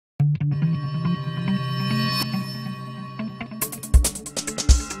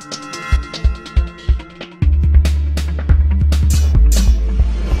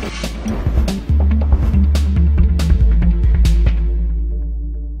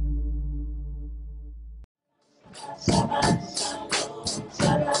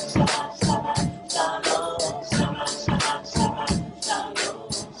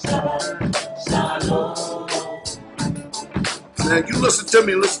Now you listen to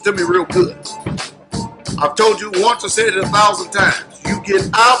me real good. I've told you once, I said it 1,000 times. You get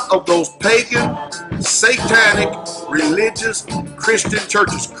out of those pagan, satanic, religious, Christian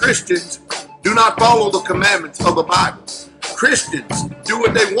churches. Christians do not follow the commandments of the Bible. Christians do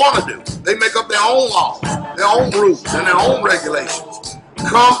what they want to do. They make up their own laws, their own rules, and their own regulations.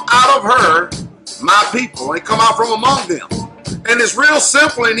 Come out of her, my people, and come out from among them. And it's real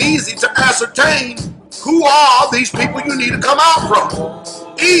simple and easy to ascertain who are these people you need to come out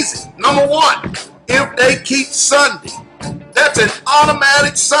from. Easy. Number one, if they keep Sunday, that's an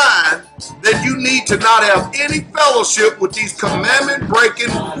automatic sign that you need to not have any fellowship with these commandment-breaking,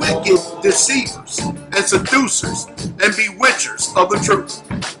 wicked deceivers and seducers and bewitchers of the truth.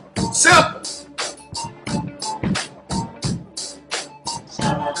 Simple.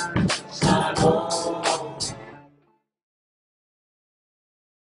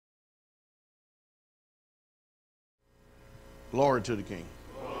 Glory to the King.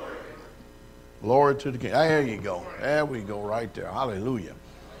 Glory to the King. There you go. There we go right there. Hallelujah.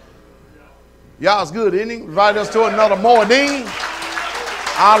 Y'all's good, isn't he? Invite us to another morning.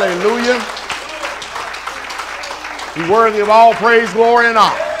 Hallelujah. He's worthy of all praise, glory, and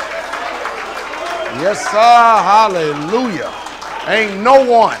honor. Yes, sir. Hallelujah. Ain't no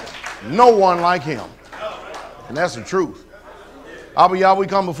one like him. And that's the truth. Abba Yah, we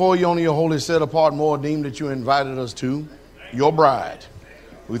come before you on your holy set apart Moedim that you invited us to, your bride.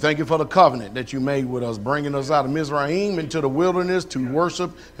 We thank you for the covenant that you made with us, bringing us out of Mizraim into the wilderness to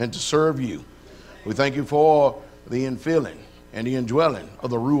worship and to serve you. We thank you for the infilling and the indwelling of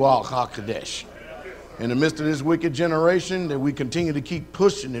the Ruach HaKodesh. In the midst of this wicked generation, that we continue to keep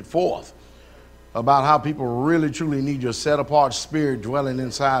pushing it forth about how people really truly need your set-apart spirit dwelling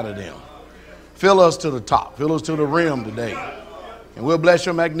inside of them. Fill us to the top. Fill us to the rim today. And we'll bless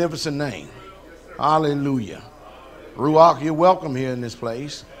your magnificent name. Hallelujah. Ruach, you're welcome here in this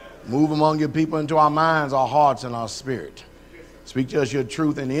place. Move among your people into our minds, our hearts, and our spirit. Speak to us your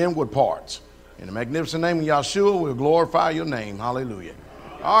truth in the inward parts. In the magnificent name of Yahshua, we'll glorify your name. Hallelujah.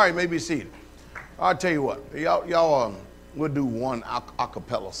 All right, may be seated. I'll tell you what. Y'all, we'll do one a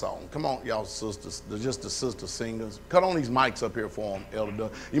cappella song. Come on, y'all sisters, just the sister singers. Cut on these mics up here for them, Elder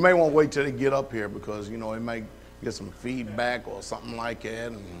Doug. You may want to wait till they get up here because, you know, it may get some feedback or something like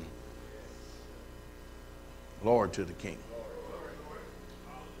that. And Glory to the King.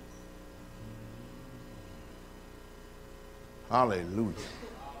 Hallelujah.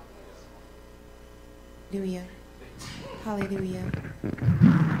 Hallelujah. Hallelujah.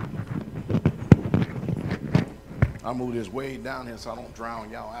 I'll move this way down here so I don't drown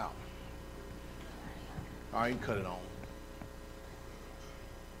y'all out. All right, you cut it on.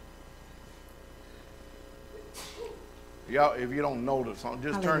 Y'all, if you don't know the song,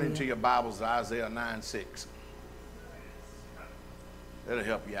 just turn into your Bibles to Isaiah 9:6. That'll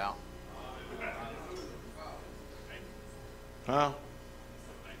help you out. Huh?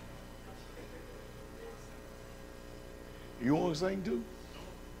 You want to sing too?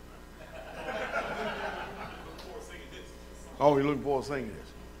 Oh, you're looking forward to singing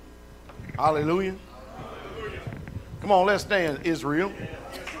this. Hallelujah. Come on, let's stand, Israel.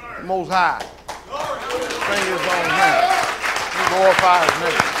 The Most High. Sing his own name. We glorify his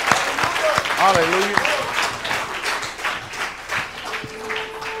name. Hallelujah.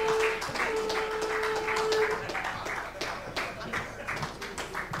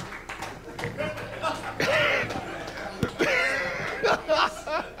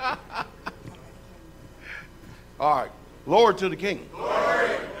 All right. Lord to the King.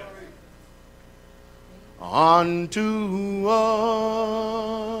 Glory. Unto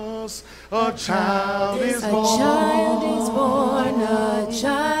us a child is born. A child is born. A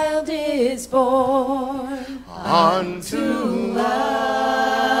child is born. Unto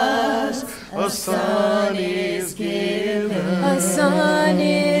us a son is given. A son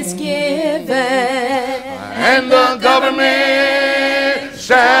is given. And the government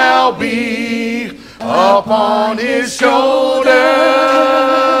shall be upon his shoulders,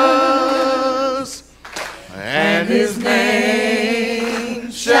 and his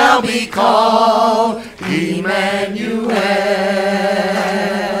name shall be called Emmanuel.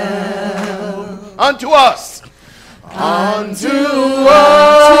 Unto us a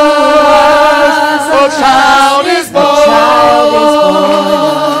child is born.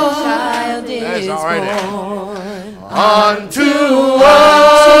 That's all right. Unto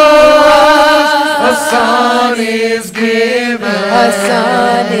us a son is given. A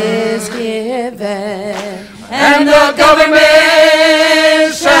son is given. And the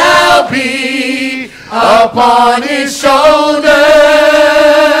government shall be upon his shoulders,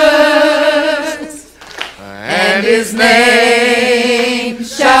 and his name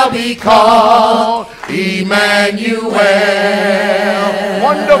shall be called Emmanuel.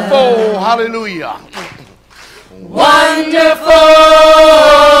 Wonderful, hallelujah. Wonderful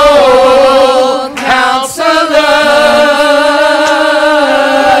Counselor,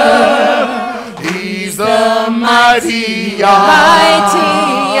 he's the mighty Yah,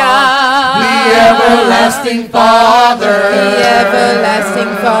 the everlasting Father,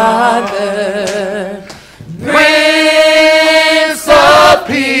 Prince of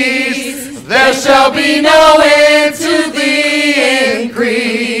Peace. There shall be no end to the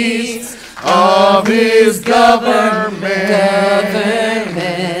increase of his government,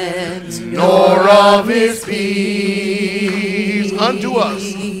 nor of his peace. Unto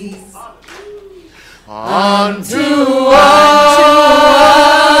us,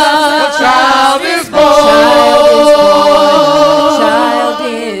 a child is born.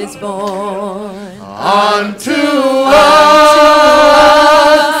 Unto us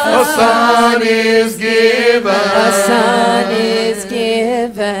a son is given.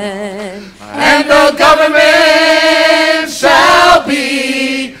 And the government shall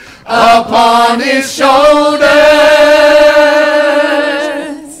be upon his shoulders,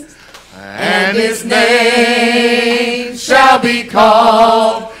 and his name shall be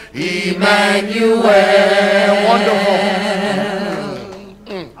called Emmanuel. Wonderful.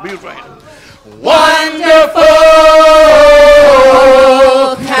 Wonderful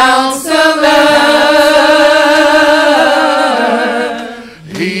Counselor,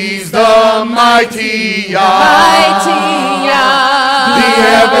 he's the mighty Yah, the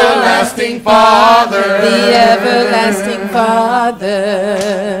everlasting Father,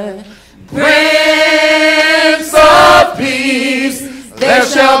 Prince of Peace. There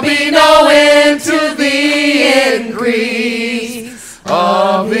shall be no end to the increase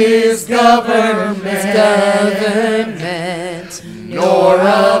of his government, nor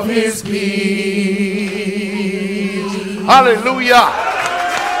of his peace. Hallelujah.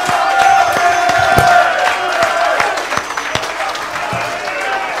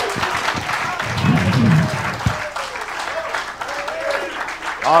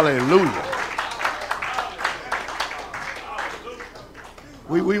 Hallelujah.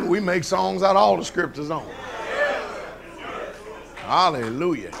 We make songs out of all the scriptures, don't we?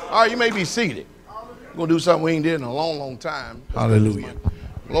 Hallelujah. All right, you may be seated. We're going to do something we ain't did in a long, long time. Hallelujah.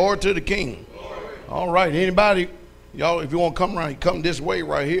 Glory to the King. All right, anybody, y'all, if you want to come around, come this way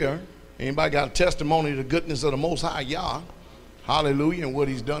right here. Anybody got a testimony of the goodness of the Most High Yah? Hallelujah, and what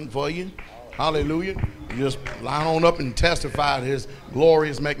he's done for you. Hallelujah. You just line on up and testify to his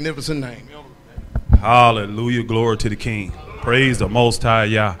glorious, magnificent name. Hallelujah. Glory to the King. Praise the Most High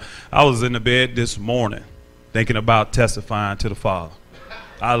Yah. I was in the bed this morning thinking about testifying to the Father.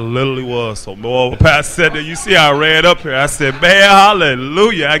 I literally was. So more Pastor said that, you see I ran up here. I said, man,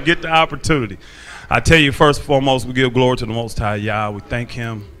 hallelujah. I get the opportunity. I tell you, first and foremost, we give glory to the Most High Yah. We thank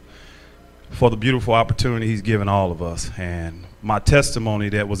him for the beautiful opportunity he's given all of us. And my testimony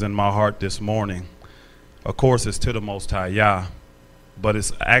that was in my heart this morning, of course, is to the Most High Yah, but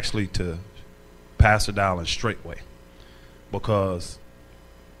it's actually to Pastor Dowell Straitway, because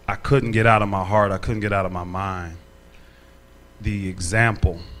I couldn't get out of my heart, I couldn't get out of my mind the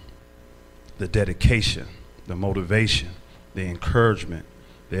example, the dedication, the motivation, the encouragement,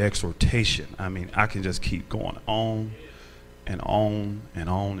 the exhortation. I mean, I can just keep going on and on and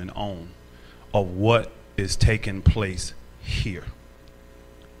on and on of what is taking place here.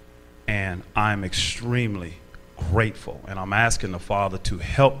 And I'm extremely grateful, and I'm asking the Father to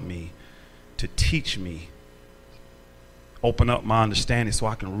help me, to teach me, open up my understanding so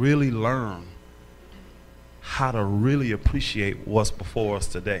I can really learn how to really appreciate what's before us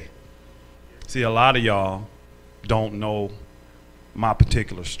today. See, a lot of y'all don't know my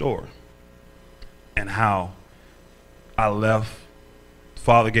particular story and how I left.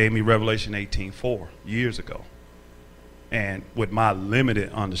 Father gave me Revelation 18:4 years ago. And with my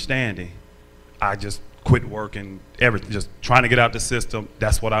limited understanding, I just quit working, everything, just trying to get out the system.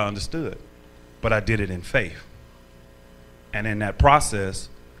 That's what I understood. But I did it in faith. And in that process,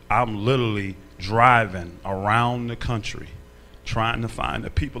 I'm literally driving around the country trying to find the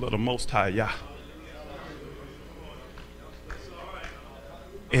people of the Most High Yah.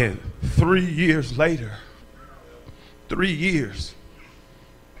 And 3 years later, 3 years,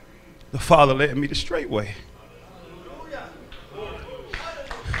 the Father led me to Straitway.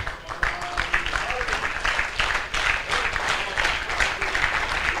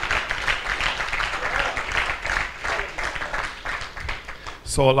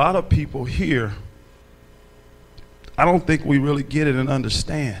 So a lot of people here, I don't think we really get it and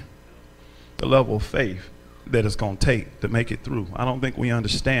understand the level of faith that it's going to take to make it through. I don't think we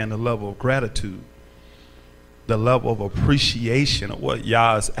understand the level of gratitude, the level of appreciation of what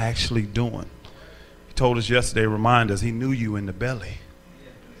Yah is actually doing. He told us yesterday, remind us, he knew you in the belly.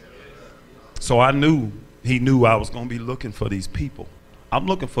 So I knew he knew I was going to be looking for these people. I'm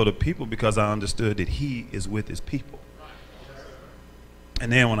looking for the people because I understood that he is with his people.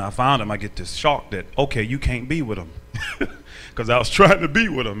 And then when I found him, I get this shock that, okay, you can't be with him. Because I was trying to be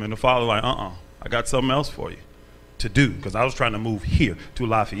with him. And the father like, I got something else for you to do. Because I was trying to move here to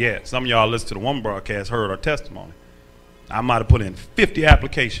Lafayette. Some of y'all listen to the one broadcast, heard our testimony. I might have put in 50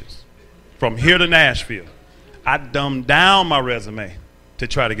 applications from here to Nashville. I dumbed down my resume to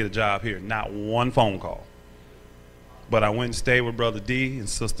try to get a job here. Not one phone call. But I went and stayed with Brother D and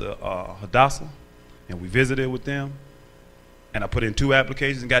Sister Hadassah. And we visited with them. And I put in 2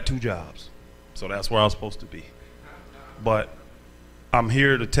 applications and got 2 jobs. So that's where I was supposed to be. But I'm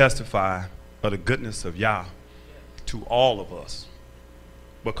here to testify of the goodness of Yah to all of us,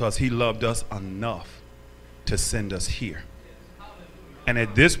 because he loved us enough to send us here. And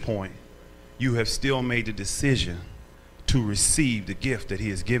at this point, you have still made the decision to receive the gift that he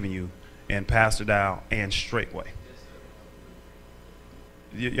has given you in Pastor Dowell and Straitway.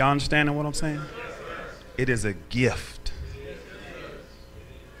 Y'all understanding what I'm saying? It is a gift.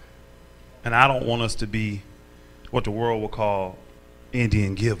 And I don't want us to be what the world will call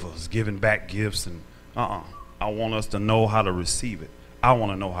Indian givers, giving back gifts. And I want us to know how to receive it. I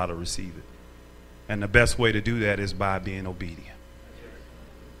want to know how to receive it. And the best way to do that is by being obedient.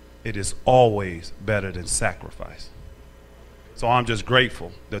 It is always better than sacrifice. So I'm just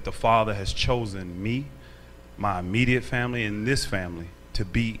grateful that the Father has chosen me, my immediate family, and this family to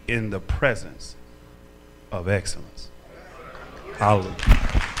be in the presence of excellence. Hallelujah.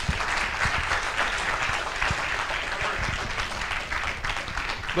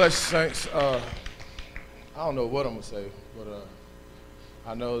 Bless you, saints. I don't know what I'm going to say, but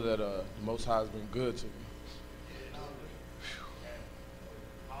I know that the Most High has been good to me.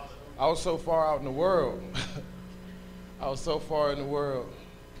 I was so far out in the world. I was so far in the world.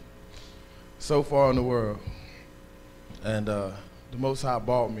 So far in the world. And the Most High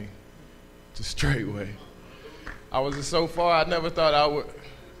brought me to Straitway. I was just so far, I never thought I would.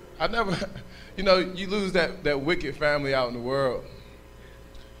 I never, you know, you lose that wicked family out in the world.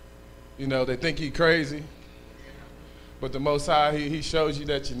 You know, they think you're crazy, but the Most High, he shows you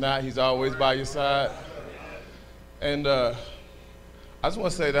that you're not. He's always by your side. And I just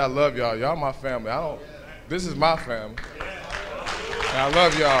want to say that I love y'all. Y'all my family. This is my family. And I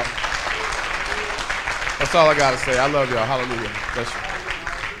love y'all. That's all I got to say. I love y'all. Hallelujah. Bless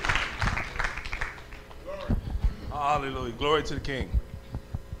you. Hallelujah. Glory to the King.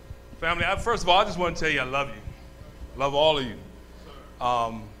 Family, first of all, I just want to tell you I love you. Love all of you.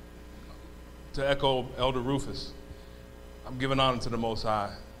 To echo Elder Rufus, I'm giving honor to the Most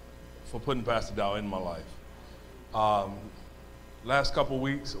High for putting Pastor Dowell in my life. Last couple of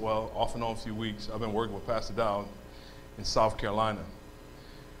weeks, well, off and on a few weeks, I've been working with Pastor Dowell in South Carolina.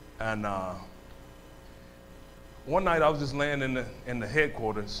 And one night I was just laying in the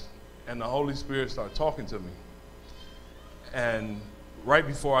headquarters, and the Holy Spirit started talking to me. And right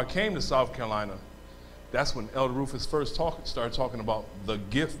before I came to South Carolina, that's when Elder Rufus first started talking about the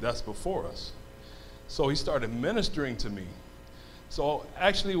gift that's before us. So he started ministering to me. So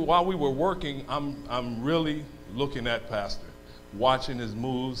actually, while we were working, I'm really looking at Pastor, watching his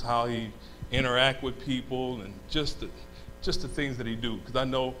moves, how he interact with people, and just the things that he do. Because I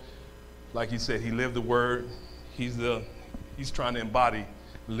know, like he said, he lived the word. He's trying to embody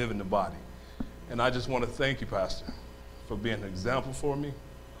living the body. And I just want to thank you, Pastor, for being an example for me,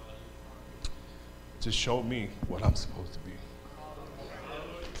 to show me what I'm supposed to be.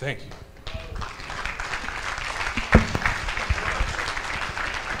 Thank you.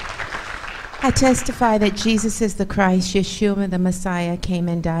 I testify that Jesus is the Christ, Yeshua the Messiah, came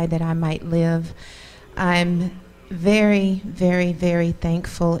and died that I might live. I'm very, very, very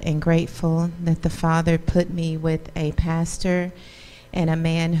thankful and grateful that the Father put me with a pastor and a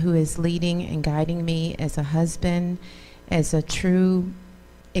man who is leading and guiding me as a husband, as a true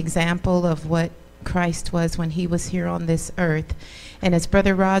example of what Christ was when he was here on this earth. And as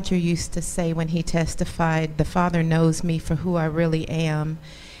Brother Roger used to say when he testified, the Father knows me for who I really am.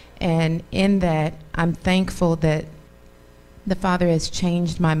 And in that, I'm thankful that the Father has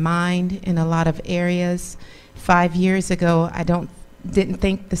changed my mind in a lot of areas. 5 years ago, I don't didn't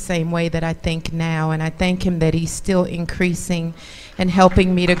think the same way that I think now, and I thank him that he's still increasing and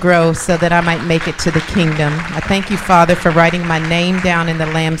helping me to grow so that I might make it to the kingdom. I thank you, Father, for writing my name down in the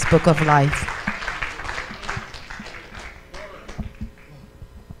Lamb's Book of Life.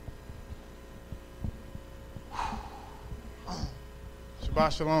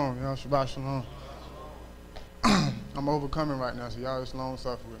 Shabbat shalom, y'all. Shabbat shalom. I'm overcoming right now, so y'all just long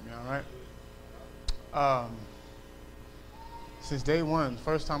suffer with me, all right? Since day one,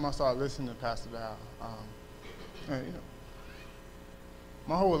 first time I started listening to Pastor Dowell, and, you know,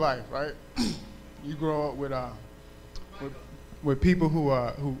 my whole life, right? You grow up with people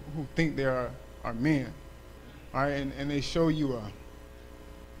who think they are men, all right? And they show you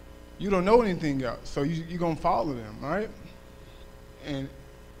you don't know anything else, so you're gonna follow them, all right? And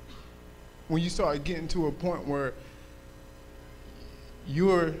when you start getting to a point where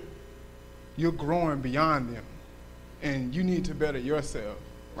you're growing beyond them, and you need to better yourself,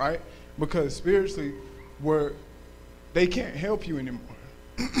 right? Because spiritually, they can't help you anymore.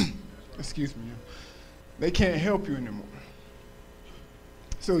 Excuse me. They can't help you anymore.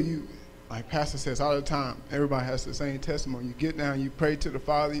 So you, like Pastor says all the time, everybody has the same testimony. You get down, you pray to the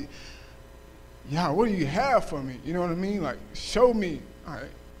Father. Yeah, what do you have for me? You know what I mean? Like, show me. All right.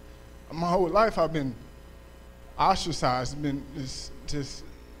 My whole life I've been ostracized, been just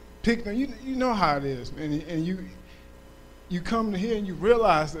picked on. You know how it is, and you come to here and you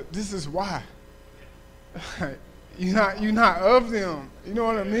realize that this is why. You're not of them. You know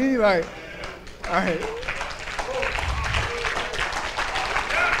what I mean? Like, all right.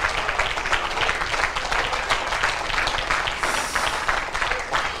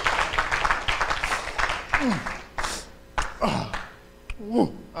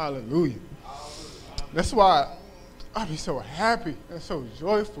 Woo, hallelujah. That's why I be so happy and so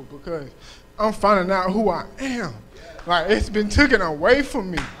joyful, because I'm finding out who I am. Like, it's been taken away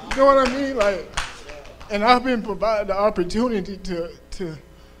from me. You know what I mean? Like, and I've been provided the opportunity to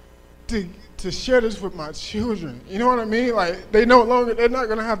share this with my children. You know what I mean? Like, they're not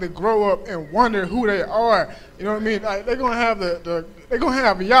gonna have to grow up and wonder who they are. You know what I mean? Like, they're gonna have they're gonna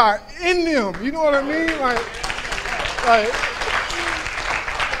have Yah in them. You know what I mean? Like.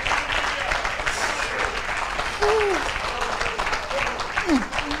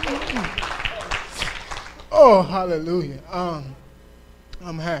 Oh, hallelujah.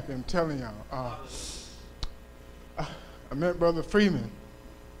 I'm happy, I'm telling y'all. I met Brother Freeman,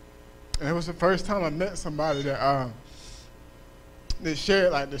 and it was the first time I met somebody that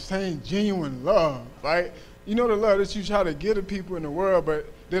shared like the same genuine love, right? You know, the love that you try to give to people in the world, but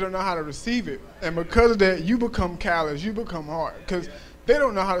they don't know how to receive it. And because of that, you become callous, you become hard, because they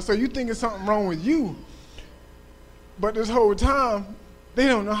don't know how to. So you think it's something wrong with you, but this whole time, they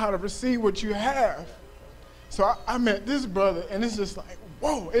don't know how to receive what you have. So I met this brother, and it's just like,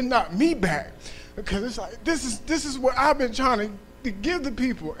 whoa, it knocked me back. Because it's like, this is what I've been trying to give to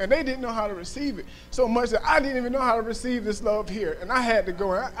people, and they didn't know how to receive it. So much that I didn't even know how to receive this love here. And I had to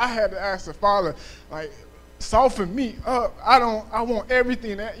go, and I had to ask the Father, like, soften me up. I want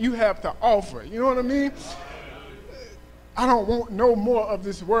everything that you have to offer. You know what I mean? I don't want no more of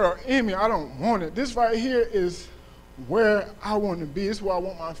this world in me. I don't want it. This right here is where I want to be. It's where I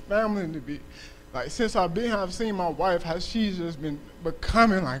want my family to be. Like, since I've been here, I've seen my wife, how she's just been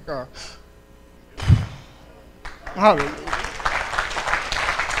becoming like a, hallelujah.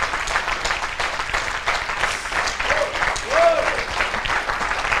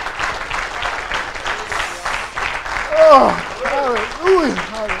 Oh, hallelujah,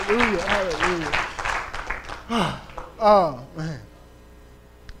 hallelujah, hallelujah. Oh, man.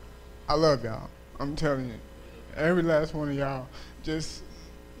 I love y'all. I'm telling you. Every last one of y'all, just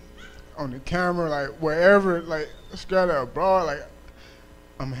on the camera, like wherever, like scattered abroad, like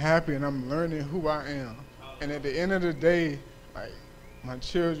I'm happy and I'm learning who I am. And at the end of the day, like my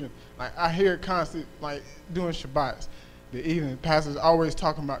children, like I hear constant, like doing Shabbats, the evening pastors always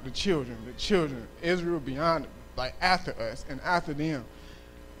talking about the children, Israel beyond, like after us and after them.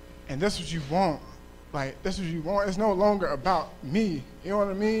 And that's what you want. Like, that's what you want. It's no longer about me. You know what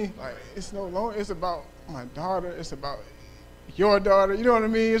I mean? Like, it's no longer, it's about my daughter. It's about your daughter. You know what I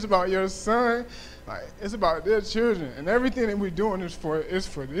mean? It's about your son. Like, it's about their children. And everything that we're doing is for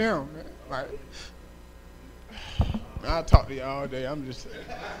them, man. Like, man, I talk to you all day. I'm just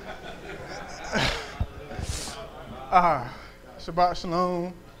Shabbat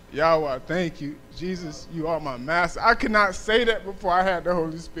Shalom. Yahweh, thank you. Jesus, you are my master. I could not say that before I had the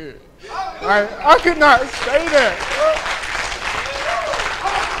Holy Spirit. Right? I could not say that.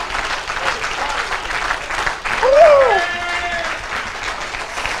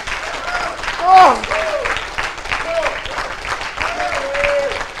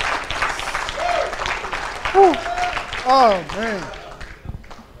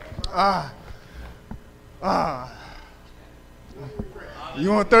 You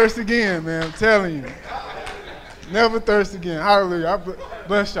won't thirst again, man. I'm telling you. Never thirst again. Hallelujah. I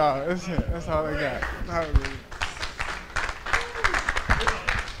bless y'all. That's it. That's all I got. Hallelujah.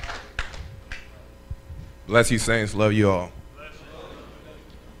 Bless you, saints. Love you all.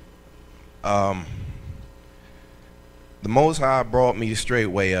 The Most High brought me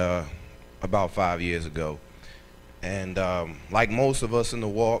straightway about 5 years ago. And like most of us in the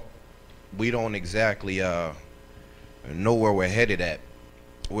walk, we don't exactly know where we're headed at.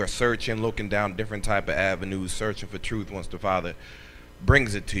 We're searching, looking down different type of avenues, searching for truth once the Father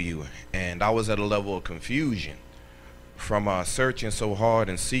brings it to you. And I was at a level of confusion from searching so hard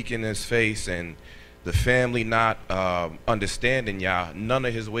and seeking His face, and the family not understanding none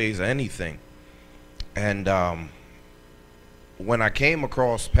of His ways or anything. And when I came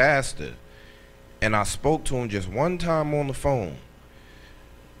across Pastor and I spoke to him just one time on the phone,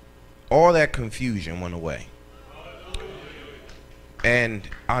 all that confusion went away. And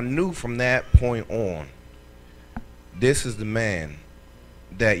I knew from that point on, this is the man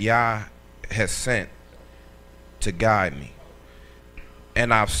that Yah has sent to guide me.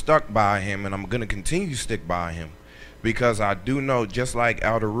 And I've stuck by him, and I'm going to continue to stick by him, because I do know, just like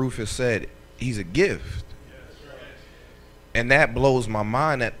Elder Rufus said, he's a gift. And that blows my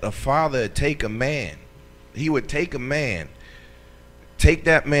mind, that the Father would take a man. He would take a man, take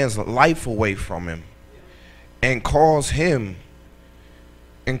that man's life away from him, and cause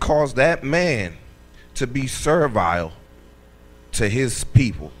that man to be servile to his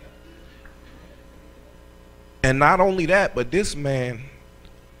people. And not only that, but this man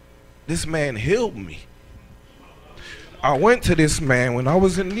healed me. I went to this man when I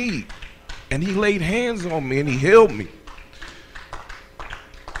was in need, and he laid hands on me and he healed me.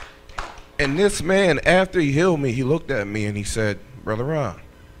 And this man, after he healed me, he looked at me and he said, "Brother Ron,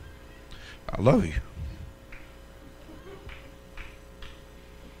 I love you."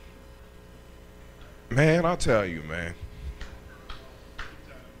 Man, I'll tell you, man.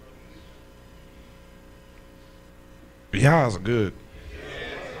 Y'all's good.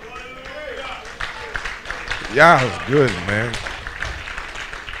 Y'all's good, man.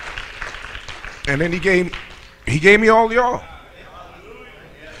 And then he gave me all of y'all.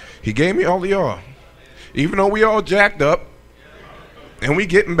 He gave me all of y'all. Even though we all jacked up and we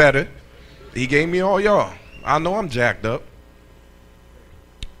getting better, he gave me all y'all. I know I'm jacked up.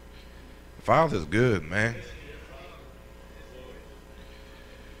 Father's good, man.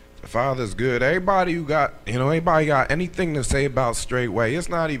 The Father's good. Everybody who got, anybody got anything to say about Straitway, it's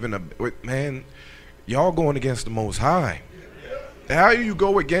not even man, y'all going against the Most High. How do you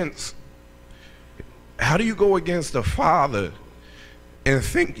go against the Father and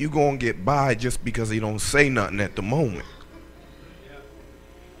think you're going to get by just because he don't say nothing at the moment?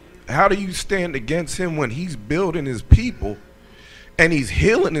 How do you stand against him when he's building his people and he's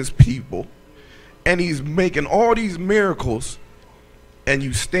healing his people and he's making all these miracles, and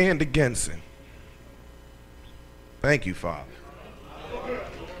you stand against him? Thank you, Father.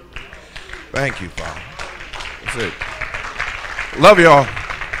 Thank you, Father. That's it. Love y'all.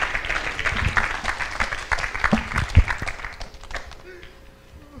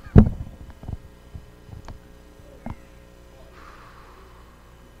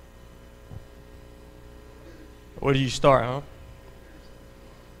 Where do you start, huh?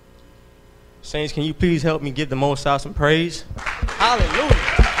 Saints, can you please help me give the Most High some praise? Hallelujah.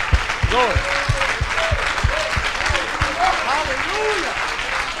 Glory. Hallelujah.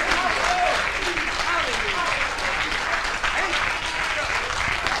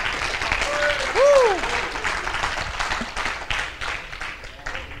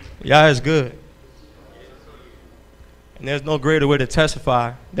 Woo. Yah is good. And there's no greater way to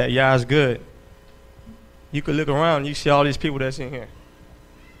testify that Yah is good. You could look around and you see all these people that's in here.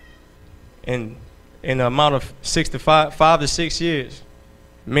 In the amount of 5 to 6 years,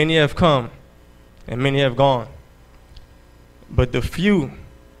 many have come and many have gone. But the few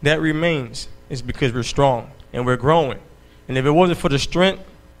that remains is because we're strong and we're growing. And if it wasn't for the strength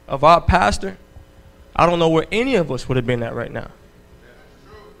of our pastor, I don't know where any of us would have been at right now.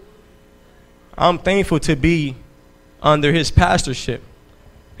 I'm thankful to be under his pastorship.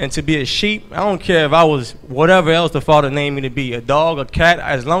 And to be a sheep, I don't care if I was whatever else the Father named me to be, a dog, a cat,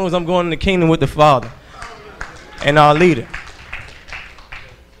 as long as I'm going in the kingdom with the Father and our leader.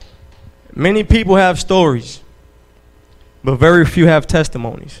 Many people have stories, but very few have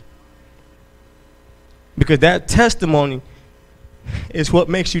testimonies. Because that testimony is what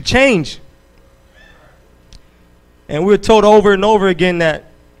makes you change. And we're told over and over again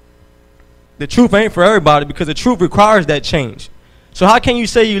that the truth ain't for everybody, because the truth requires that change. So how can you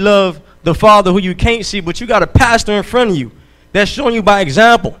say you love the Father who you can't see, but you got a pastor in front of you that's showing you by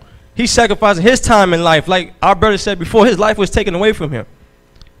example? He's sacrificing his time in life. Like our brother said before, his life was taken away from him.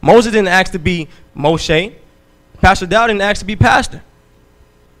 Moses didn't ask to be Moshe. Pastor Dowell didn't ask to be pastor.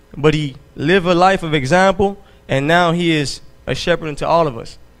 But he lived a life of example, and now he is a shepherd unto all of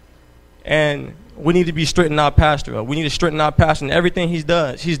us. And we need to be straightened our pastor up. We need to straighten our pastor in everything he's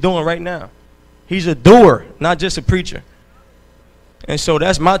doing right now. He's a doer, not just a preacher. And so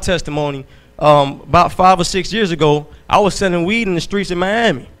that's my testimony. About 5 or 6 years ago, I was selling weed in the streets of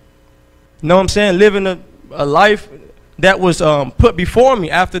Miami. You know what I'm saying? Living a life that was put before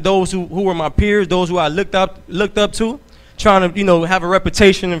me after those who were my peers, those who I looked up to, trying to, have a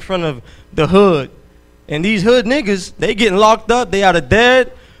reputation in front of the hood. And these hood niggas, they getting locked up, they out of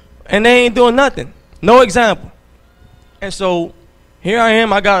dead, and they ain't doing nothing. No example. And so here I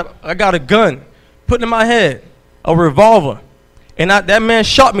am, I got a gun put in my head, a revolver. And that man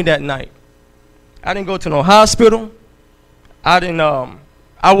shot me that night. I didn't go to no hospital.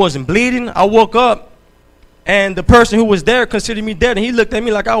 I wasn't bleeding. I woke up, and the person who was there considered me dead, and he looked at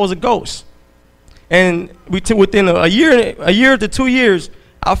me like I was a ghost. And within a year to 2 years,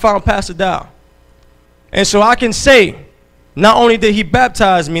 I found Pastor Dowell. And so I can say, not only did he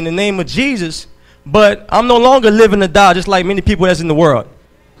baptize me in the name of Jesus, but I'm no longer living to die just like many people that's in the world.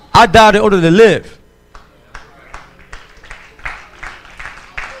 I died in order to live.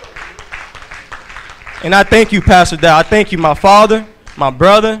 And I thank you, Pastor Dowell. I thank you, my father, my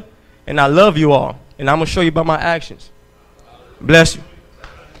brother, and I love you all. And I'm going to show you by my actions. Bless you.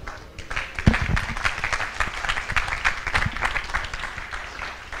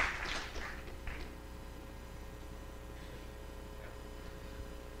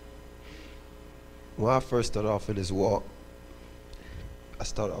 When I first started off in this walk, I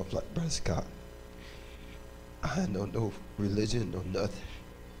started off like Brother Scott. I had no religion, no nothing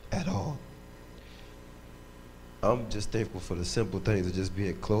at all. I'm just thankful for the simple things of just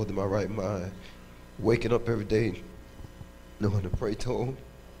being clothed in my right mind, waking up every day, knowing to pray to Him,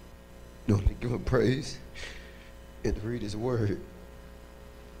 knowing to give Him praise, and to read His Word.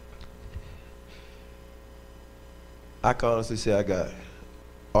 I can honestly say I got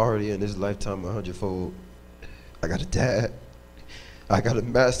already in this lifetime 100-fold. I got a dad. I got a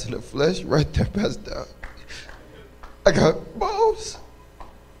master in the flesh right there, Pastor Dowell. I got moms,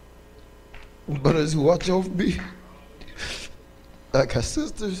 brothers who watch over me. I got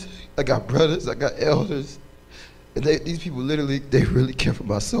sisters. I got brothers. I got elders. And these people literally, they really care for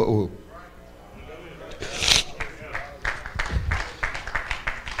my soul.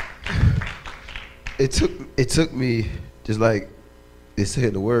 It took me, just like they say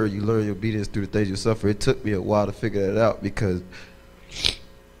in the Word, you learn your obedience through the things you suffer. It took me a while to figure that out, because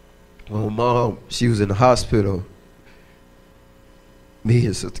when my mom, she was in the hospital, me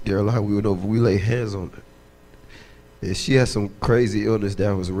and Sister Caroline, we laid hands on her. And she had some crazy illness that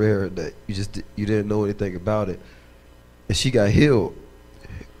was rare, that you didn't know anything about it. And she got healed.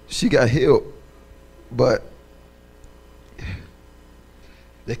 But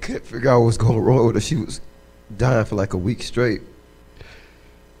they couldn't figure out what was going wrong with her. She was dying for like a week straight.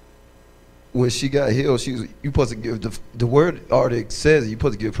 When she got healed, you supposed to give, the Word already says you're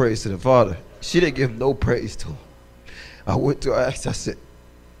supposed to give praise to the Father. She didn't give no praise to Him. I went to her, I asked, I said,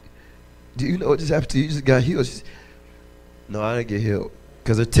 do you know what just happened to you? You just got healed. She said, no, I didn't get healed.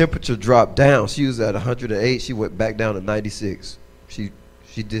 Because her temperature dropped down. She was at 108. She went back down to 96. She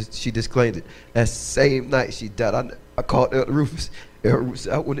disclaimed it. That same night she died. I called Elder Rufus. Elder Rufus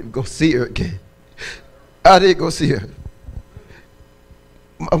said I wouldn't even go see her again. I didn't go see her.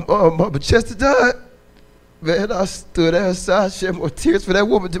 My mama Chester died. Man, I stood outside, shed more tears for that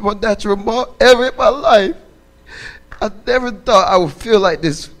woman than my natural mom ever in my life. I never thought I would feel like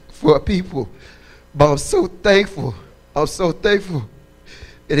this for people, but I'm so thankful. I'm so thankful.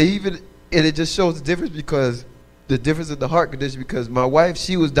 And it just shows the difference, because the difference in the heart condition, because my wife,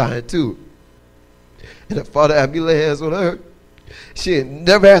 she was dying too. And the Father had me lay hands on her. She ain't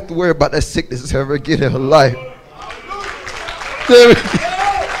never have to worry about that sickness ever again in her life.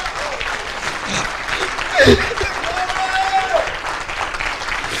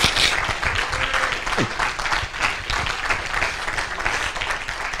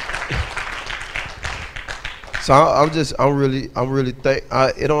 So I'm really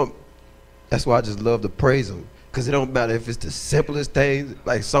that's why I just love to praise Him, because it don't matter if it's the simplest things,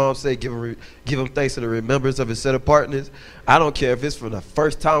 like Psalms say, give him thanks in the remembrance of His set apartness. I don't care if it's from the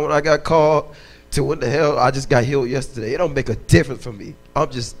first time when I got called to when the hell I just got healed yesterday. It don't make a difference for me. I'm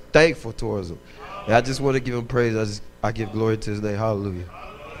just thankful towards Him, and I just want to give Him praise. I give glory to His name. Hallelujah.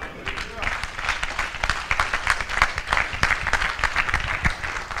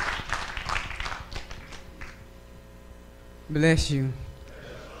 Bless you.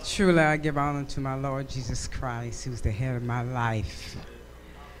 Truly, I give honor to my Lord Jesus Christ, who's the head of my life.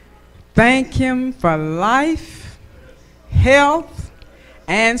 Thank him for life, health,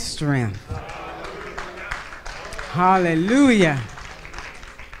 and strength. Hallelujah.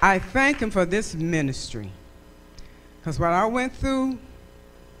 I thank him for this ministry. Because what I went through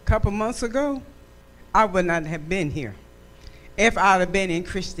a couple months ago, I would not have been here if I'd have been in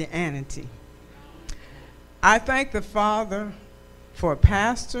Christianity. I thank the Father for a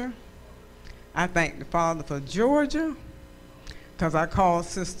pastor. I thank the Father for Georgia, because I called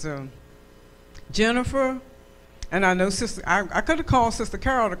Sister Jennifer, and I know I could have called Sister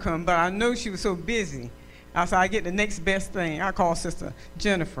Carol to come, but I know she was so busy. I said, I get the next best thing. I called Sister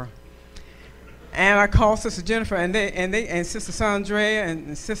Jennifer. And I called Sister Jennifer, and Sister Sandrea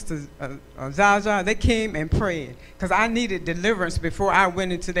and Sister Zaza, they came and prayed, because I needed deliverance before I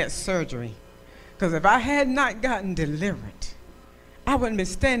went into that surgery. Because if I had not gotten delivered, I wouldn't be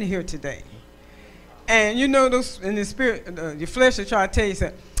standing here today. And you know, those in the spirit, your flesh will try to tell you,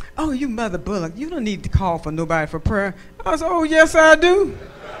 say, oh, you Mother Bullock, you don't need to call for nobody for prayer. I said, oh, yes, I do.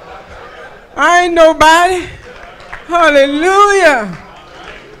 I ain't nobody. Hallelujah.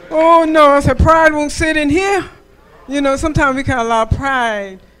 Oh, no, I said, pride won't sit in here. You know, sometimes we can allow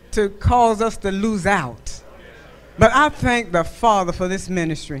pride to cause us to lose out. But I thank the Father for this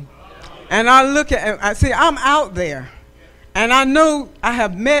ministry. And I look at, I see, I'm out there. And I know I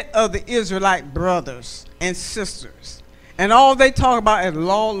have met other Israelite brothers and sisters. And all they talk about is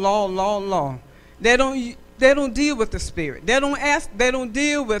law, law, law, law. They don't deal with the Spirit. They don't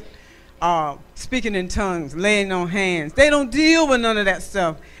deal with speaking in tongues, laying on hands. They don't deal with none of that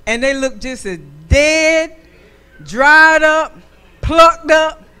stuff. And they look just as dead, dried up, plucked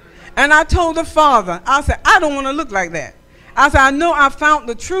up. And I told the Father, I said, I don't want to look like that. I said, I know I found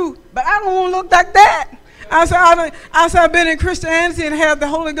the truth, but I don't want to look like that. I said, I've been in Christianity and had the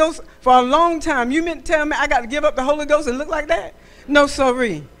Holy Ghost for a long time. You meant to tell me I got to give up the Holy Ghost and look like that? No,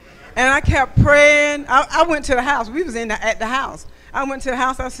 sorry. And I kept praying. I went to the house. We was at the house. I went to the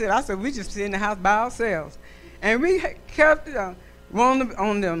house. I said, we just sit in the house by ourselves. And we kept on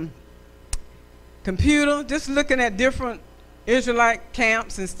the computer, just looking at different Israelite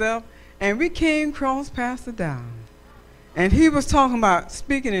camps and stuff. And we came across Pastor Dowell. And he was talking about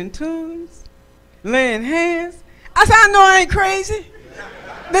speaking in tongues, laying hands. I said, I know I ain't crazy.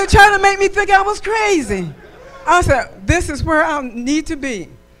 They were trying to make me think I was crazy. I said, this is where I need to be.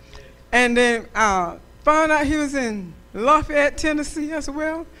 And then found out he was in Lafayette, Tennessee. I said,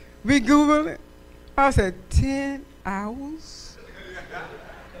 well, we Googled it. I said, 10 hours?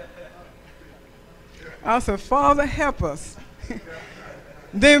 I said, Father, help us.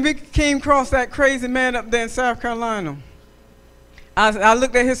 Then we came across that crazy man up there in South Carolina. I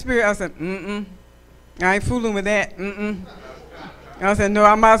looked at his spirit. I said, I ain't fooling with that. I said, no,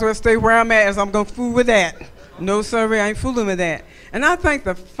 I might as well stay where I'm at as I'm going to fool with that. No, sorry, I ain't fooling with that. And I thank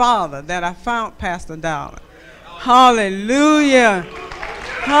the Father that I found Pastor Dowell. Hallelujah.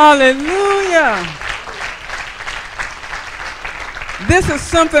 Hallelujah. This is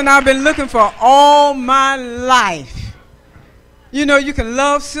something I've been looking for all my life. You know, you can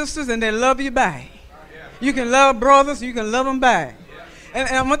love sisters and they love you back. You can love brothers, you can love them back. And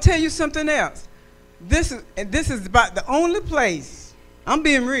I'm going to tell you something else. This is about the only place, I'm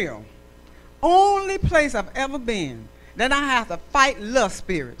being real, only place I've ever been that I have to fight lust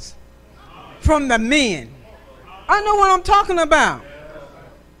spirits from the men. I know what I'm talking about.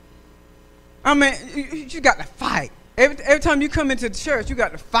 I mean, you got to fight. Every time you come into the church, you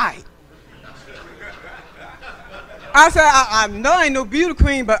got to fight. I said, I know I ain't no beauty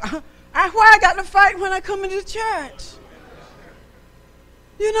queen, but why I got to fight when I come into the church?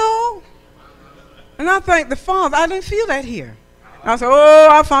 You know? And I thank the Father. I didn't feel that here. I said, oh,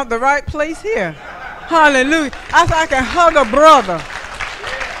 I found the right place here. Hallelujah. I said, I can hug a brother.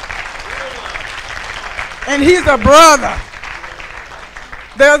 And he's a brother.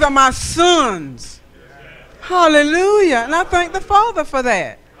 Those are my sons. Hallelujah. And I thank the Father for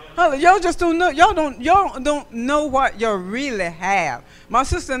that. Y'all just don't know. Y'all don't know what you really have. My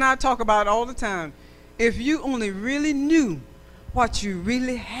sister and I talk about it all the time. If you only really knew what you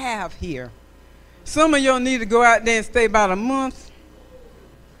really have here. Some of y'all need to go out there and stay about a month.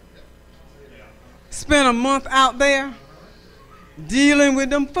 Spend a month out there dealing with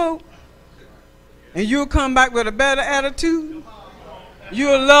them folk. And you'll come back with a better attitude.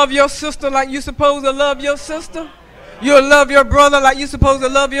 You'll love your sister like you're supposed to love your sister. You'll love your brother like you're supposed to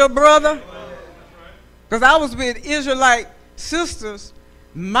love your brother. Because I was with Israelite sisters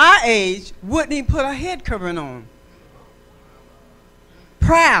my age wouldn't even put a head covering on.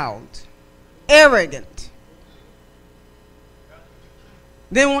 Proud, arrogant.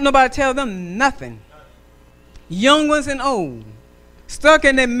 They don't want nobody to tell them nothing. Young ones and old, stuck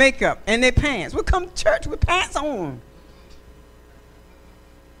in their makeup and their pants. We come to church with pants on.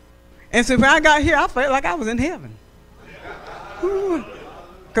 And so when I got here, I felt like I was in heaven.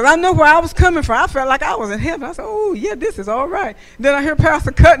 Because I know where I was coming from. I felt like I was in heaven. I said, oh, yeah, this is all right. Then I hear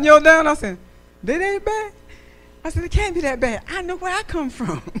Pastor cutting you down. I said, that ain't bad. I said, it can't be that bad. I know where I come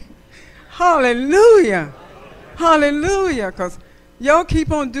from. Hallelujah. Hallelujah. Because y'all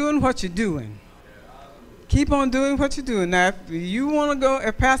keep on doing what you're doing. Keep on doing what you're doing. Now, if you want to go,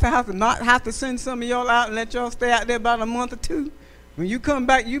 if Pastor has to not have to send some of y'all out and let y'all stay out there about a month or two, when you come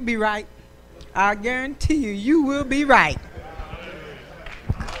back, you be right. I guarantee you, you will be right.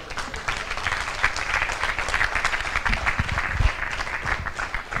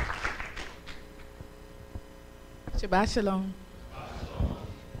 Shabbat shalom.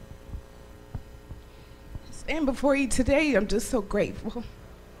 Stand before you today, I'm just so grateful.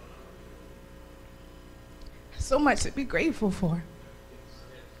 So much to be grateful for.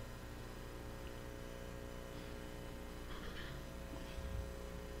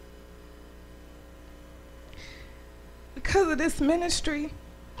 Because of this ministry,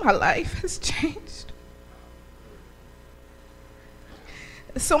 my life has changed.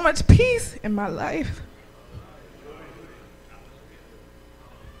 There's so much peace in my life.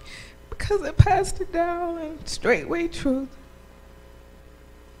 Because of Pastor Dowell and Straitway Truth.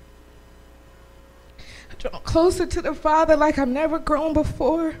 I draw closer to the Father like I've never grown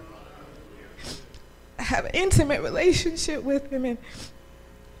before. I have an intimate relationship with him and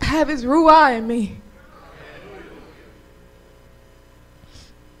I have his ruah in me.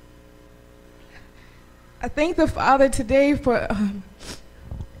 I thank the Father today for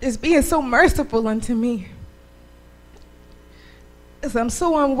just being so merciful unto me. Because I'm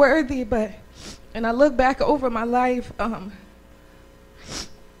so unworthy, but when I look back over my life, I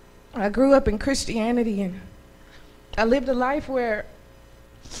grew up in Christianity and I lived a life where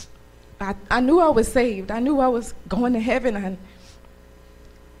I knew I was saved. I knew I was going to heaven.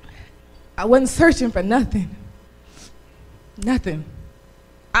 I wasn't searching for nothing. Nothing.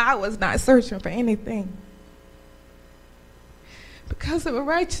 I was not searching for anything. Because of a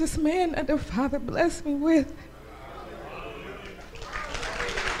righteous man that the Father blessed me with.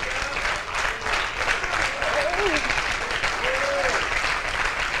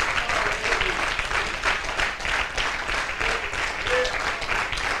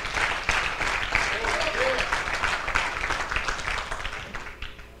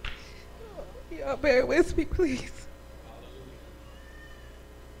 Y'all bear with me, please.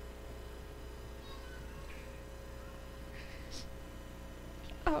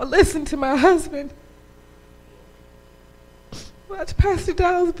 I'll listen to my husband, watch Pastor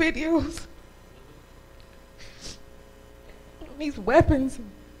Dowell's videos, these weapons,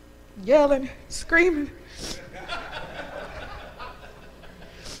 yelling, screaming.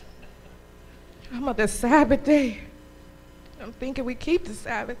 I'm on the Sabbath day. I'm thinking we keep the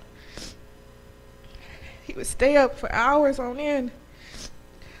Sabbath. He would stay up for hours on end,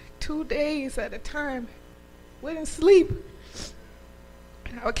 2 days at a time, wouldn't sleep.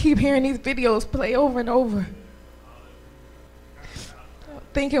 I would keep hearing these videos play over and over.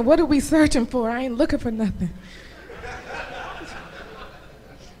 Thinking, what are we searching for? I ain't looking for nothing.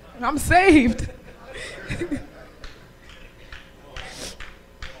 I'm saved.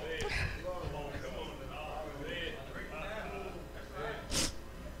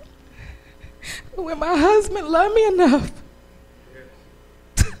 When my husband loved me enough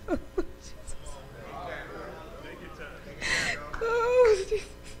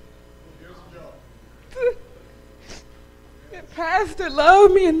the pastor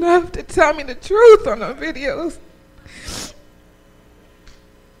loved me enough to tell me the truth on the videos.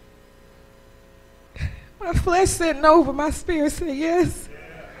 My flesh said no, but my spirit said yes.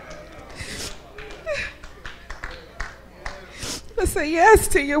 I say yes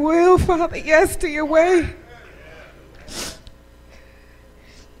to your will, Father, yes to your way.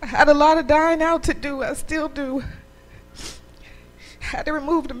 I had a lot of dying out to do, I still do. I had to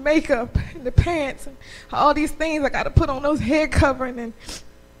remove the makeup and the pants and all these things. I got to put on those head covering and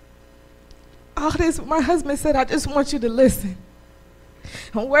all this. My husband said, I just want you to listen.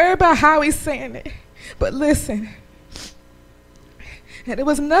 Don't worry about how he's saying it, but listen. And there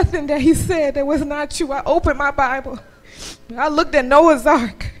was nothing that he said that was not true. I opened my Bible. I looked at Noah's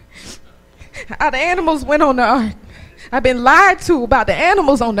Ark. How the animals went on the ark. I've been lied to about the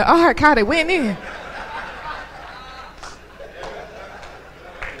animals on the ark, how they went in.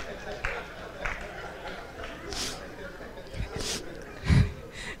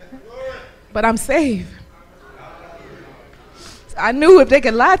 But I'm saved. I knew if they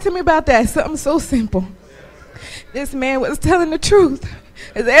could lie to me about that, something so simple. This man was telling the truth.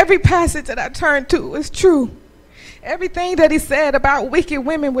 As every passage that I turned to was true. Everything that he said about wicked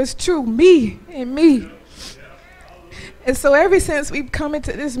women was true. Me and me. And so ever since we've come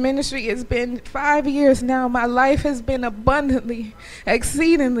into this ministry, it's been 5 years now. My life has been abundantly,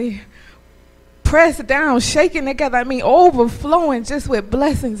 exceedingly pressed down, shaken together. I mean, overflowing just with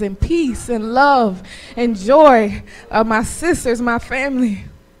blessings and peace and love and joy of my sisters, my family.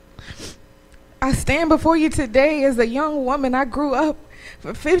 I stand before you today as a young woman. I grew up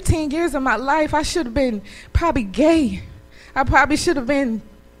for 15 years of my life. I should have been probably gay. I probably should have been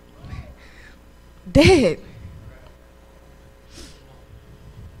dead.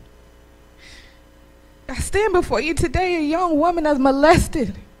 I stand before you today, a young woman that's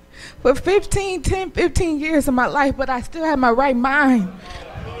molested for 15 years of my life, but I still have my right mind.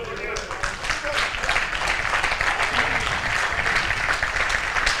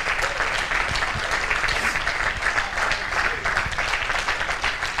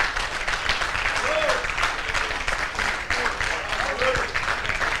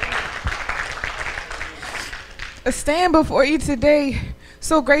 I stand before you today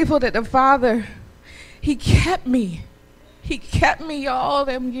so grateful that the Father, He kept me. He kept me all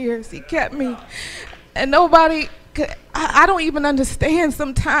them years. He kept me. And nobody, I don't even understand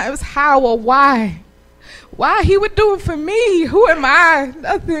sometimes how or why. Why He would do it for me. Who am I?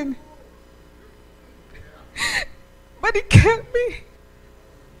 Nothing. But He kept me.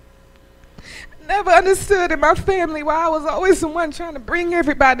 Never understood in my family why I was always the one trying to bring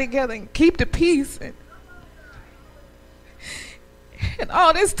everybody together and keep the peace. And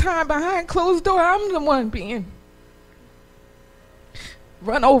all this time behind closed door, I'm the one being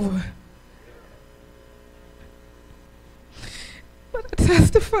run over. But I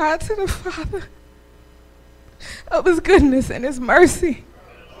testify to the Father of His goodness and His mercy,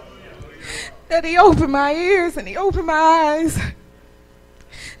 that He opened my ears and He opened my eyes.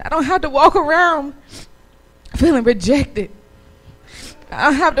 I don't have to walk around feeling rejected. I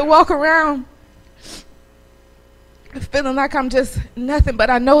don't have to walk around feeling like I'm just nothing, but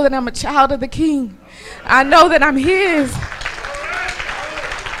I know that I'm a child of the King. I know that I'm His.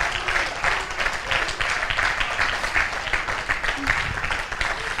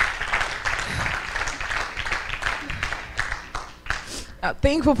 I'm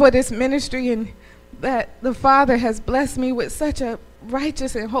thankful for this ministry and that the Father has blessed me with such a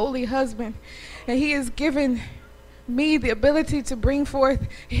righteous and holy husband, and He has given me the ability to bring forth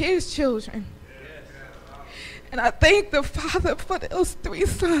His children. And I thank the Father for those 3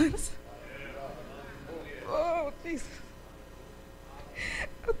 sons. Oh, Jesus.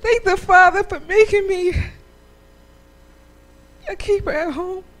 I thank the Father for making me a keeper at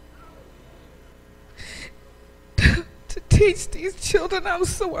home. To teach these children I'm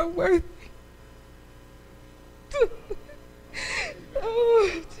so unworthy.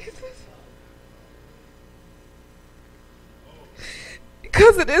 Oh, Jesus.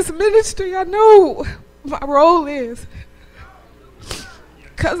 Because of this ministry, I know my role is.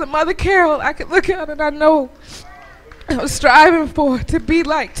 Because of Mother Carol, I can look at it and I know I'm striving for, to be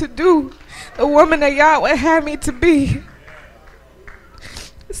like, to do the woman that Yahweh had me to be.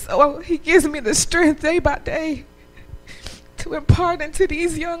 So He gives me the strength day by day to impart into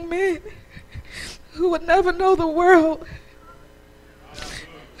these young men who would never know the world,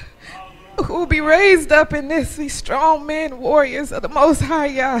 who will be raised up in this, these strong men, warriors of the Most High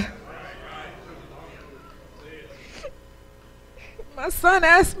Yah. My son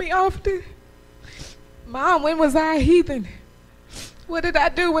asks me often, Mom, when was I a heathen? What did I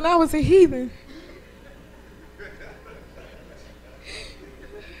do when I was a heathen?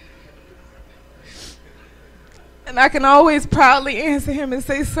 And I can always proudly answer him and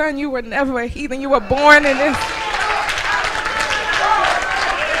say, son, you were never a heathen. You were born in this.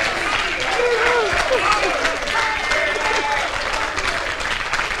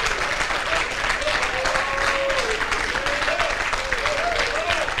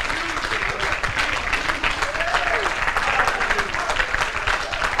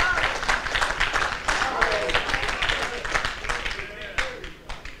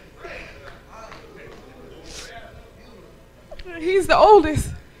 He's the oldest,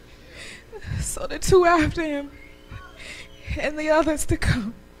 so the 2 after him and the others to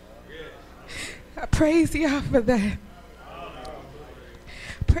come. I praise Yah for that.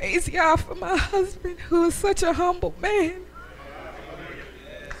 Praise Yah for my husband, who is such a humble man.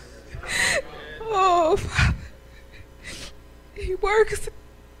 Oh, Father, he works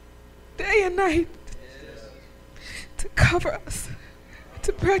day and night to cover us,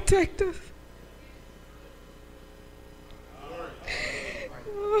 to protect us.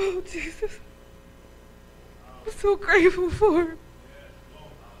 Oh, Jesus. I'm so grateful for him.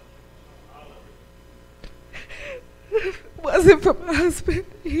 If it wasn't for my husband,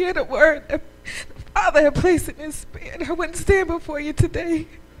 he had a word that the Father had placed in his spirit, I wouldn't stand before you today.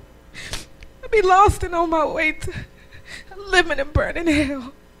 I'd be lost and on my way to living and burning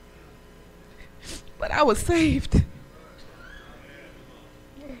hell. But I was saved.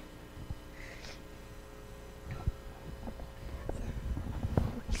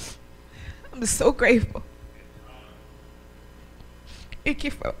 I'm just so grateful. Thank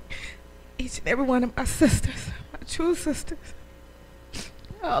you for each and every one of my sisters, my true sisters,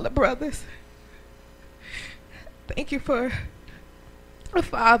 all the brothers. Thank you for the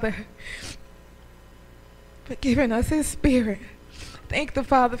Father, for giving us his spirit. Thank the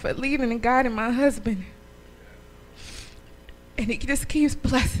Father for leading and guiding my husband. And he just keeps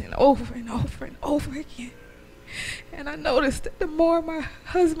blessing over and over and over again. And I noticed that the more my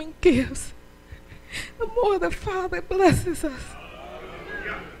husband gives, the more the Father blesses us.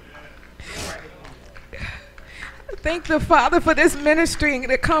 I thank the Father for this ministry when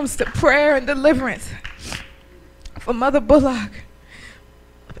it comes to prayer and deliverance. For Mother Bullock,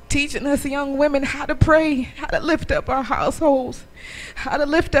 for teaching us young women how to pray, how to lift up our households, how to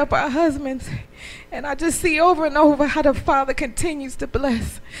lift up our husbands. And I just see over and over how the Father continues to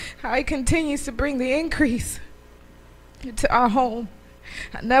bless, how he continues to bring the increase into our home.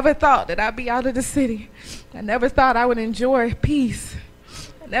 I never thought that I'd be out of the city. I never thought I would enjoy peace.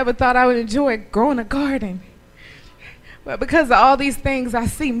 I never thought I would enjoy growing a garden. But because of all these things, I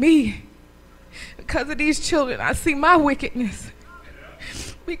see me. Because of these children, I see my wickedness.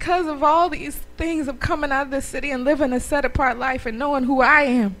 Because of all these things of coming out of the city and living a set-apart life and knowing who I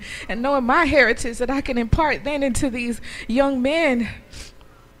am and knowing my heritage that I can impart then into these young men,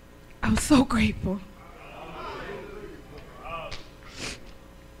 I'm so grateful.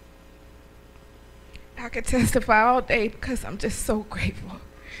 I could testify all day because I'm just so grateful.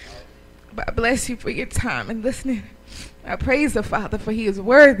 But I bless you for your time and listening. I praise the Father, for he is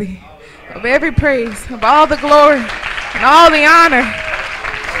worthy of every praise, of all the glory and all the honor.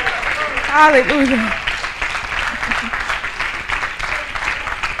 Hallelujah.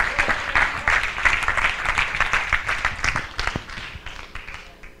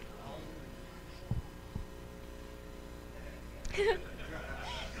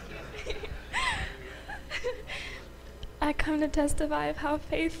 I come to testify of how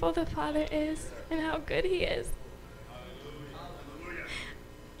faithful the Father is and how good he is.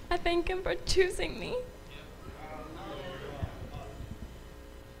 I thank him for choosing me.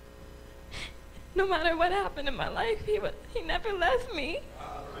 No matter what happened in my life, he never left me.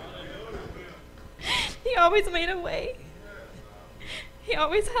 He always made a way. He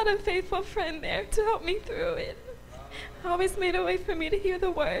always had a faithful friend there to help me through it. Always made a way for me to hear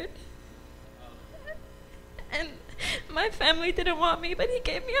the word. And my family didn't want me, but he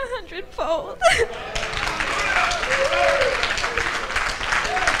gave me 100-fold.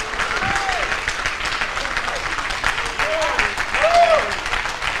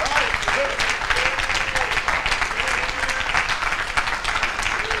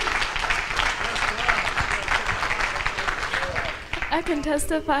 I can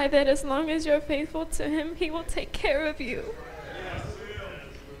testify that as long as you're faithful to him, he will take care of you.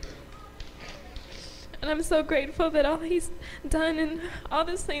 And I'm so grateful that all he's done and all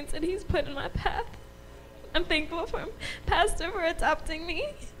the saints that he's put in my path. I'm thankful for Pastor for adopting me,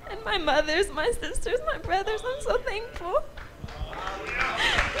 and my mothers, my sisters, my brothers. I'm so thankful.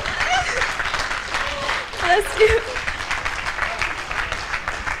 Bless you.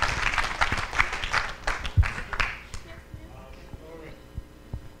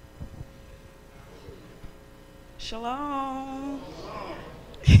 Shalom.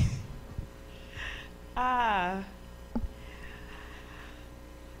 I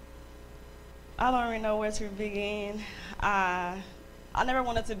don't really know where to begin. I never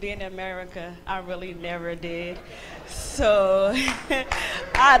wanted to be in America. I really never did. So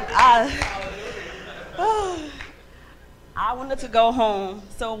I wanted to go home.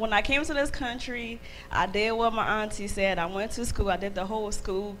 So when I came to this country, I did what my auntie said. I went to school. I did the whole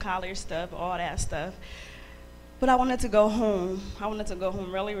school, college stuff, all that stuff. But I wanted to go home. I wanted to go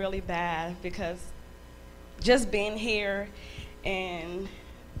home really, really bad, because just being here and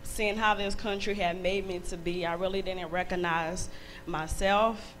seeing how this country had made me to be, I really didn't recognize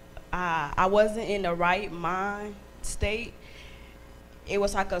myself. I wasn't in the right mind state. It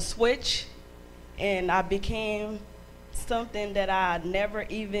was like a switch, and I became something that I never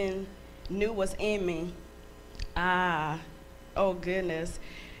even knew was in me. Oh goodness.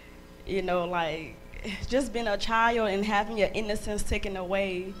 You know, like, just being a child and having your innocence taken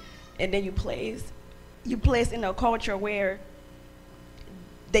away, and then you place in a culture where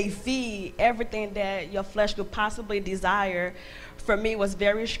they feed everything that your flesh could possibly desire, for me was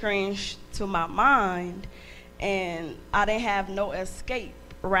very strange to my mind, and I didn't have no escape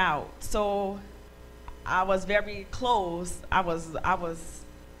route. So I was very close.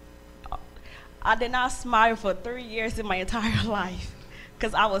 I did not smile for 3 years in my entire life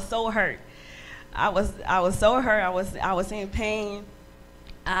because I was so hurt. I was so hurt. I was in pain.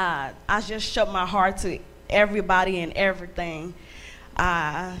 I just shut my heart to everybody and everything.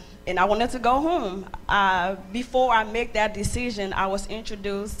 And I wanted to go home. Before I make that decision, I was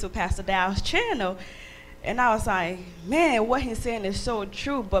introduced to Pastor Dowell's channel. And I was like, man, what he's saying is so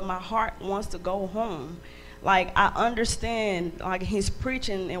true, but my heart wants to go home. Like, I understand, like, he's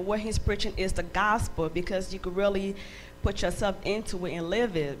preaching, and what he's preaching is the gospel, because you could really put yourself into it and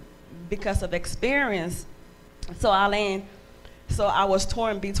live it because of experience. So I was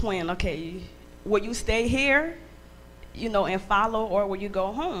torn between, okay, will you stay here, you know, and follow, or will you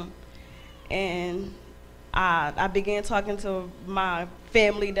go home? And I began talking to my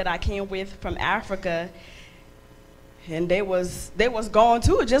family that I came with from Africa, and they was gone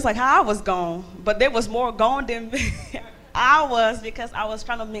too, just like how I was gone. But they was more gone than I was, because I was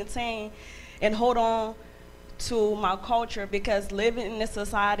trying to maintain and hold on to my culture, because living in this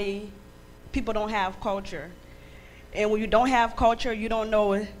society, people don't have culture. And when you don't have culture, you don't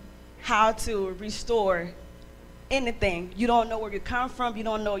know how to restore anything. You don't know where you come from, you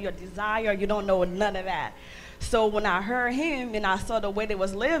don't know your desire, you don't know none of that. So when I heard him and I saw the way they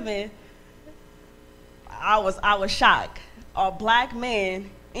was living, I was shocked. A black man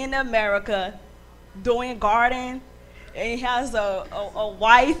in America doing garden, and he has a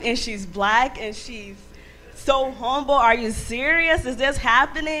wife, and she's black, and she's so humble. Are you serious? Is this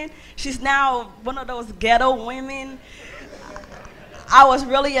happening? She's now one of those ghetto women. I was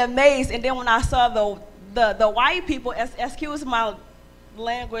really amazed. And then when I saw the white people, excuse my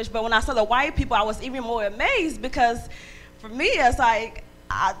language, but when I saw the white people, I was even more amazed, because for me, it's like,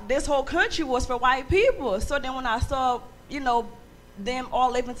 this whole country was for white people. So then when I saw, you know, them all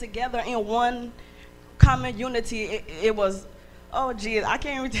living together in one common unity, it was, oh geez, I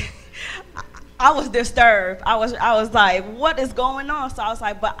can't even, I was disturbed. I was like, what is going on? So I was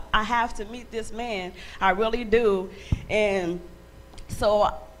like, but I have to meet this man. I really do. And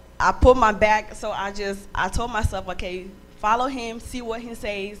so I put my back, so I told myself, okay, follow him, see what he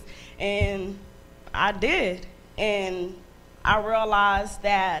says, and I did. And I realized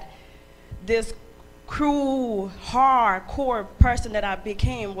that this cruel, hardcore person that I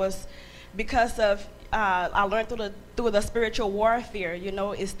became was because of, I learned through the spiritual warfare, you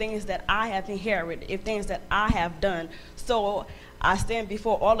know, it's things that I have inherited, it's things that I have done. So I stand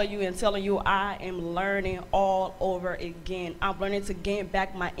before all of you and telling you I am learning all over again. I'm learning to gain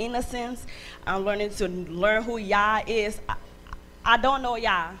back my innocence. I'm learning to learn who Yah is. I don't know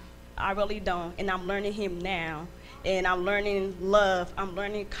Yah. I really don't. And I'm learning him now. And I'm learning love. I'm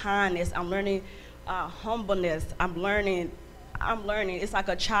learning kindness. I'm learning humbleness. I'm learning. It's like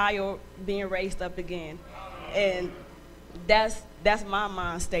a child being raised up again. And that's my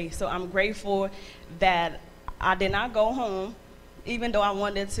mind state. So I'm grateful that I did not go home, even though I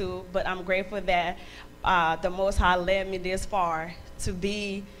wanted to, but I'm grateful that the Most High led me this far to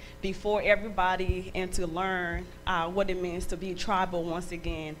be before everybody and to learn what it means to be tribal once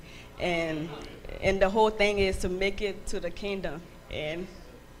again. And the whole thing is to make it to the kingdom. And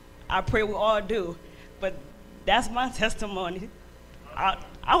I pray we all do. But that's my testimony. I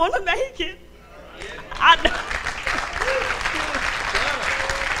want to make it.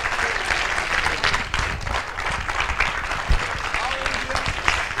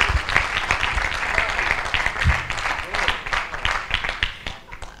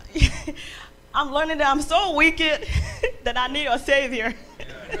 I'm learning that I'm so wicked that I need a savior.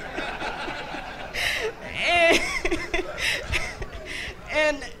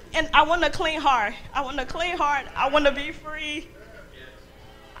 and I want a clean heart. I want a clean heart. I want to be free.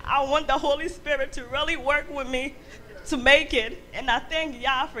 I want the Holy Spirit to really work with me to make it. And I thank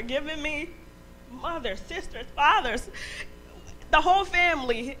Yah for giving me mothers, sisters, fathers, the whole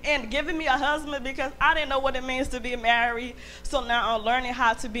family, and giving me a husband, because I didn't know what it means to be married. So now I'm learning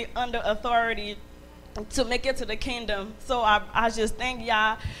how to be under authority to make it to the kingdom. So I just thank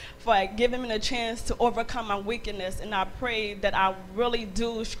Yah for giving me the chance to overcome my wickedness, and I pray that I really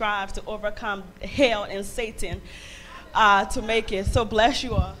do strive to overcome hell and Satan to make it. So bless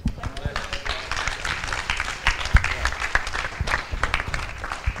you all.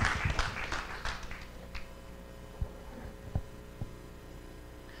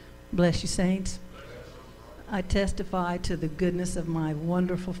 Bless you, saints. I testify to the goodness of my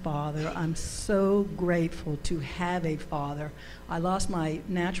wonderful father. I'm so grateful to have a father. I lost my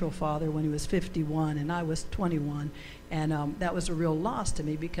natural father when he was 51 and I was 21, and that was a real loss to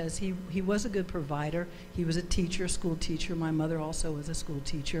me because he was a good provider. He was a teacher, school teacher. My mother also was a school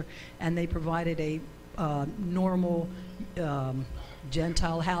teacher, and they provided a normal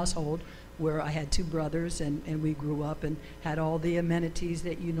Gentile household where I had two brothers, and we grew up and had all the amenities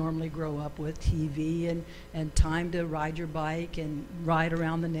that you normally grow up with, TV and time to ride your bike and ride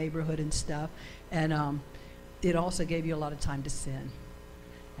around the neighborhood and stuff. And it also gave you a lot of time to sin.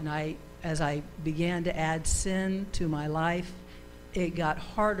 And as I began to add sin to my life, it got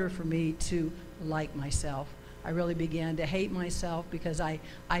harder for me to like myself. I really began to hate myself because I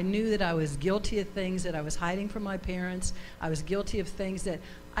knew that I was guilty of things that I was hiding from my parents. I was guilty of things that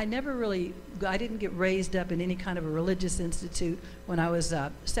I didn't get raised up in any kind of a religious institute. When I was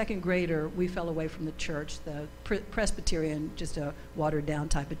a second grader, we fell away from the church, the Presbyterian, just a watered down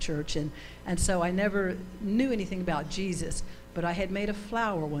type of church. And so I never knew anything about Jesus. But I had made a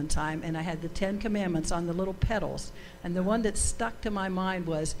flower one time, and I had the 10 Commandments on the little petals. And the one that stuck to my mind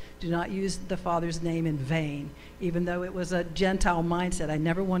was, do not use the Father's name in vain. Even though it was a Gentile mindset, I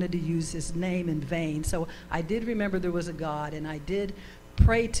never wanted to use his name in vain. So I did remember there was a God, and I did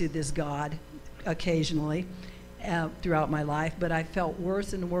pray to this God occasionally throughout my life, but I felt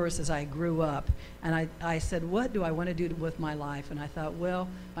worse and worse as I grew up. And I said, what do I want to do with my life? And I thought, well,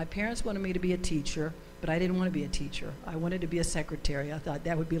 my parents wanted me to be a teacher, but I didn't want to be a teacher. I wanted to be a secretary. I thought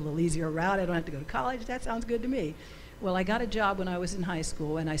that would be a little easier route. I don't have to go to college. That sounds good to me. Well, I got a job when I was in high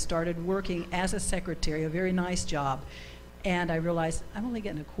school, and I started working as a secretary, a very nice job. And I realized I'm only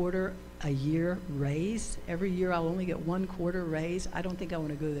getting $0.25 a year raise. Every year I'll only get $0.25 raise. I don't think I want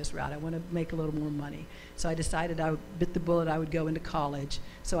to go this route. I want to make a little more money. So I decided I would bit the bullet. I would go into college.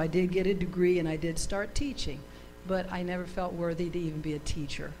 So I did get a degree, and I did start teaching. But I never felt worthy to even be a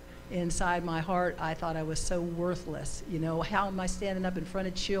teacher. Inside my heart, I thought I was so worthless. You know, how am I standing up in front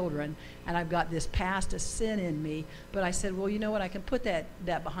of children and I've got this past of sin in me? But I said, well, you know what, I can put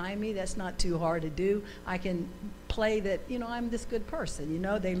that behind me. That's not too hard to do. I can play that, you know, I'm this good person. You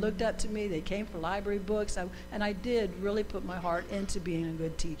know, they looked up to me. They came for library books. And I did really put my heart into being a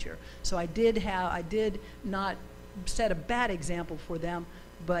good teacher. So I did not set a bad example for them,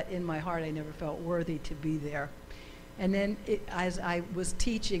 but in my heart, I never felt worthy to be there. And then as I was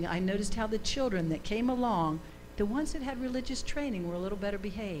teaching, I noticed how the children that came along, the ones that had religious training, were a little better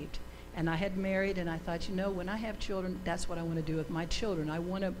behaved. And I had married, and I thought, you know, when I have children, that's what I want to do with my children. I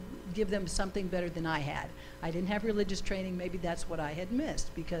want to give them something better than I had. I didn't have religious training. Maybe that's what I had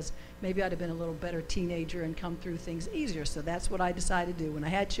missed, because maybe I'd have been a little better teenager and come through things easier. So that's what I decided to do. When I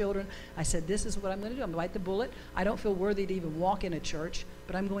had children, I said, this is what I'm going to do. I'm going to bite the bullet. I don't feel worthy to even walk in a church,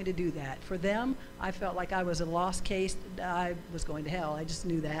 but I'm going to do that. For them, I felt like I was a lost case. I was going to hell. I just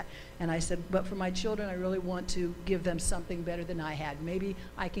knew that. And I said, but for my children, I really want to give them something better than I had. Maybe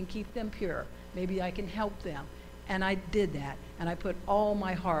I can keep them pure. Maybe I can help them. And I did that. And I put all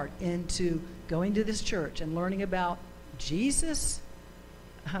my heart into going to this church and learning about Jesus.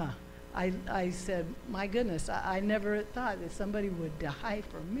 I said, my goodness, I never thought that somebody would die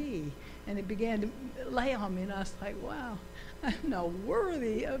for me. And it began to lay on me, and I was like, wow, I'm not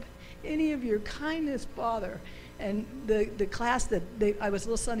worthy of any of your kindness, Father. And the class I was a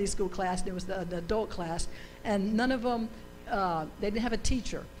little Sunday school class, and it was the adult class, and none of them, they didn't have a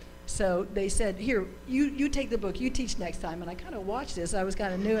teacher. So they said, here, you take the book, you teach next time. And I kind of watched this. I was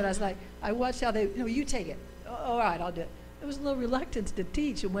kind of new, and I was like, I watched how they, no, you take it. All right, I'll do it. There was a little reluctance to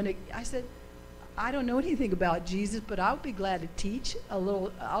teach. And when I said, I don't know anything about Jesus, but I'll be glad to teach a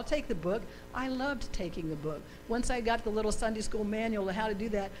little. I'll take the book. I loved taking the book. Once I got the little Sunday school manual on how to do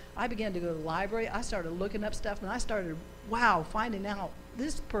that, I began to go to the library. I started looking up stuff, and I started, wow, finding out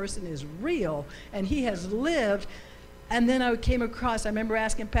this person is real, and he has lived. And then I came across, I remember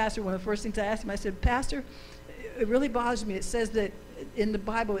asking Pastor, one of the first things I asked him, I said, Pastor, it really bothers me. It says that in the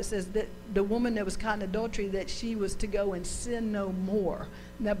Bible, it says that the woman that was caught in adultery, that she was to go and sin no more.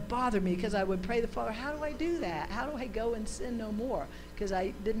 And that bothered me, because I would pray to the Father, how do I do that? How do I go and sin no more? Because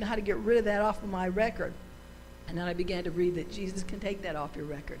I didn't know how to get rid of that off of my record. And then I began to read that Jesus can take that off your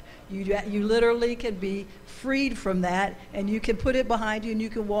record. You literally can be freed from that, and you can put it behind you, and you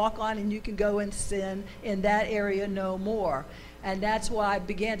can walk on, and you can go and sin in that area no more. And that's why I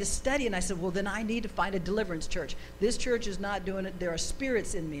began to study, and I said, well, then I need to find a deliverance church. This church is not doing it. There are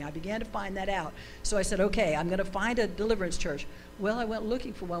spirits in me. I began to find that out. So I said, okay, I'm going to find a deliverance church. Well, I went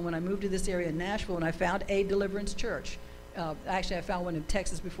looking for one when I moved to this area in Nashville, and I found a deliverance church. Actually, I found one in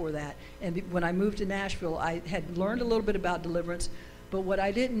Texas before that. And when I moved to Nashville, I had learned a little bit about deliverance, But what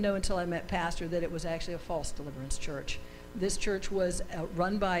I didn't know until I met Pastor, that it was actually a false deliverance church. This church was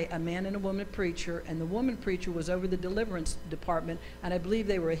run by a man and a woman preacher, and the woman preacher was over the deliverance department, and I believe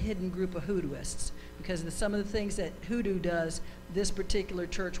they were a hidden group of hoodooists, because some of the things that hoodoo does, this particular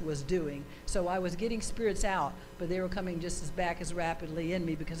church was doing. So I was getting spirits out, but they were coming just as rapidly in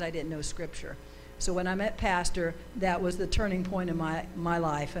me because I didn't know Scripture. So when I met Pastor, that was the turning point in my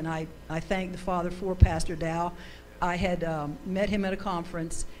life, and I thank the Father for Pastor Dowell. I had met him at a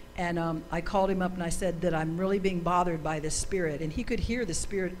conference, and I called him up and I said that I'm really being bothered by this spirit. And he could hear the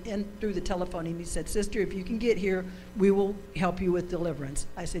spirit through the telephone, and he said, "Sister, if you can get here, we will help you with deliverance."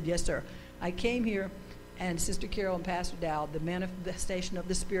 I said, "Yes, sir." I came here, and Sister Carol and Pastor Dowell, the manifestation of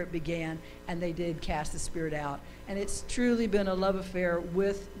the Spirit began, and they did cast the spirit out. And it's truly been a love affair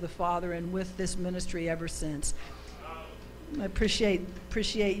with the Father and with this ministry ever since. I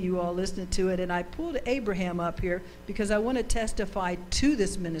appreciate you all listening to it. And I pulled Abraham up here because I want to testify to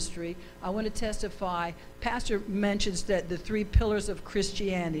this ministry. I want to testify. Pastor mentions that the 3 pillars of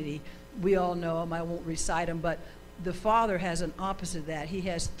Christianity, we all know them. I won't recite them, but the Father has an opposite of that. He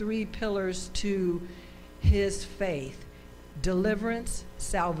has 3 pillars to his faith: deliverance,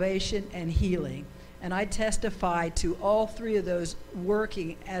 salvation, and healing. And I testify to all 3 of those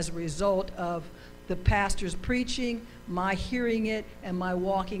working as a result of the pastor's preaching, my hearing it, and my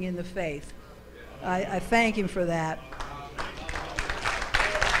walking in the faith. I thank him for that.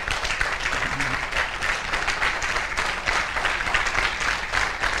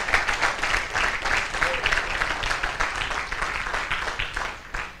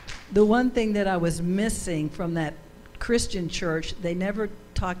 The one thing that I was missing from that Christian church, they never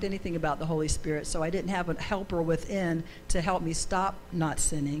talked anything about the Holy Spirit, so I didn't have a helper within to help me stop not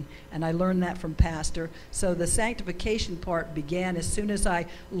sinning, and I learned that from Pastor. So the sanctification part began as soon as I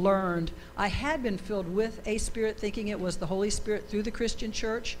learned. I had been filled with a spirit, thinking it was the Holy Spirit through the Christian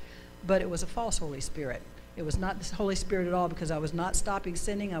church, but it was a false Holy Spirit. It was not the Holy Spirit at all, because I was not stopping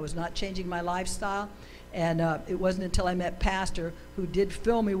sinning, I was not changing my lifestyle. And it wasn't until I met Pastor, who did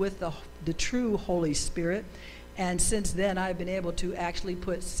fill me with the true Holy Spirit. And since then, I've been able to actually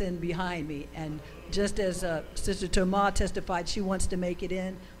put sin behind me. And just as Sister Thomas testified, she wants to make it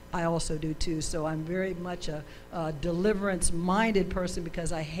in, I also do too. So I'm very much a deliverance-minded person,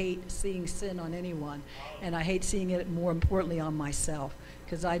 because I hate seeing sin on anyone. And I hate seeing it, more importantly, on myself.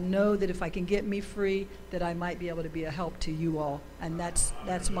 Because I know that if I can get me free, that I might be able to be a help to you all. And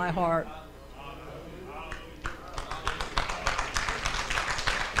that's my heart.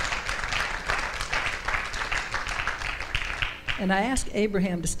 And I asked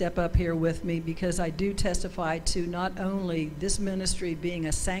Abraham to step up here with me, because I do testify to not only this ministry being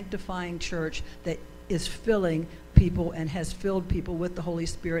a sanctifying church that is filling people and has filled people with the Holy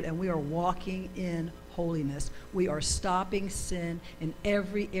Spirit, and we are walking in holiness. We are stopping sin in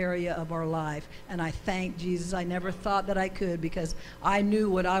every area of our life. And I thank Jesus. I never thought that I could, because I knew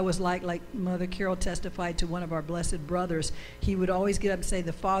what I was like Mother Carol testified to one of our blessed brothers. He would always get up and say,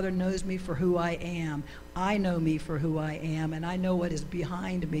 "The Father knows me for who I am. I know me for who I am, and I know what is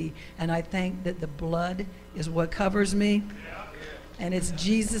behind me." And I think that the blood is what covers me. And it's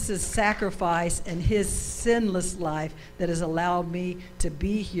Jesus' sacrifice and his sinless life that has allowed me to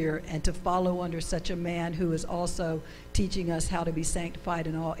be here and to follow under such a man who is also teaching us how to be sanctified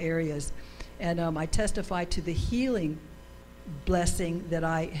in all areas. And I testify to the healing blessing that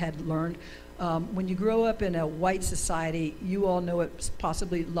I had learned. When you grow up in a white society, you all know it,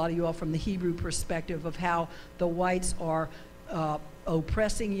 possibly a lot of you all, from the Hebrew perspective of how the whites are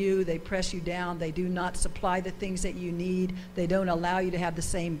oppressing you. They press you down. They do not supply the things that you need. They don't allow you to have the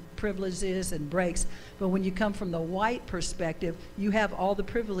same privileges and breaks. But when you come from the white perspective, you have all the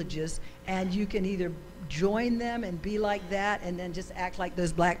privileges, and you can either join them and be like that, and then just act like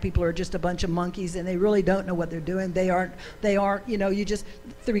those black people are just a bunch of monkeys and they really don't know what they're doing. They aren't, you know, you just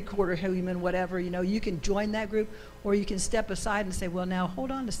 3/4 human, whatever, you know. You can join that group, or you can step aside and say, well, now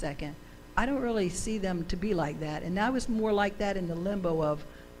hold on a second. I don't really see them to be like that. And I was more like that in the limbo of,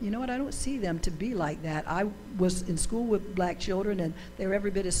 you know what, I don't see them to be like that. I was in school with black children, and they were every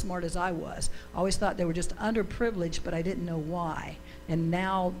bit as smart as I was. I always thought they were just underprivileged, but I didn't know why. And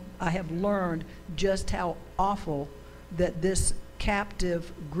now I have learned just how awful that this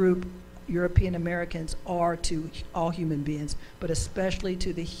captive group, European Americans, are to all human beings, but especially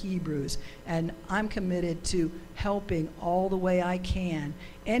to the Hebrews. And I'm committed to helping all the way I can,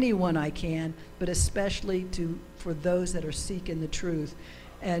 anyone I can, but especially for those that are seeking the truth.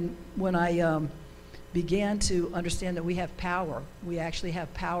 And when I began to understand that we have power, we actually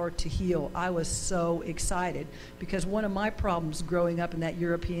have power to heal, I was so excited, because one of my problems growing up in that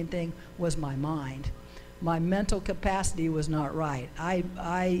European thing was my mind. My mental capacity was not right. I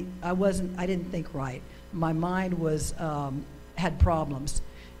didn't think right. My mind was, had problems.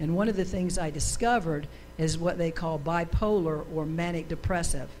 And one of the things I discovered is what they call bipolar or manic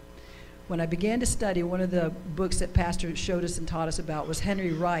depressive. When I began to study, one of the books that Pastor showed us and taught us about was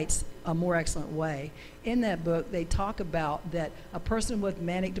Henry Wright's A More Excellent Way. In that book, they talk about that a person with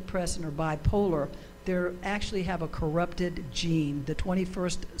manic depression or bipolar, they actually have a corrupted gene. The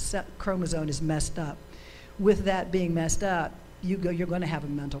 21st chromosome is messed up. With that being messed up, you're going to have a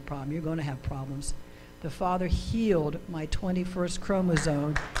mental problem. You're going to have problems. The Father healed my 21st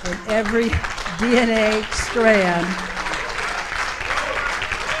chromosome in every DNA strand.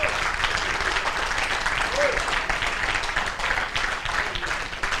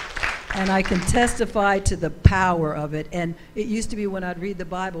 And I can testify to the power of it. And it used to be when I'd read the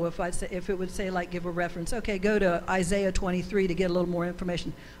Bible, if it would say, like, give a reference, okay, go to Isaiah 23 to get a little more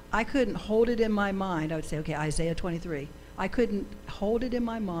information. I couldn't hold it in my mind. I would say, okay, Isaiah 23. I couldn't hold it in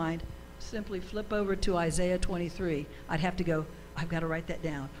my mind, simply flip over to Isaiah 23. I'd have to go, I've got to write that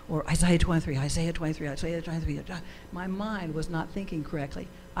down. Or Isaiah 23, Isaiah 23, Isaiah 23. My mind was not thinking correctly.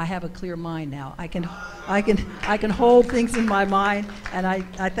 I have a clear mind now. I can hold things in my mind, and I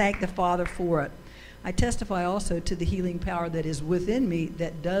thank the Father for it. I testify also to the healing power that is within me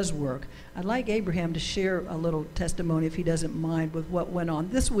that does work. I'd like Abraham to share a little testimony, if he doesn't mind, with what went on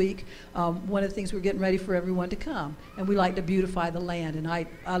this week. One of the things, we're getting ready for everyone to come, and we like to beautify the land, and I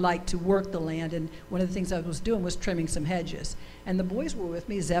like to work the land, and one of the things I was doing was trimming some hedges. And the boys were with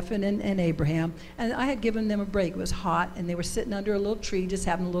me, Zephan and Abraham, and I had given them a break. It was hot, and they were sitting under a little tree just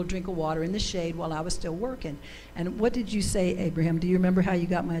having a little drink of water in the shade while I was still working. And what did you say, Abraham? Do you remember how you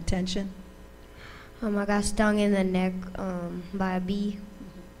got my attention? I got stung in the neck by a bee,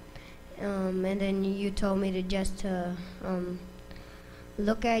 and then you told me to just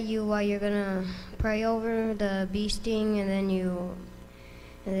look at you while you're gonna pray over the bee sting, and then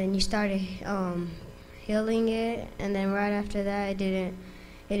you started healing it, and then right after that it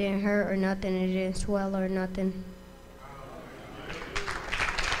didn't hurt or nothing, it didn't swell or nothing.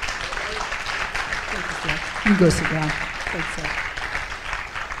 You go sit down. Thanks, sir.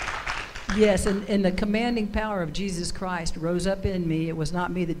 Yes, and the commanding power of Jesus Christ rose up in me. It was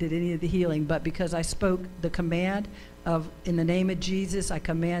not me that did any of the healing, but because I spoke the command of, in the name of Jesus, I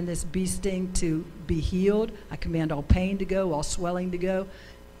command this bee sting to be healed. I command all pain to go, all swelling to go.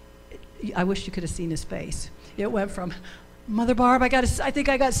 I wish you could have seen his face. It went from, Mother Barb, I think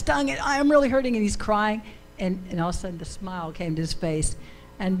I got stung, and I am really hurting, and he's crying, and all of a sudden the smile came to his face.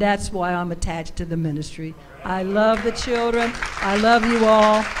 And that's why I'm attached to the ministry. I love the children. I love you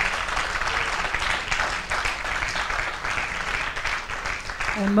all.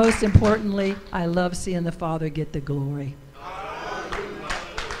 And most importantly, I love seeing the Father get the glory.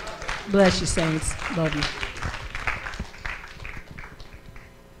 Bless you, saints. Love you.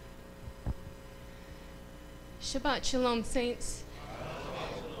 Shabbat Shalom, saints.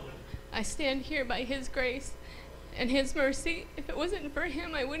 I stand here by His grace and His mercy. If it wasn't for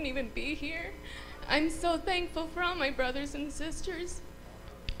Him, I wouldn't even be here. I'm so thankful for all my brothers and sisters.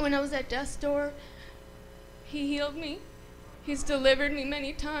 When I was at death's door, He healed me. He's delivered me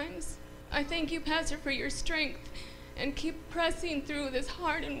many times. I thank you, Pastor, for your strength, and keep pressing through this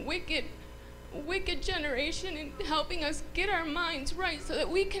hard and wicked generation and helping us get our minds right so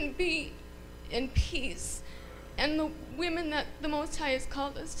that we can be in peace and the women that the Most High has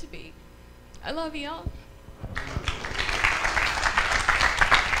called us to be. I love y'all.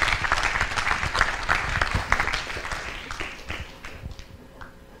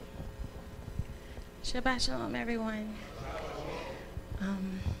 Shabbat Shalom, everyone.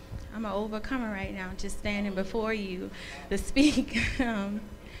 I'm an overcomer right now, just standing before you to speak.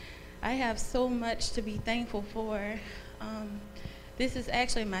 I have so much to be thankful for. This is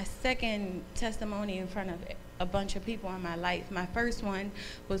actually my second testimony in front of a bunch of people in my life. My first one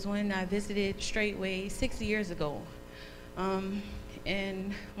was when I visited Straitway 6 years ago.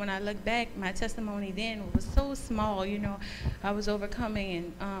 And when I look back, my testimony then was so small, you know. I was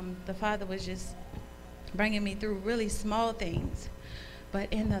overcoming, and the Father was just bringing me through really small things.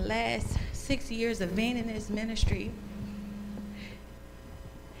 But in the last 6 years of being in this ministry,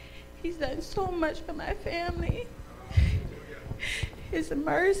 He's done so much for my family. His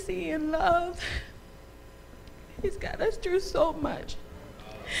mercy and love, He's got us through so much.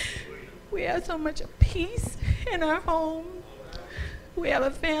 We have so much peace in our home. We have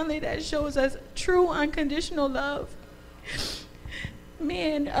a family that shows us true unconditional love.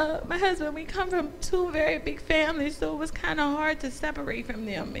 Me and my husband, we come from two very big families, so it was kind of hard to separate from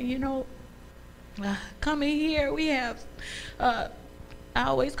them. And you know, coming here, we have I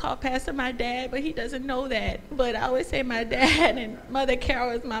always call Pastor my dad, but he doesn't know that. But I always say my dad, and Mother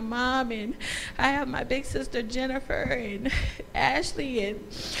Carol is my mom, and I have my big sister Jennifer and Ashley, and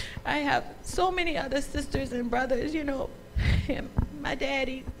I have so many other sisters and brothers, you know, and my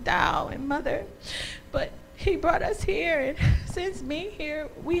daddy, Dowell, and mother. But he brought us here, and since being here,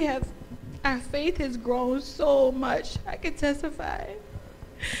 our faith has grown so much. I can testify.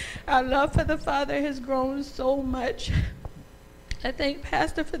 Our love for the Father has grown so much. I thank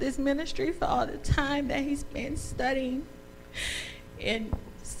Pastor for this ministry, for all the time that he's been studying and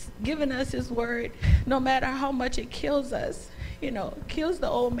giving us his word, no matter how much it kills us, you know, kills the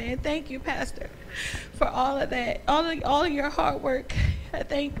old man. Thank you, Pastor, for all of that, all of your hard work. I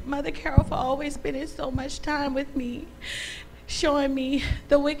thank Mother Carol for always spending so much time with me, showing me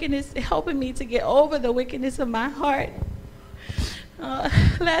the wickedness, helping me to get over the wickedness of my heart.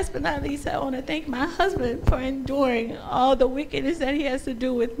 Last but not least, I want to thank my husband for enduring all the wickedness that he has to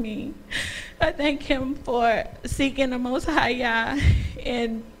do with me. I thank him for seeking the Most High Yah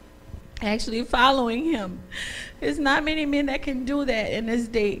and actually following him. There's not many men that can do that in this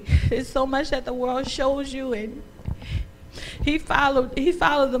day. There's so much that the world shows you, and he followed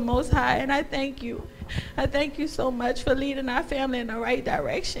the Most High, and I thank you. I thank you so much for leading our family in the right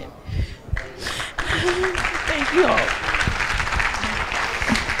direction. Thank you all.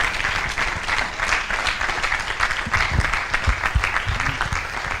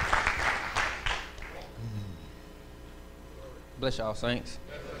 Bless y'all, saints.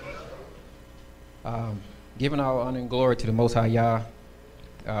 Giving all honor and glory to the Most High Yah.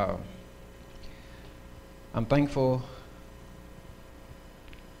 I'm thankful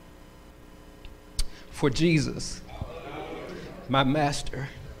for Jesus, my master,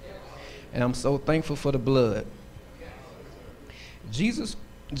 and I'm so thankful for the blood. Jesus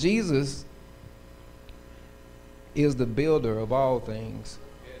is the builder of all things,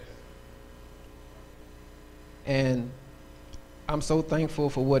 and I'm so thankful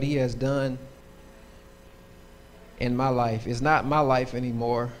for what he has done in my life. It's not my life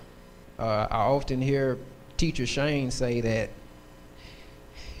anymore. I often hear Teacher Shane say that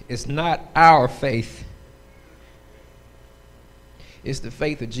it's not our faith, it's the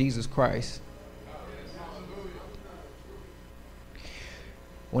faith of Jesus Christ.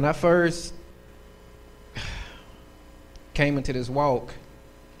 When I first came into this walk,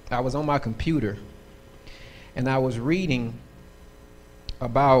 I was on my computer and I was reading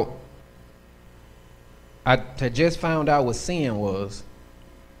about, I had just found out what sin was,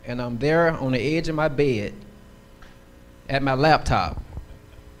 and I'm there on the edge of my bed at my laptop,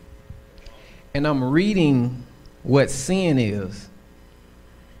 and I'm reading what sin is,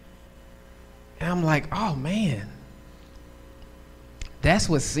 and I'm like, oh man, that's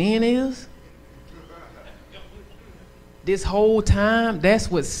what sin is? This whole time,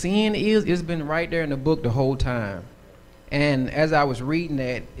 that's what sin is? It's been right there in the book the whole time. And as I was reading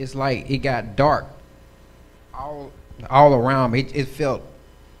that, it's like it got dark all around me. It felt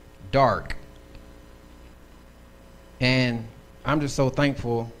dark. And I'm just so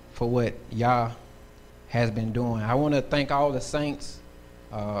thankful for what Yah has been doing. I want to thank all the saints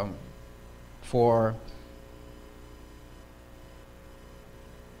for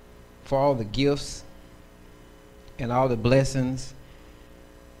all the gifts and all the blessings,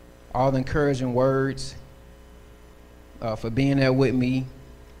 all the encouraging words, for being there with me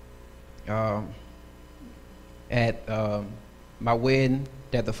at my wedding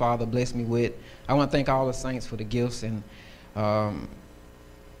that the Father blessed me with. I want to thank all the saints for the gifts, and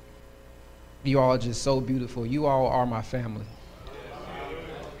you all are just so beautiful. You all are my family.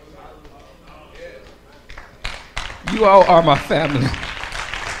 You all are my family.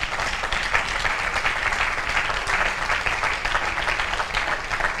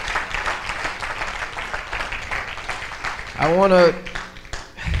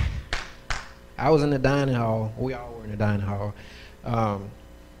 I was in the dining hall. We all were in the dining hall.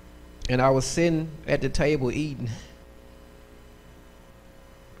 And I was sitting at the table eating.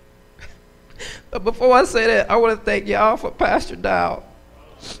 But before I say that, I want to thank y'all for Pastor Dowell.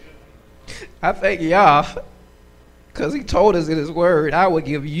 I thank y'all because he told us in his word, I would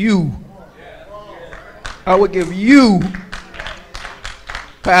give you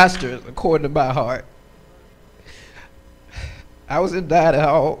pastors according to my heart. I was in dining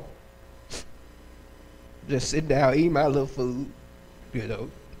hall, just sitting down, eating my little food, you know.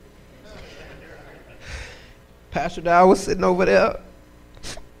 Pastor Dowell was sitting over there,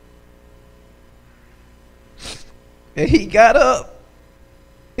 and he got up,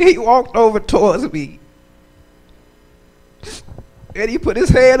 and he walked over towards me, and he put his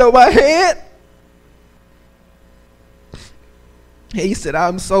hand on my head, He said,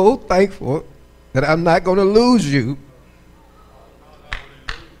 I'm so thankful that I'm not going to lose you.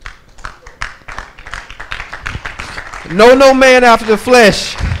 No man after the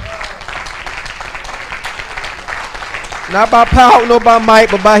flesh. Not by power, nor by might,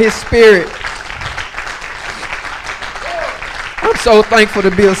 but by his spirit. I'm so thankful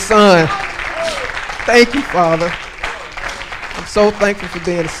to be a son. Thank you, Father. I'm so thankful for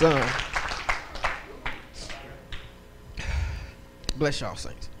being a son. Bless y'all,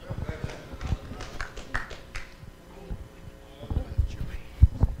 saints.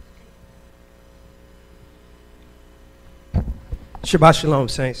 Shabbat Shalom,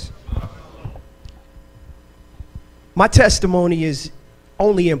 saints. My testimony is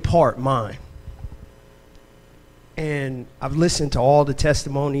only in part mine. And I've listened to all the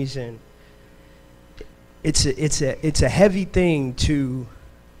testimonies, and it's a heavy thing to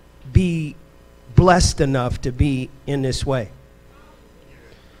be blessed enough to be in this way.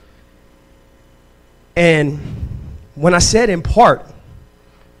 And when I said in part,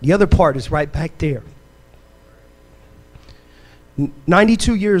 the other part is right back there.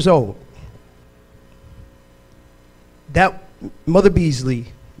 92 years old. That Mother Beasley,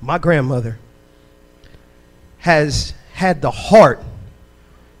 my grandmother, has had the heart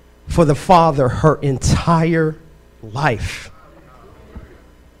for the Father her entire life.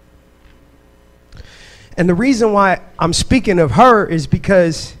 And the reason why I'm speaking of her is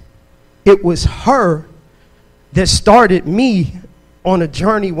because it was her that started me on a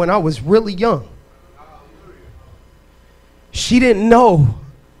journey when I was really young. She didn't know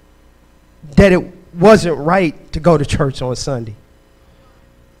that it wasn't right to go to church on Sunday.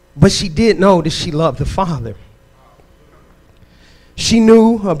 But she did know that she loved the Father. She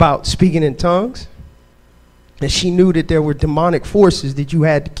knew about speaking in tongues. And she knew that there were demonic forces that you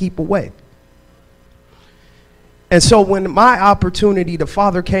had to keep away. And so when my opportunity, the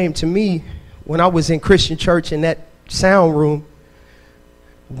Father came to me when I was in Christian church in that sound room,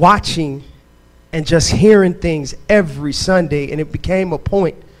 watching and just hearing things every Sunday, and it became a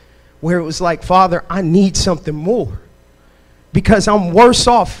point where it was like, Father, I need something more, because I'm worse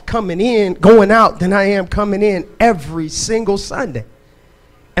off going out than I am coming in every single Sunday.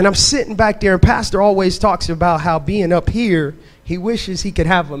 And I'm sitting back there, and Pastor always talks about how being up here, he wishes he could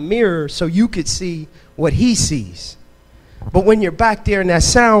have a mirror so you could see what he sees. But when you're back there in that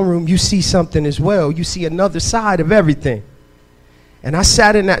sound room, you see something as well. You see another side of everything. And I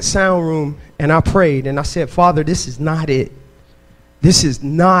sat in that sound room and I prayed and I said, Father, this is not it. This is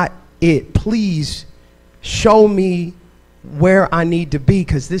not it. Please show me where I need to be,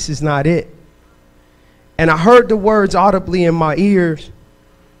 because this is not it. And I heard the words audibly in my ears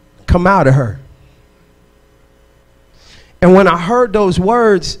come out of her. And when I heard those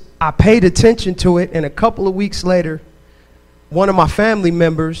words, I paid attention to it. And a couple of weeks later, one of my family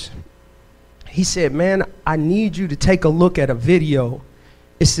members, he said, man, I need you to take a look at a video.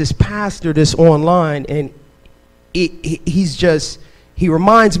 It's this pastor that's online, and he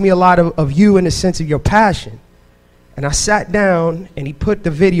reminds me a lot of you in the sense of your passion. And I sat down and he put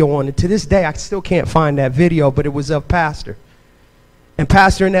the video on. And to this day, I still can't find that video, but it was of Pastor. And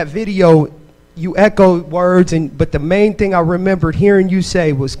Pastor, in that video, you echoed words, but the main thing I remembered hearing you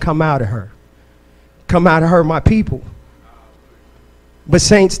say was, come out of her. Come out of her, my people. But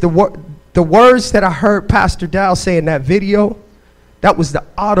saints, the words that I heard Pastor Dowell say in that video, that was the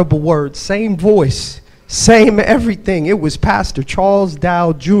audible words, same voice, same everything. It was Pastor Charles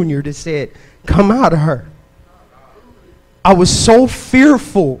Dowell Jr. that said, come out of her. I was so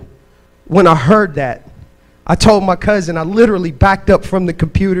fearful when I heard that. I told my cousin, I literally backed up from the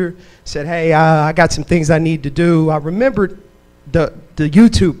computer, said, hey, I got some things I need to do. I remembered the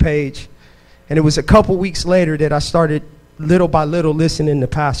YouTube page, and it was a couple weeks later that I started little by little listening to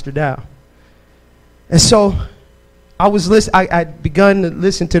Pastor Dowell. And so I'd begun to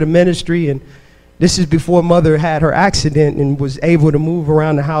listen to the ministry, and this is before Mother had her accident and was able to move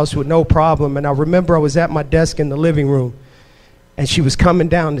around the house with no problem. And I remember I was at my desk in the living room, and she was coming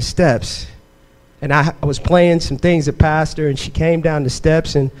down the steps. And I was playing some things at Pastor, and she came down the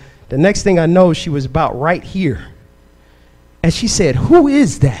steps, and the next thing I know, she was about right here. And she said, who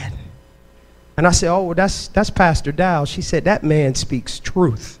is that? And I said, oh, well, that's Pastor Dowell. She said, that man speaks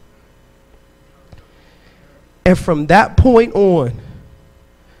truth. And from that point on,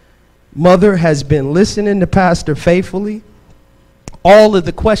 Mother has been listening to Pastor faithfully. All of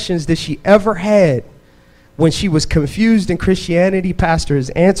the questions that she ever had when she was confused in Christianity, Pastor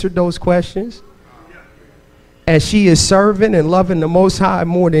has answered those questions. And she is serving and loving the Most High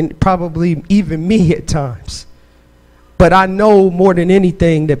more than probably even me at times. But I know more than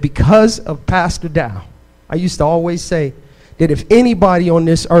anything that because of Pastor Dowell, I used to always say, that if anybody on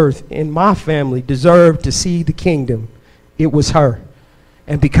this earth in my family deserved to see the kingdom, it was her.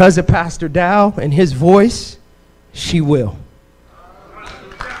 And because of Pastor Dowell and his voice, she will.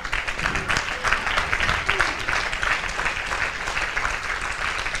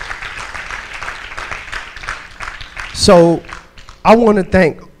 So I want to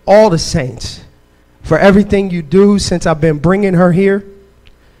thank all the saints for everything you do since I've been bringing her here.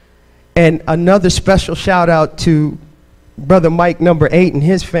 And another special shout out to Brother Mike number 8 and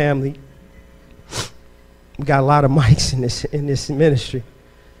his family. We got a lot of Mikes in this ministry.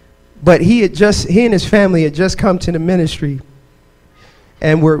 But he and his family had just come to the ministry,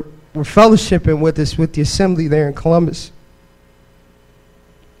 and we're fellowshipping with us with the assembly there in Columbus.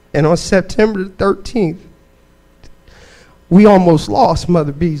 And on September the 13th, we almost lost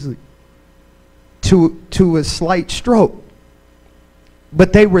Mother Beasley to a slight stroke.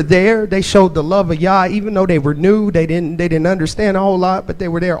 But they were there. They showed the love of Yah, even though they were new. They didn't understand a whole lot, but they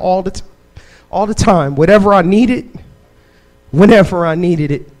were there all the time. Whatever I needed, whenever I needed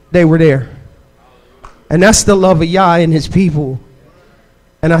it, they were there. And that's the love of Yah and his people.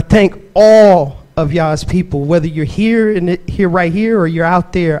 And I thank all of Yah's people, whether you're here right here or you're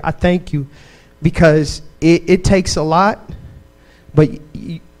out there. I thank you, because it takes a lot, but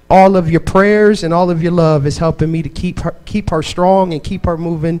all of your prayers and all of your love is helping me to keep her strong and keep her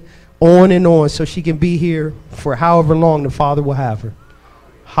moving on and on, so she can be here for however long the Father will have her.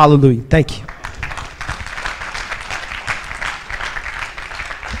 Hallelujah. Thank you.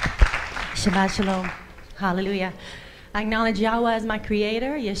 Shabbat Shalom. Hallelujah. I acknowledge Yahweh as my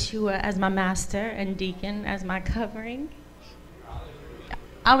creator, Yeshua as my master, and Deacon as my covering.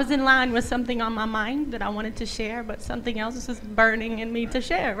 I was in line with something on my mind that I wanted to share, but something else was burning in me to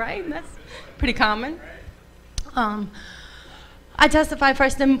share, right? That's pretty common. I testify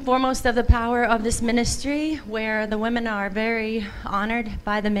first and foremost of the power of this ministry, where the women are very honored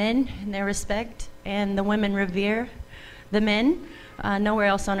by the men in their respect, and the women revere the men. Nowhere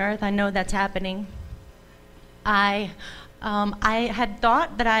else on earth I know that's happening. I had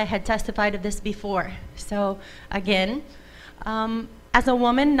thought that I had testified of this before. So again, as a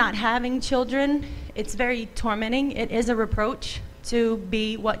woman not having children, it's very tormenting. It is a reproach to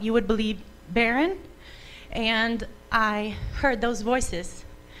be what you would believe barren. And I heard those voices.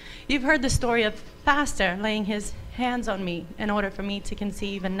 You've heard the story of Pastor laying his hands on me in order for me to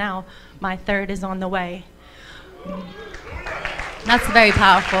conceive, and now my third is on the way. That's very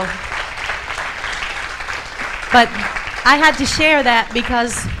powerful. But I had to share that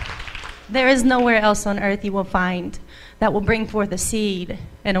because there is nowhere else on earth you will find that will bring forth a seed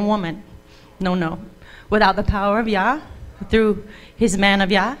in a woman. No. Without the power of Yah, through his man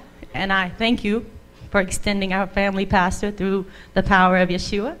of Yah. And I thank you for extending our family pastor through the power of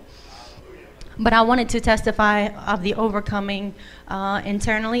Yeshua. But I wanted to testify of the overcoming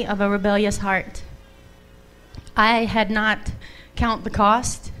internally of a rebellious heart. I had not count the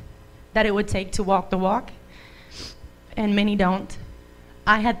cost that it would take to walk the walk, and many don't.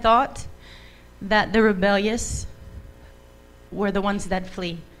 I had thought that the rebellious were the ones that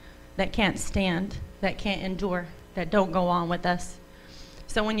flee, that can't stand, that can't endure, that don't go on with us.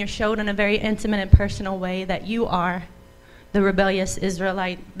 So when you're showed in a very intimate and personal way that you are the rebellious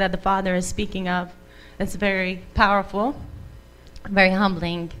Israelite that the Father is speaking of, it's very powerful, very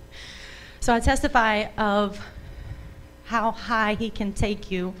humbling. So I testify of how high he can take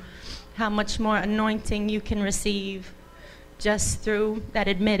you, how much more anointing you can receive just through that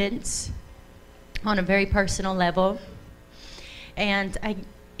admittance on a very personal level. And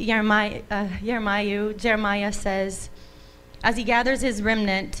Jeremiah says, as he gathers his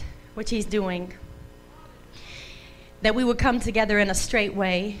remnant, which he's doing, that we would come together in a straight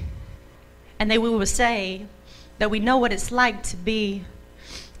way, and that we would say that we know what it's like to be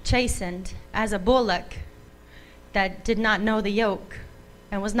chastened as a bullock that did not know the yoke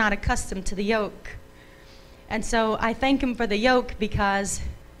and was not accustomed to the yoke. And so I thank him for the yoke, because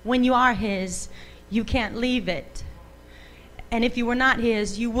when you are his, you can't leave it. And if you were not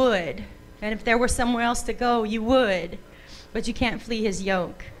his, you would. And if there were somewhere else to go, you would. But you can't flee his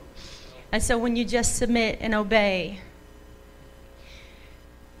yoke. And so when you just submit and obey,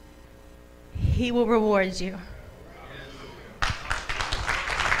 he will reward you.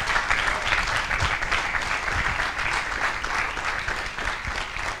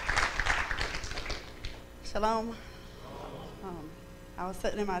 Shalom. I was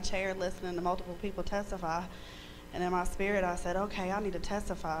sitting in my chair listening to multiple people testify, and in my spirit I said, okay, I need to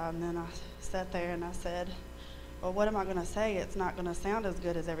testify. And then I sat there and I said, well, what am I going to say? It's not going to sound as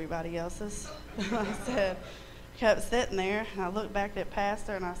good as everybody else's. I kept sitting there, and I looked back at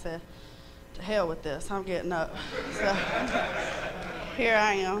Pastor and I said, to hell with this. I'm getting up. So here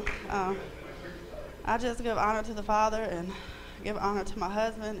I am. I just give honor to the Father and give honor to my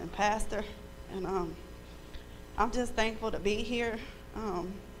husband and pastor. And I'm just thankful to be here.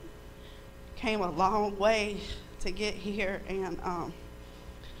 Came a long way to get here, and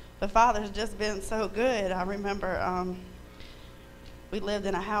the Father's just been so good. I remember we lived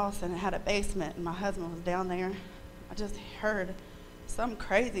in a house and it had a basement, and my husband was down there. I just heard some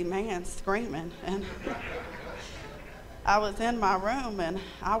crazy man screaming, and I was in my room, and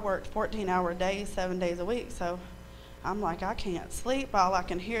I worked 14-hour days, 7 days a week, so I'm like, I can't sleep. All I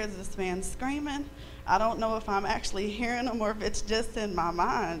can hear is this man screaming. I don't know if I'm actually hearing him or if it's just in my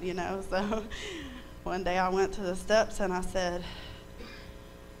mind, you know. So one day I went to the steps and I said,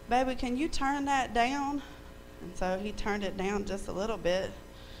 baby, can you turn that down? And so he turned it down just a little bit,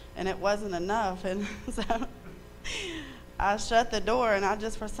 and it wasn't enough. And so I shut the door, and I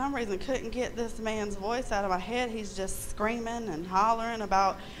just, for some reason, couldn't get this man's voice out of my head. He's just screaming and hollering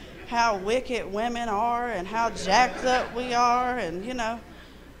about how wicked women are and how jacked up we are, and, you know.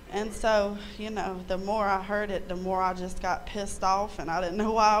 And so, you know, the more I heard it, the more I just got pissed off, and I didn't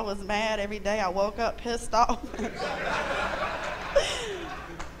know why I was mad. Every day I woke up pissed off.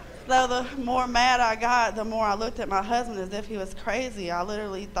 So the more mad I got, the more I looked at my husband as if he was crazy. I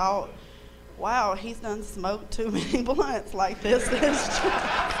literally thought, wow, he's done smoked too many blunts. Like, this is just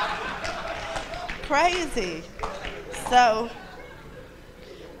crazy. So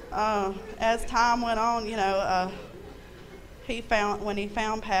as time went on, you know, when he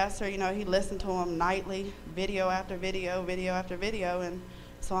found Pastor, you know, he listened to him nightly, video after video, video after video. And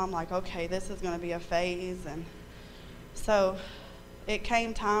so I'm like, okay, this is going to be a phase. And so it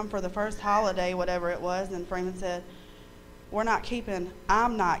came time for the first holiday, whatever it was, and Freeman said,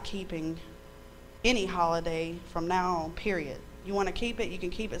 I'm not keeping any holiday from now on, period. You want to keep it, you can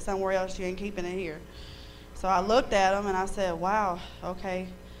keep it somewhere else, you ain't keeping it here. So I looked at him and I said, wow, okay.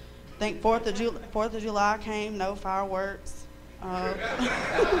 I think 4th of July came, no fireworks.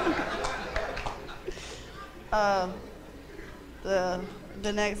 The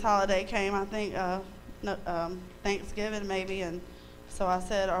next holiday came, I think, Thanksgiving maybe, and so I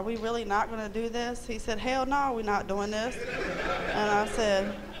said, are we really not going to do this? He said, hell no, we're not doing this. And I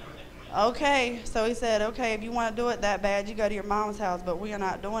said, okay. So he said, okay, if you want to do it that bad, you go to your mom's house, but we are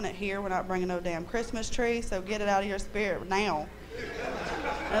not doing it here. We're not bringing no damn Christmas tree, so get it out of your spirit now.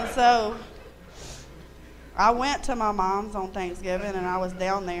 And so I went to my mom's on Thanksgiving, and I was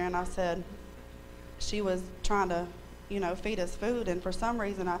down there, and I said, she was trying to, you know, feed us food, and for some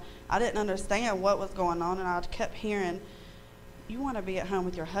reason I didn't understand what was going on, and I kept hearing, you want to be at home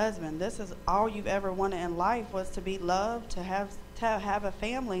with your husband. This is all you've ever wanted in life, was to be loved, to have a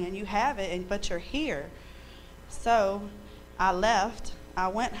family, and you have it, but you're here. So I left. I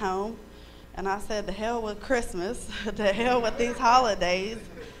went home, and I said, to hell with Christmas, to hell with these holidays.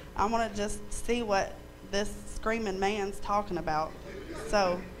 I want to just see what this screaming man's talking about.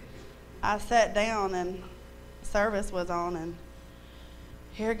 So I sat down, and service was on, and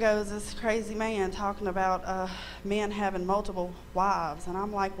here goes this crazy man talking about men having multiple wives. And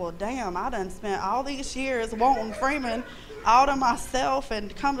I'm like, well, damn, I done spent all these years wanting Freeman all to myself,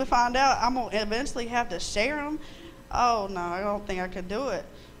 and come to find out I'm going to eventually have to share him. Oh, no, I don't think I could do it.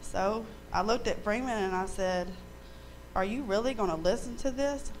 So I looked at Freeman and I said, are you really going to listen to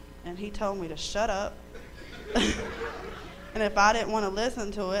this? And he told me to shut up. And if I didn't want to listen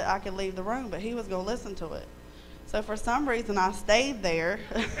to it, I could leave the room, but he was going to listen to it. So for some reason, I stayed there.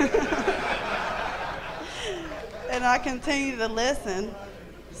 And I continued to listen.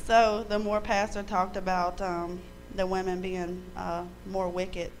 So the more Pastor talked about the women being more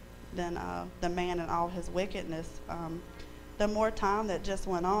wicked than the man and all his wickedness, the more time that just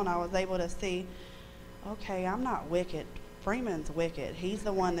went on, I was able to see, okay, I'm not wicked. Freeman's wicked. He's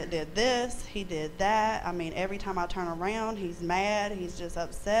the one that did this, he did that. I mean, every time I turn around, he's mad, he's just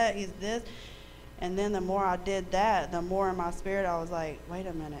upset, he's this. And then the more I did that, the more in my spirit I was like, wait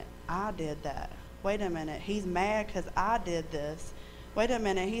a minute, I did that. Wait a minute, he's mad because I did this. Wait a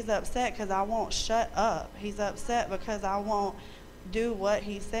minute, he's upset because I won't shut up. He's upset because I won't do what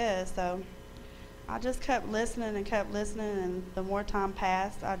he says. So I just kept listening, and the more time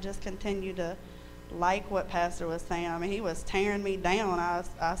passed, I just continued to like what Pastor was saying. I mean, he was tearing me down.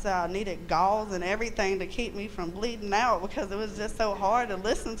 I said I needed gauze and everything to keep me from bleeding out, because it was just so hard to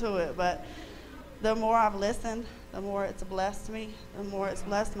listen to it. But the more I've listened, the more it's blessed me, the more it's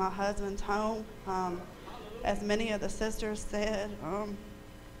blessed my husband's home. As many of the sisters said,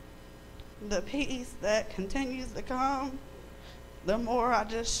 the peace that continues to come, the more I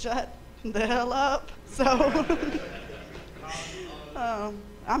just shut the hell up. So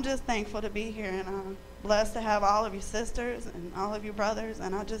I'm just thankful to be here, and I'm blessed to have all of your sisters and all of your brothers,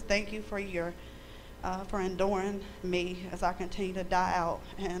 and I just thank you for your for enduring me as I continue to die out.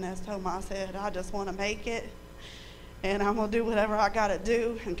 And as Tomas said, I just want to make it, and I'm going to do whatever I got to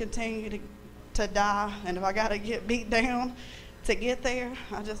do and continue to die. And if I got to get beat down to get there,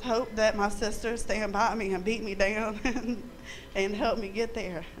 I just hope that my sisters stand by me and beat me down and help me get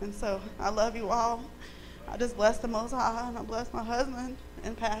there. And so I love you all. I just bless the Most High, and I bless my husband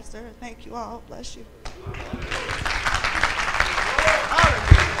and pastor. Thank you all. Bless you.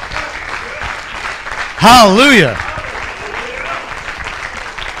 Hallelujah.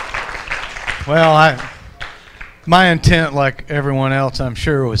 Well, my intent, like everyone else, I'm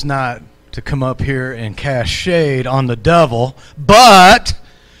sure, was not to come up here and cast shade on the devil, but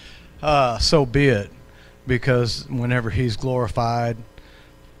so be it, because whenever he's glorified,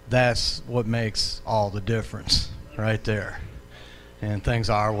 that's what makes all the difference right there. And things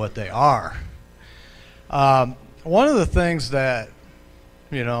are what they are. One of the things that,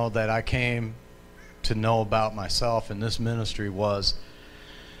 that I came to know about myself in this ministry was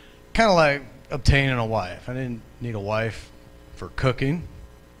kind of like obtaining a wife. I didn't need a wife for cooking.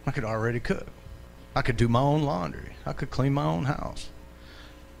 I could already cook. I could do my own laundry. I could clean my own house.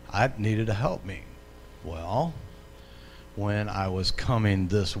 I needed to help me. Well, when I was coming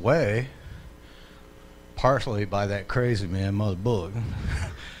this way, partially by that crazy man, Mother Bullock,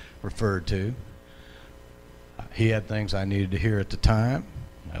 referred to, he had things I needed to hear at the time.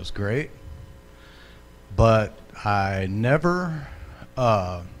 That was great. But I never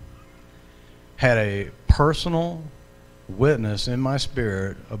had a personal witness in my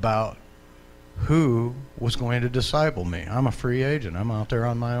spirit about who was going to disciple me. I'm a free agent. I'm out there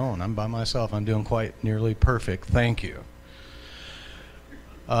on my own. I'm by myself. I'm doing quite nearly perfect. Thank you.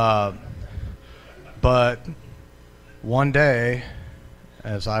 But one day,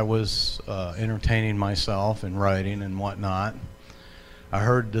 as I was entertaining myself and writing and whatnot, I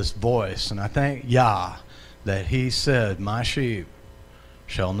heard this voice, and I thank Yah that he said, "My sheep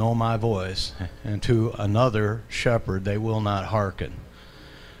shall know my voice, and to another shepherd they will not hearken."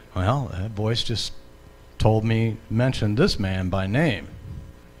 Well, that voice just told me, mentioned this man by name.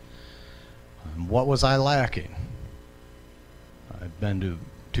 What was I lacking? I've been to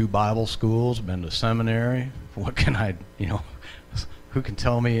 2 Bible schools, been to seminary. What can I, who can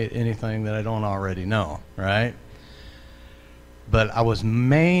tell me anything that I don't already know, right? But I was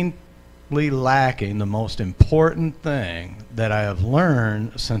mainly lacking the most important thing that I have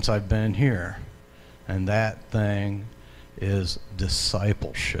learned since I've been here, and that thing is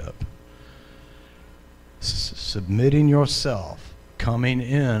discipleship. Submitting yourself, coming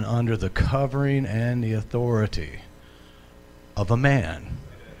in under the covering and the authority of a man,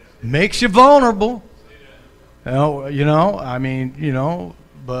 makes you vulnerable. But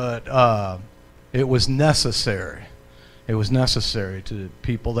it was necessary. It was necessary to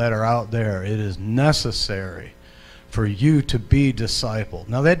people that are out there. It is necessary for you to be discipled.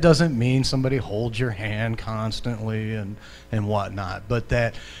 Now, that doesn't mean somebody holds your hand constantly and whatnot, but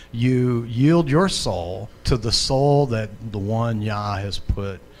that you yield your soul to the soul that the one Yah has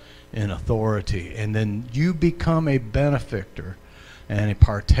put in authority, and then you become a benefactor and a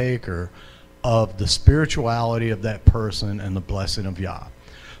partaker of the spirituality of that person and the blessing of Yah.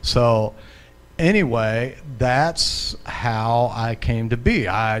 So anyway, that's how I came to be.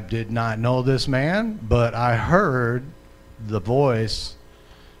 I did not know this man, but I heard the voice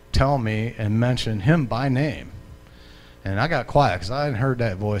tell me and mention him by name. And I got quiet because I hadn't heard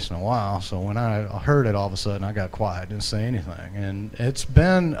that voice in a while. So when I heard it, all of a sudden I got quiet, didn't say anything. And it's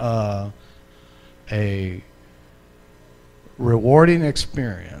been a rewarding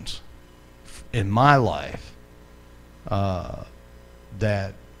experience in my life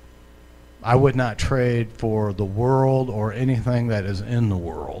that I would not trade for the world or anything that is in the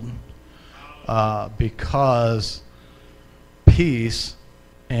world, because peace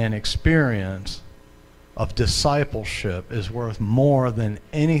and experience of discipleship is worth more than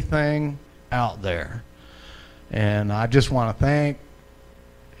anything out there. And I just want to thank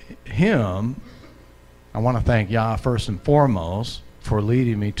him. I want to thank Yah first and foremost for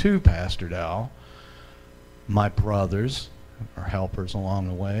leading me to Pastor Dowell, my brothers or helpers along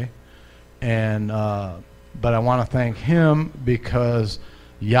the way. And but I want to thank him because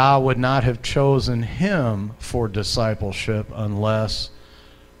Yah would not have chosen him for discipleship unless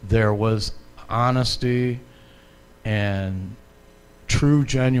there was honesty and true,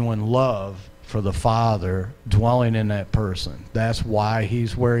 genuine love for the Father dwelling in that person. That's why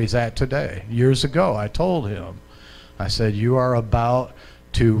he's where he's at today. Years ago, I told him, I said, you are about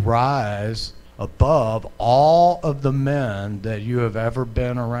to rise above all of the men that you have ever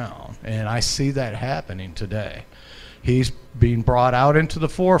been around. And I see that happening today. He's being brought out into the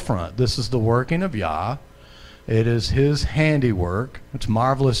forefront. This is the working of Yah. It is his handiwork. It's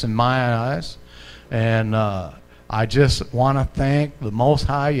marvelous in my eyes. And I just want to thank the Most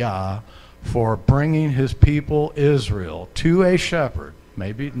High Yah for bringing his people Israel to a shepherd,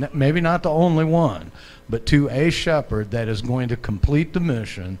 maybe not the only one, but to a shepherd that is going to complete the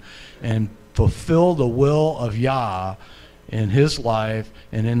mission and fulfill the will of Yah in his life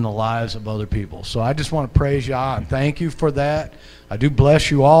and in the lives of other people. So I just want to praise Yah and thank you for that. I do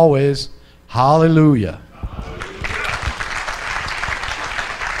bless you always. Hallelujah.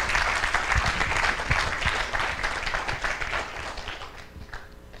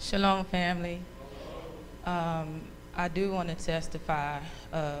 Shalom, family. I do want to testify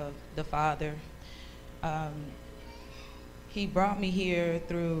of the Father. He brought me here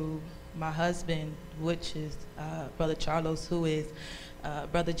through my husband, which is Brother Charles, who is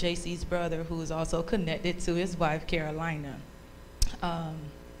Brother JC's brother, who is also connected to his wife, Carolina.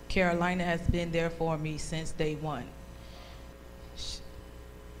 Carolina has been there for me since day one.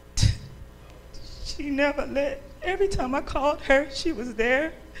 She never let, every time I called her, she was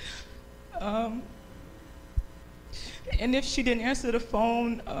there. And if she didn't answer the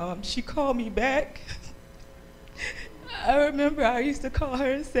phone, she called me back. I remember I used to call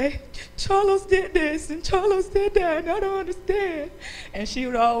her and say, Charles did this and Charles did that, and I don't understand. And she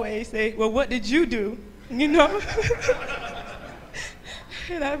would always say, well, what did you do? You know?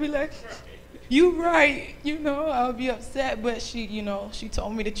 And I'd be like, you right, you know, I would be upset, but she, you know, she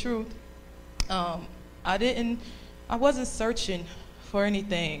told me the truth. I wasn't searching for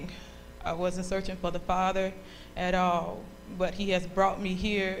anything. I wasn't searching for the Father at all, but he has brought me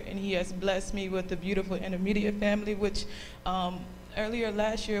here and he has blessed me with a beautiful intermediate family, which earlier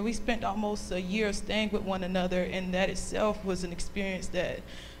last year we spent almost a year staying with one another, and that itself was an experience that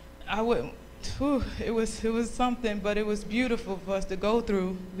I wouldn't, it was something, but it was beautiful for us to go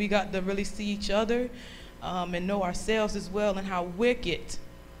through. We got to really see each other and know ourselves as well, and how wicked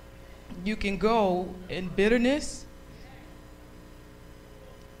you can go in bitterness.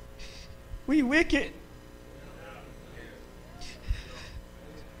 We wicked.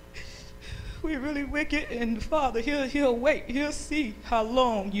 We really wicked, and the Father, he'll wait. He'll see how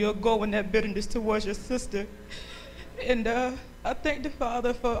long you'll go in that bitterness towards your sister. And I thank the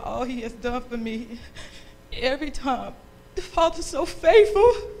Father for all he has done for me. Every time, the Father's so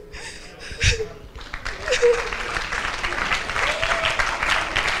faithful.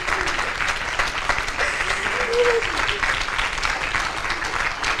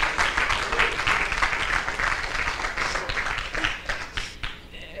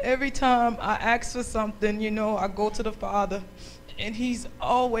 Every time I ask for something, you know, I go to the Father, and he's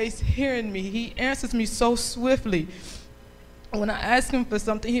always hearing me. He answers me so swiftly. When I ask him for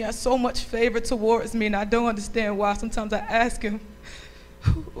something, he has so much favor towards me, and I don't understand why. Sometimes I ask him,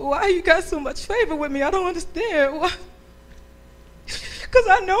 why you got so much favor with me? I don't understand. Why? Because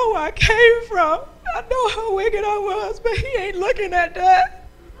I know where I came from. I know how wicked I was, but he ain't looking at that.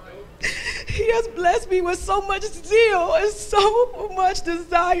 He has blessed me with so much zeal and so much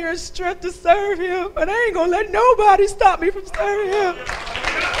desire and strength to serve him, and I ain't gonna let nobody stop me from serving him.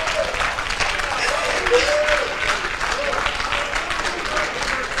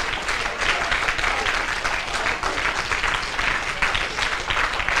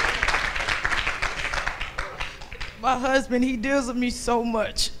 My husband, he deals with me so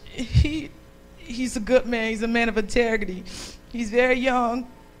much. He's a good man. He's a man of integrity. He's very young,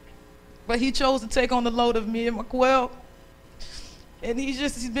 but he chose to take on the load of me and Maquel. And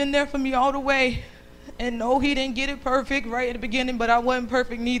he's been there for me all the way. And no, he didn't get it perfect right at the beginning, but I wasn't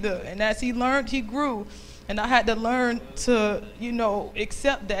perfect neither. And as he learned, he grew. And I had to learn to, you know,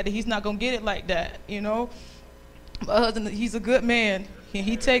 accept that he's not gonna get it like that, you know. My husband, he's a good man.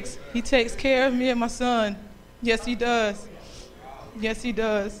 He takes care of me and my son. Yes, he does. Yes, he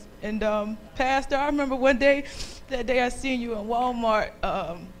does. And Pastor, I remember one day, that day I seen you in Walmart.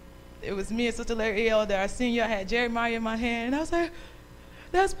 It was me and Sister Larry L. there. I seen you. I had Jeremiah in my hand, and I was like,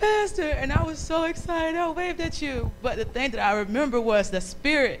 "That's Pastor!" And I was so excited. I waved at you. But the thing that I remember was the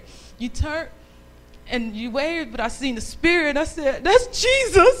Spirit. You turned and you waved, but I seen the Spirit. I said, "That's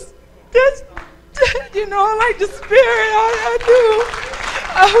Jesus." That's, you know, I like the Spirit. I do.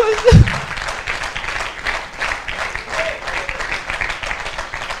 I was.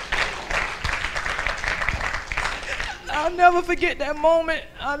 I'll never forget that moment.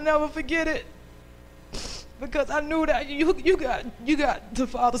 I'll never forget it, because I knew that you got the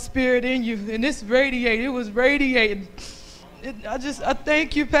Father Spirit in you, and this radiated. It was radiating. I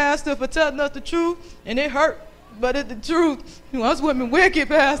thank you, Pastor, for telling us the truth, and it hurt, but it's the truth. Us women wicked,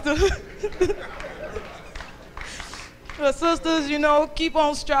 Pastor. But sisters, keep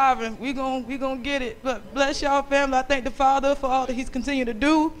on striving. We gonna get it. But bless y'all, family. I thank the Father for all that He's continued to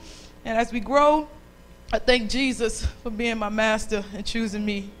do, and as we grow, I thank Jesus for being my master and choosing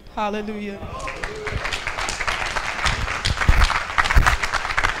me. Hallelujah.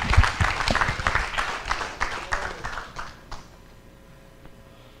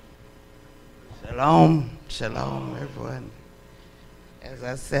 Shalom, shalom, everyone. As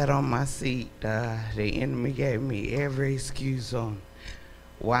I sat on my seat, the enemy gave me every excuse on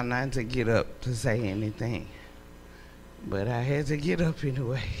why not to get up to say anything. But I had to get up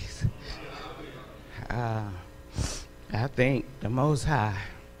anyways. I thank the Most High,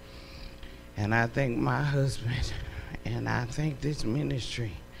 and I thank my husband, and I thank this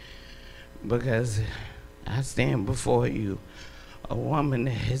ministry, because I stand before you, a woman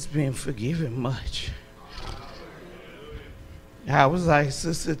that has been forgiven much. I was like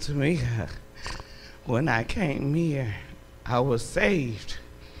Sister Tamika, when I came here, I was saved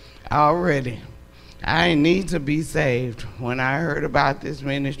already. I didn't need to be saved. When I heard about this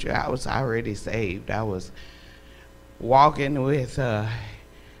ministry, I was already saved. I was walking with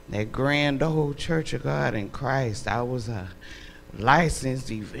that grand old Church of God in Christ. I was a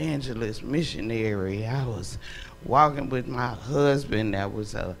licensed evangelist missionary. I was walking with my husband that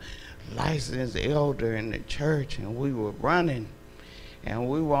was a licensed elder in the church, and we were running, and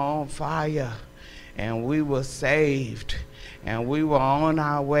we were on fire, and we were saved, and we were on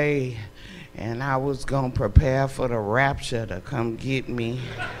our way, and I was going to prepare for the rapture to come get me.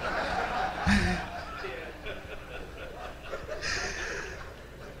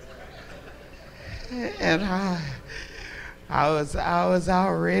 And I was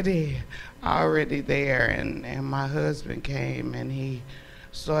already there, and my husband came, and he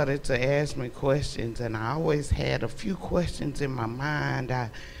started to ask me questions, and I always had a few questions in my mind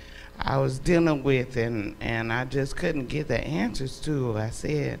I was dealing with, and I just couldn't get the answers to. I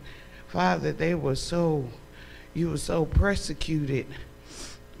said, Father, you were so persecuted,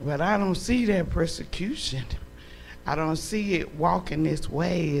 but I don't see that persecution. I don't see it walking this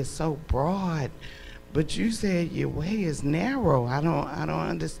way. It's so broad, but you said your way is narrow. I don't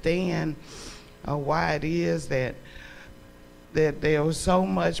understand why it is that there was so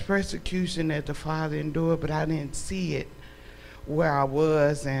much persecution that the Father endured, but I didn't see it where I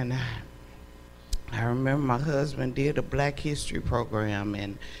was. And I remember my husband did a Black History program,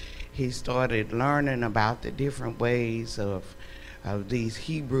 and he started learning about the different ways of these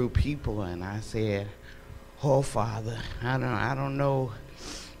Hebrew people. And I said, oh, Father, I don't know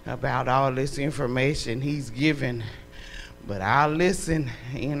about all this information he's given, but I'll listen,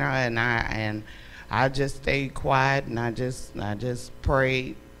 and I just stayed quiet, and I just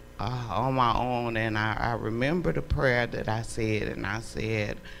prayed on my own. And I remember the prayer that I said, and I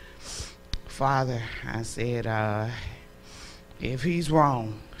said, Father, I said, if he's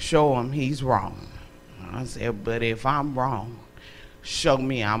wrong, show him he's wrong. I said, but if I'm wrong, show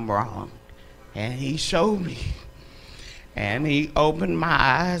me I'm wrong. And he showed me. And he opened my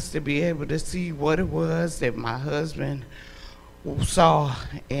eyes to be able to see what it was that my husband saw.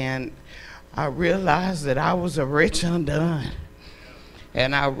 And I realized that I was a wretch undone.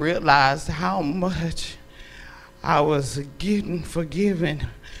 And I realized how much I was getting forgiven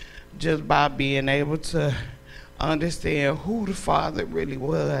just by being able to understand who the Father really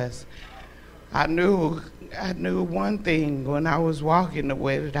was. I knew one thing when I was walking the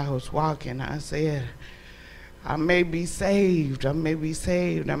way that I was walking. I said, I may be saved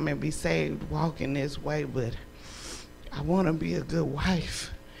walking this way, but I want to be a good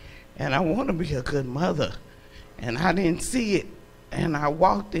wife, and I want to be a good mother. And I didn't see it. And I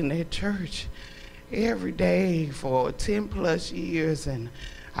walked in that church every day for 10 plus years, and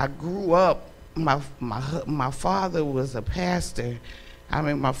I grew up. My father was a pastor.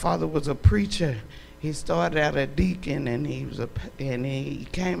 My father was a preacher. He started out a deacon, and he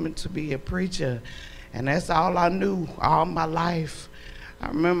came to be a preacher. And that's all I knew all my life. I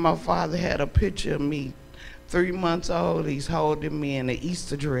remember my father had a picture of me, 3 months old. He's holding me in an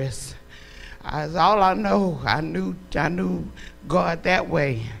Easter dress. That's all I know. I knew God that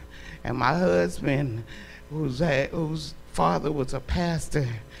way. And my husband, whose father was a pastor,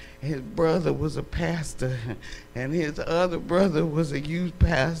 his brother was a pastor, and his other brother was a youth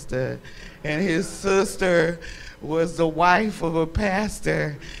pastor, and his sister was the wife of a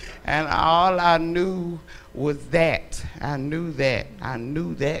pastor. And all I knew was that. I knew that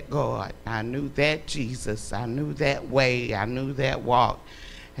God. I knew that Jesus. I knew that way. I knew that walk.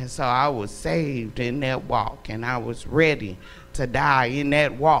 And so I was saved in that walk, and I was ready to die in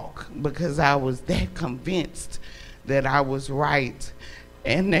that walk because I was that convinced that I was right.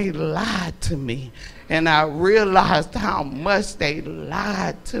 And they lied to me. And I realized how much they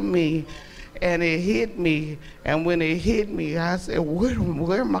lied to me. And it hit me. And when it hit me, I said, where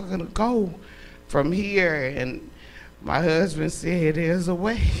am I going to go from here? And my husband said, there's a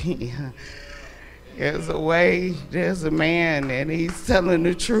way. There's a way. There's a man, and he's telling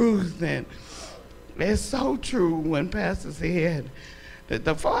the truth. And it's so true when Pastor said that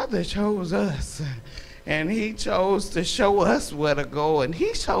the Father chose us. And he chose to show us where to go. And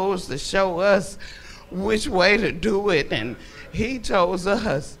he chose to show us which way to do it. And he chose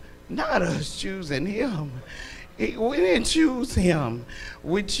us, not us choosing him. We didn't choose him.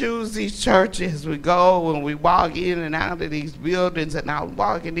 We choose these churches. We go and we walk in and out of these buildings, and I'm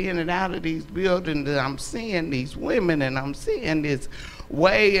walking in and out of these buildings, and I'm seeing these women, and I'm seeing this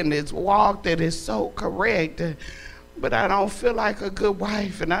way and this walk that is so correct. But I don't feel like a good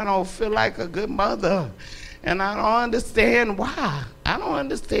wife, and I don't feel like a good mother. And I don't understand why. I don't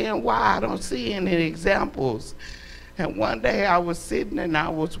understand why. I don't see any examples. And one day I was sitting and I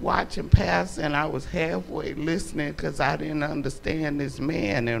was watching Pastor, and I was halfway listening because I didn't understand this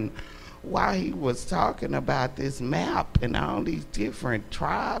man and why he was talking about this map and all these different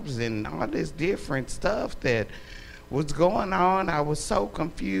tribes and all this different stuff that was going on. I was so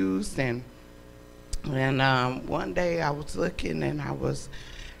confused. And one day I was looking, and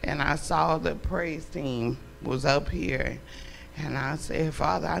I saw the praise team was up here. And I said,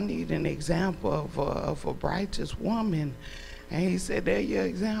 Father, I need an example of a righteous woman. And he said, there are your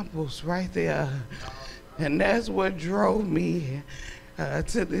examples right there. And that's what drove me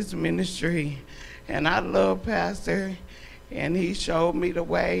to this ministry. And I love Pastor, and he showed me the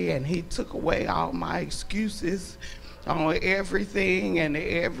way, and he took away all my excuses on everything and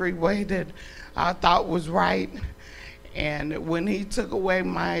every way that I thought was right. And when he took away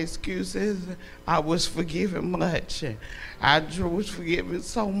my excuses, I was forgiven much. I was forgiven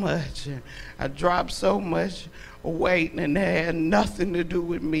so much. I dropped so much weight, and it had nothing to do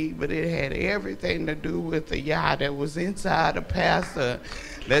with me, but it had everything to do with the Yah that was inside the pastor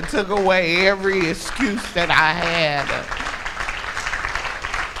that took away every excuse that I had.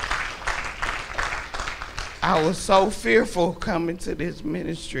 I was so fearful coming to this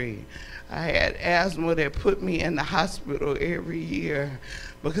ministry. I had asthma that put me in the hospital every year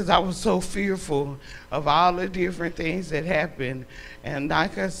because I was so fearful of all the different things that happened. And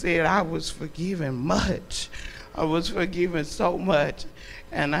like I said, I was forgiven much. I was forgiven so much.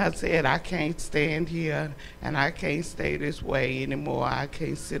 And I said, I can't stand here, and I can't stay this way anymore. I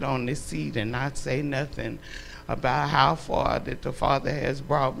can't sit on this seat and not say nothing about how far that the Father has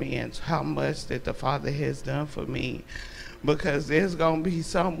brought me and how much that the Father has done for me. Because there's going to be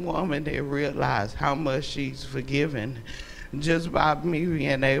some woman that realizes how much she's forgiven just by me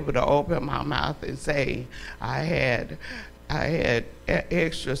being able to open my mouth and say, I had an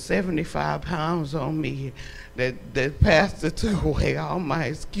extra 75 pounds on me that the pastor took away all my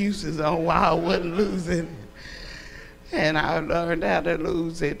excuses on why I wasn't losing. And I learned how to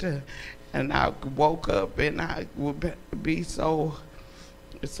lose it. And I woke up and I would be so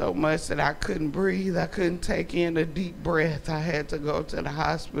much that I couldn't breathe. I couldn't take in a deep breath. I had to go to the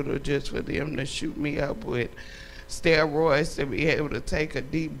hospital just for them to shoot me up with steroids to be able to take a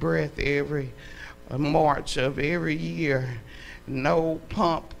deep breath every March of every year. No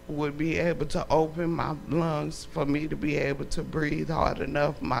pump would be able to open my lungs for me to be able to breathe hard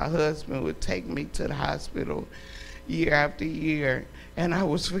enough. My husband would take me to the hospital year after year, and I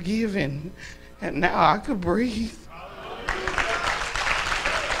was forgiven, and now I could breathe.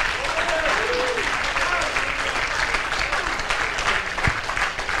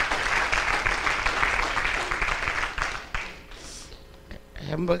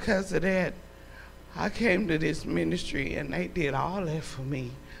 And because of that, I came to this ministry, and they did all that for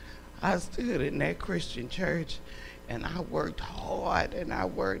me. I stood in that Christian church, and I worked hard, and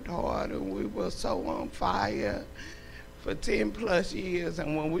we were so on fire for 10 plus years.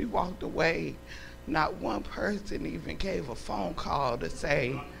 And when we walked away, not one person even gave a phone call to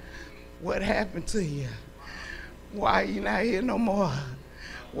say, what happened to you? Why are you not here no more?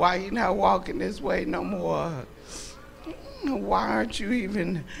 Why are you not walking this way no more? Why aren't you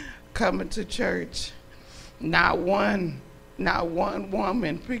even coming to church? Not one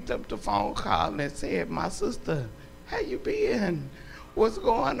woman picked up the phone call and said, my sister, how you been? What's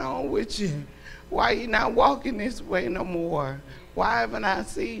going on with you? Why you not walking this way no more? Why haven't I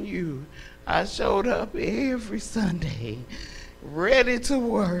seen you? I showed up every Sunday, ready to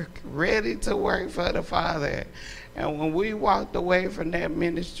work for the Father. And when we walked away from that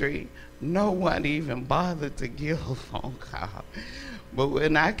ministry, no one even bothered to give a phone call. But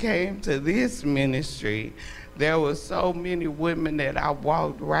when I came to this ministry, there were so many women that I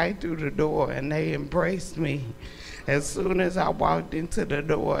walked right through the door and they embraced me. As soon as I walked into the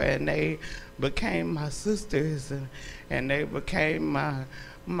door, and they became my sisters, and they became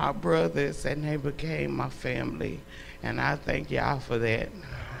my brothers, and they became my family. And I thank y'all for that.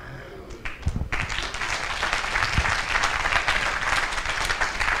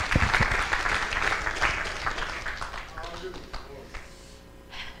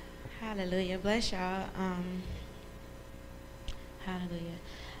 Hallelujah. Bless y'all. Hallelujah.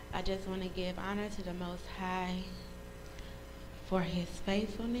 I just want to give honor to the Most High for his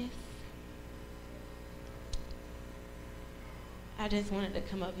faithfulness. I just wanted to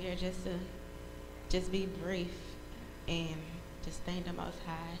come up here just to be brief and just thank the Most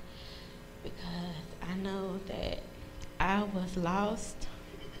High, because I know that I was lost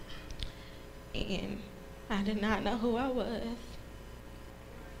and I did not know who I was.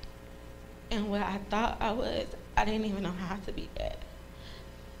 And what I thought I was, I didn't even know how to be that.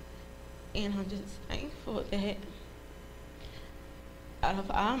 And I'm just thankful that out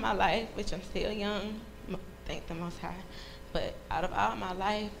of all my life, which I'm still young, thank the Most High, but out of all my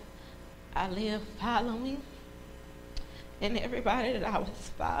life, I lived following. And everybody that I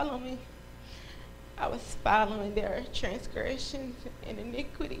was following their transgressions and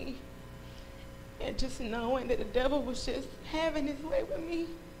iniquity. And just knowing that the devil was just having his way with me.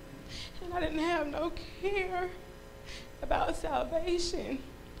 And I didn't have no care about salvation,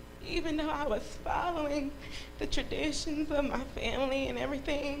 even though I was following the traditions of my family and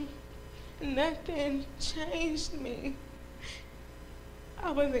everything. Nothing changed me.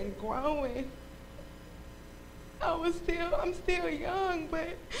 I wasn't growing. I'm still young,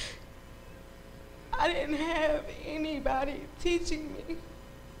 but I didn't have anybody teaching me,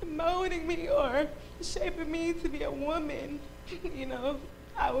 molding me, or shaping me to be a woman. You know,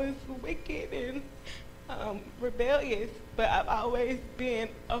 I was wicked and rebellious, but I've always been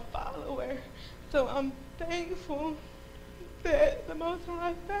a follower. So I'm thankful that the Most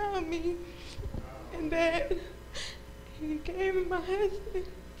High found me and that he gave me my husband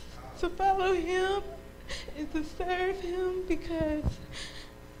to follow him and to serve him, because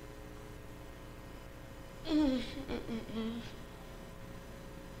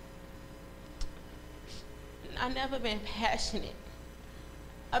I've never been passionate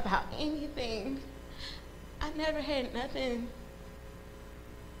about anything. I never had nothing,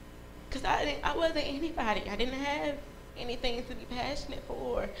 because I wasn't anybody. I didn't have anything to be passionate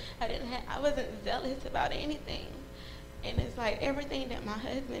for. I wasn't zealous about anything. And it's like everything that my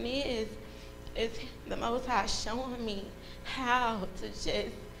husband is the Most High showing me how to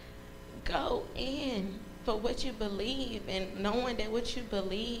just go in for what you believe, and knowing that what you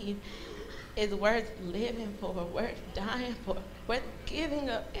believe is worth living for, worth dying for, worth giving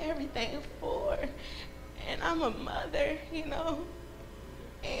up everything for. And I'm a mother, you know,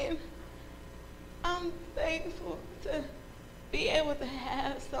 and I'm thankful to be able to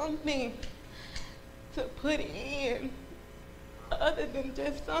have something to put in other than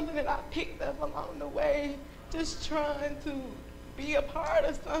just something that I picked up along the way, just trying to be a part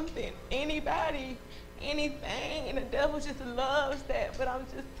of something, anybody, anything, and the devil just loves that, but I'm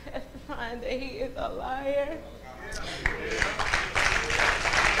just testifying that he is a liar.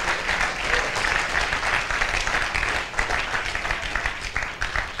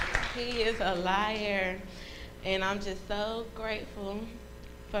 He is a liar, and I'm just so grateful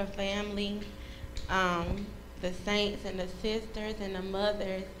for family, the saints and the sisters and the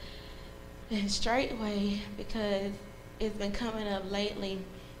mothers and Straitway, because it's been coming up lately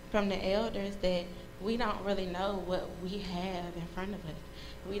from the elders that we don't really know what we have in front of us.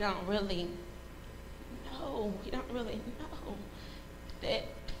 We don't really know that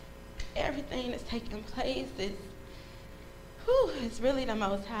everything that's taking place is, it's really the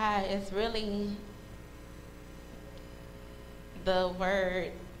Most High. It's really the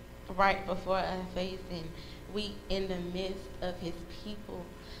word right before our face, and we in the midst of his people.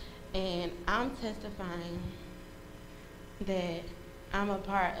 And I'm testifying that I'm a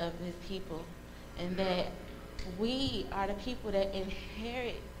part of his people, and that we are the people that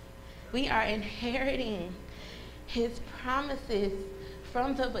inherit. We are inheriting his promises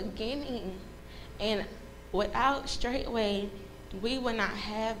from the beginning. And without Straitway, we would not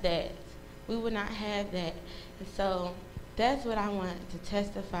have that. We would not have that. And so that's what I want to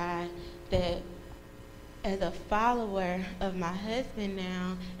testify, that as a follower of my husband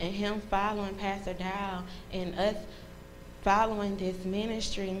now, and him following Pastor Dowell, and us following this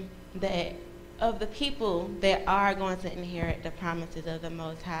ministry, that of the people that are going to inherit the promises of the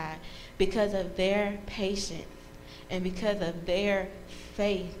Most High because of their patience and because of their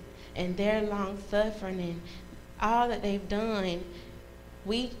faith and their long suffering and all that they've done.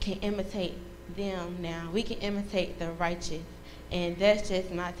 We can imitate them now. We can imitate the righteous. And that's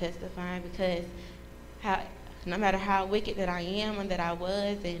just my testifying, because no matter how wicked that I am and that I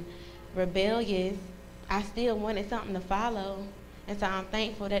was and rebellious, I still wanted something to follow. And so I'm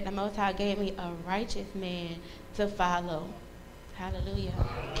thankful that the Most High gave me a righteous man to follow. Hallelujah.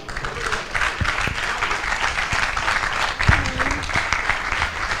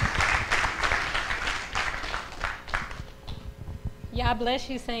 God bless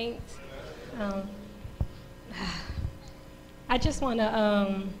you, saints. I just want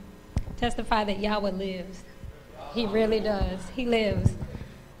to testify that Yahweh lives. He really does. He lives.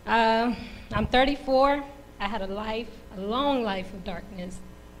 I'm 34. I had a long life of darkness.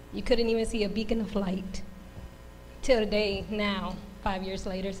 You couldn't even see a beacon of light till today, now, 5 years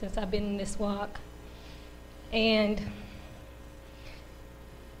later, since I've been in this walk. And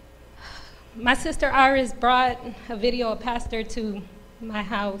my sister Iris brought a video of Pastor to my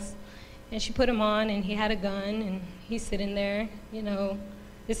house, and she put him on, and he had a gun, and he's sitting there, you know,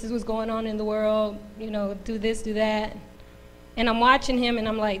 this is what's going on in the world, you know, do this, do that. And I'm watching him, and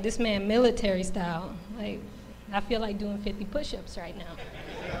I'm like, this man military style. Like, I feel like doing 50 push-ups right now.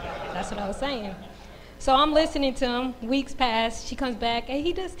 That's what I was saying. So I'm listening to him. Weeks pass. She comes back, and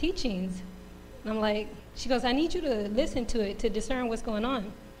he does teachings. And I'm like, she goes, I need you to listen to it to discern what's going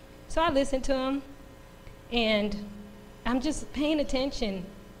on. So I listened to him, and I'm just paying attention.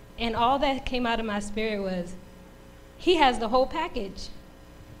 And all that came out of my spirit was, he has the whole package.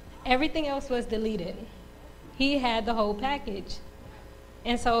 Everything else was deleted. He had the whole package.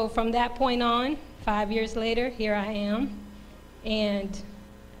 And so from that point on, 5 years later, here I am. And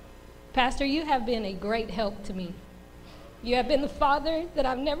Pastor, you have been a great help to me. You have been the father that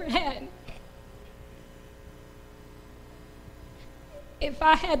I've never had. If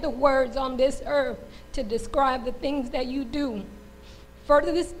I had the words on this earth to describe the things that you do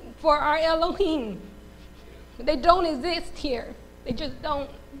for our Elohim, they don't exist here. They just don't.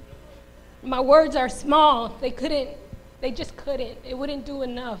 My words are small. They just couldn't. It wouldn't do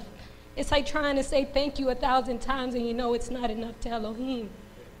enough. It's like trying to say thank you 1,000 times and you know it's not enough to Elohim.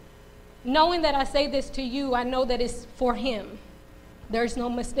 Knowing that I say this to you, I know that it's for him. There's no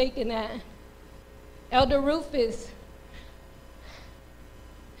mistake in that. Elder Rufus,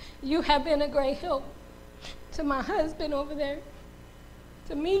 you have been a great help to my husband over there,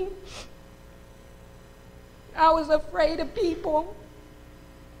 to me. I was afraid of people.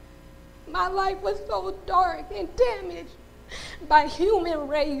 My life was so dark and damaged by human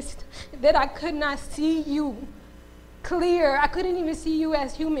race that I could not see you clear. I couldn't even see you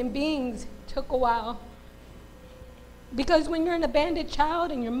as human beings. It took a while. Because when you're an abandoned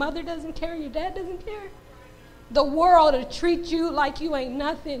child and your mother doesn't care, your dad doesn't care, the world will treat you like you ain't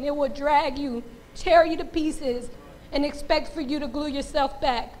nothing. It will drag you, tear you to pieces, and expect for you to glue yourself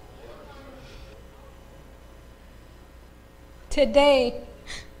back. Today,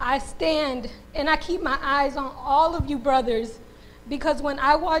 I stand and I keep my eyes on all of you brothers, because when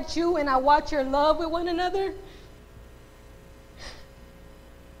I watch you and I watch your love with one another,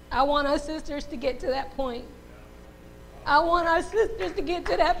 I want our sisters to get to that point. I want our sisters to get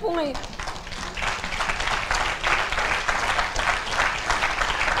to that point.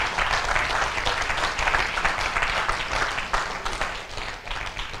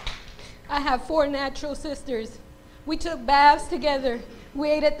 I have 4 natural sisters. We took baths together. We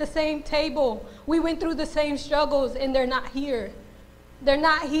ate at the same table. We went through the same struggles, and they're not here. They're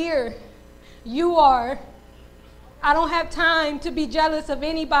not here. You are. I don't have time to be jealous of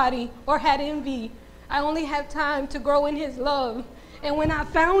anybody or had envy. I only have time to grow in his love. And when I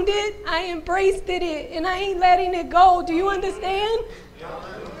found it, I embraced it, and I ain't letting it go. Do you understand?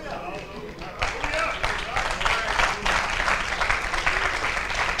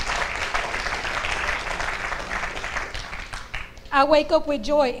 I wake up with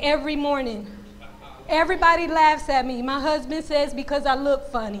joy every morning. Everybody laughs at me. My husband says because I look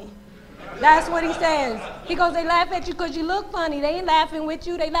funny. That's what he says. He goes, they laugh at you because you look funny. They ain't laughing with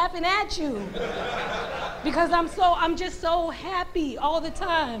you, they laughing at you. Because I'm just so happy all the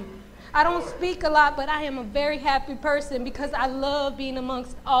time. I don't speak a lot, but I am a very happy person because I love being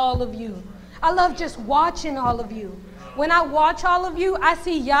amongst all of you. I love just watching all of you. When I watch all of you, I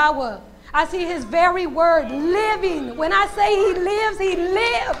see Yahweh. I see his very word living. When I say he lives, he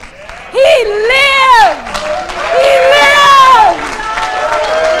lives. He lives. He lives.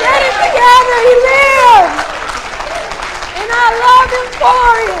 Get it together. He lives. And I love him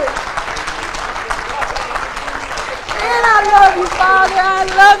for it. I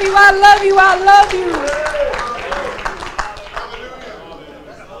love you, I love you, I love you.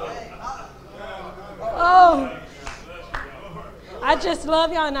 Oh, I just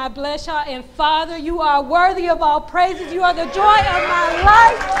love y'all and I bless y'all. And Father, you are worthy of all praises. You are the joy of my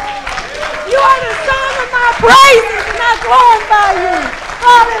life. You are the song of my praises, and I glorify you.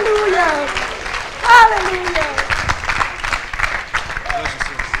 Hallelujah. Hallelujah.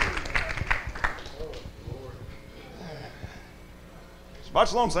 Shabbat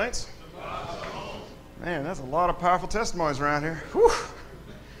Shalom, Saints. Man, that's a lot of powerful testimonies around here. Whew.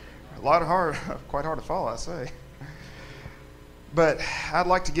 Quite hard to follow, I say. But I'd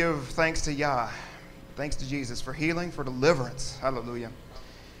like to give thanks to Yah, thanks to Jesus for healing, for deliverance. Hallelujah.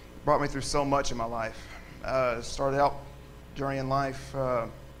 Brought me through so much in my life. Started out journey in life.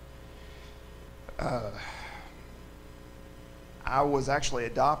 I was actually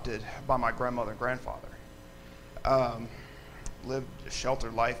adopted by my grandmother and grandfather. Lived a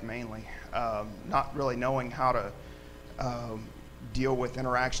sheltered life mainly, not really knowing how to deal with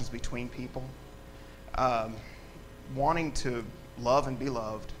interactions between people, wanting to love and be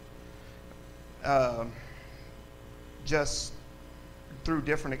loved. Just through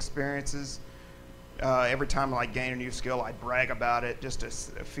different experiences, every time I gain a new skill, I'd brag about it just to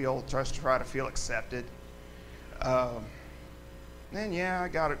try to feel accepted. And yeah, I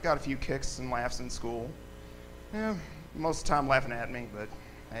got a few kicks and laughs in school. Yeah, most of the time laughing at me, but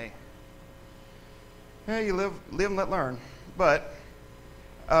hey, you live and let learn. But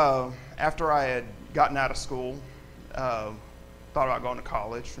after I had gotten out of school, thought about going to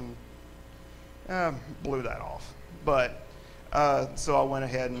college and blew that off. But so I went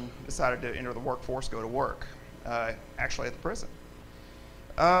ahead and decided to enter the workforce, go to work, actually at the prison.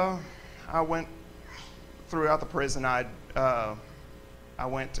 I went throughout the prison. I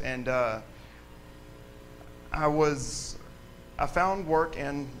went and I found work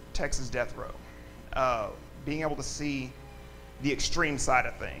in Texas death row, being able to see the extreme side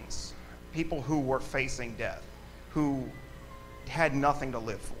of things, people who were facing death, who had nothing to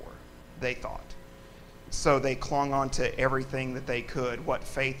live for, they thought. So they clung on to everything that they could, what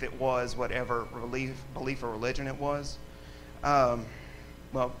faith it was, whatever belief or religion it was.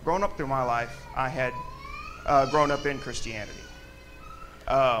 Well, growing up through my life, I had grown up in Christianity,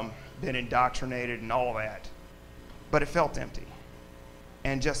 been indoctrinated and all that, but it felt empty.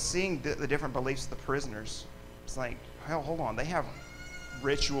 And just seeing the different beliefs of the prisoners, it's like, hell, hold on, they have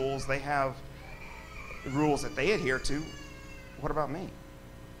rituals, they have rules that they adhere to. What about me?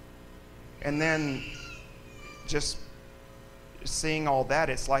 And then just seeing all that,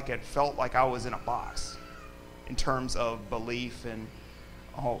 it's like it felt like I was in a box in terms of belief and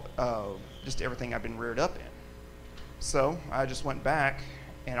all, just everything I've been reared up in. So I just went back,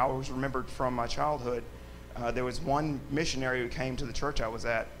 and I always remembered from my childhood, there was one missionary who came to the church I was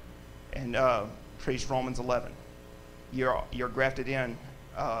at and preached Romans 11. You're grafted in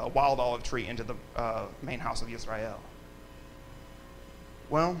a wild olive tree into the main house of Israel.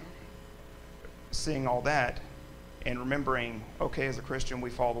 Well, seeing all that and remembering, okay, as a Christian, we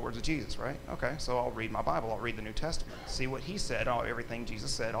follow the words of Jesus, right? Okay, so I'll read my Bible. I'll read the New Testament. See what he said. Everything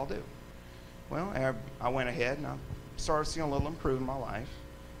Jesus said, I'll do. Well, I went ahead and I started seeing a little improvement in my life.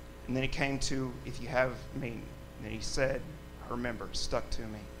 And then it came to, if you have me, and he said, remember, stuck to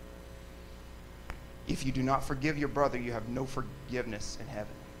me. If you do not forgive your brother, you have no forgiveness in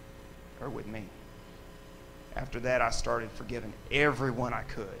heaven or with me. After that, I started forgiving everyone I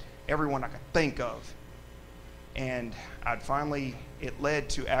could think of. And it led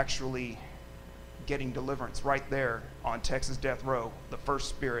to actually getting deliverance right there on Texas death row. The first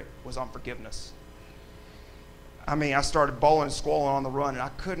spirit was on forgiveness. I mean, I started bawling and squalling on the run, and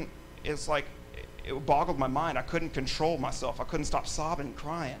it boggled my mind. I couldn't control myself. I couldn't stop sobbing and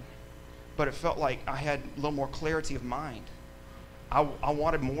crying. But it felt like I had a little more clarity of mind. I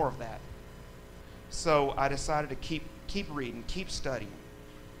wanted more of that. So I decided to keep reading, keep studying.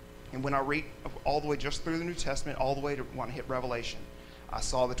 And when I read all the way just through the New Testament, all the way to when I hit Revelation, I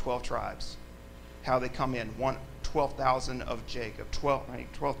saw the 12 tribes, how they come in. 12,000 of Jacob,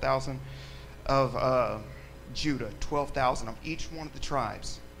 12,000 of Judah, 12,000 of each one of the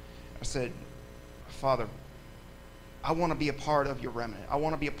tribes. I said, Father, I want to be a part of your remnant. I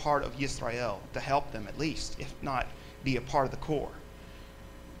want to be a part of Yisrael to help them at least, if not be a part of the core.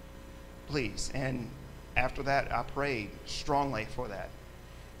 Please. And after that, I prayed strongly for that.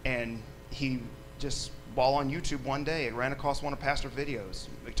 And he just, while on YouTube one day, I ran across one of Pastor's videos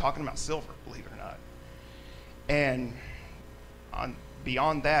talking about silver, believe it or not. And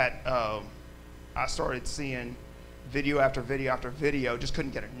beyond that, I started seeing video after video after video, just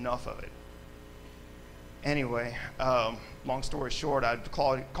couldn't get enough of it. Anyway, long story short, I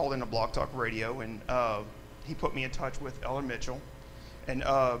called into Blog Talk Radio, and he put me in touch with Elder Mitchell and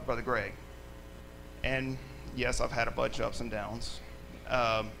Brother Greg. And yes, I've had a bunch of ups and downs.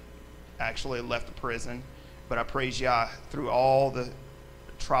 Actually left the prison, but I praise Yah, through all the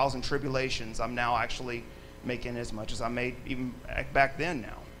trials and tribulations, I'm now actually making as much as I made even back then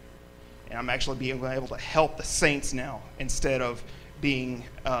now. And I'm actually being able to help the saints now instead of being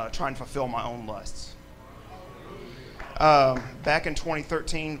trying to fulfill my own lusts. Back in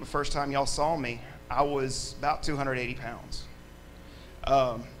 2013, the first time y'all saw me, I was about 280 pounds.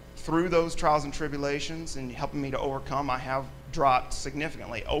 Through those trials and tribulations and helping me to overcome, I have dropped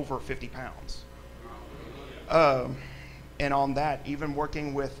significantly, over 50 pounds. And on that, even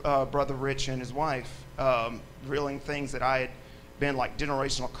working with Brother Rich and his wife, reeling things that I had been like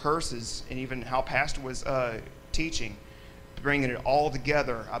generational curses, and even how Pastor was teaching, bringing it all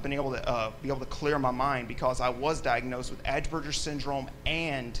together, I've been able to clear my mind, because I was diagnosed with Asperger's syndrome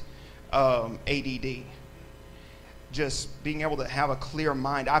and ADD. Just being able to have a clear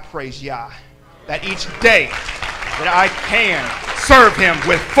mind, I praise Yah that each day that I can serve Him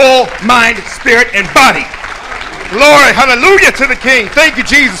with full mind, spirit, and body. Glory, hallelujah to the King. Thank you,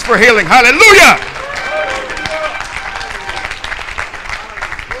 Jesus, for healing. Hallelujah.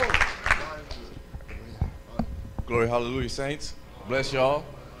 Glory, hallelujah, saints. Bless y'all.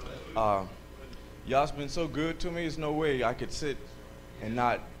 Y'all's been so good to me, there's no way I could sit and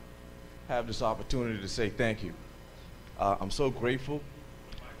not have this opportunity to say thank you. I'm so grateful.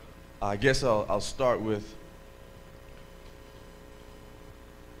 I guess I'll start with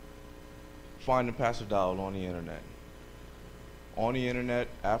finding Pastor Dowell on the internet. On the internet,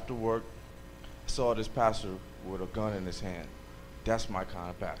 after work, I saw this pastor with a gun in his hand. That's my kind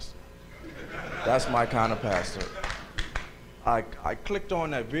of pastor. That's my kind of pastor. I clicked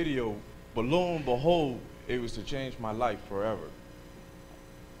on that video, but lo and behold, it was to change my life forever.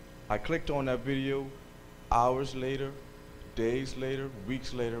 I clicked on that video, hours later, days later,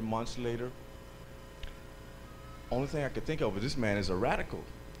 weeks later, months later. Only thing I could think of is this man is a radical.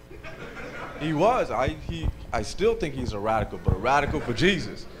 He was. I still think he's a radical, but a radical for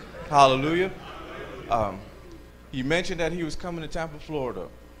Jesus. Hallelujah. He mentioned that he was coming to Tampa, Florida.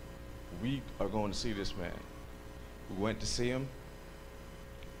 We are going to see this man. We went to see him,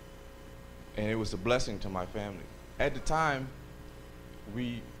 and it was a blessing to my family. At the time,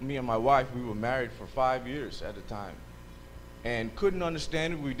 me and my wife, we were married for 5 years at the time, and couldn't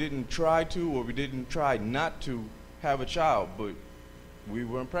understand it. We didn't try to, or we didn't try not to have a child, but we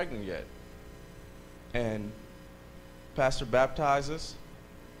weren't pregnant yet. And Pastor baptized us,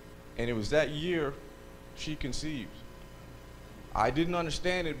 and it was that year she conceived. I didn't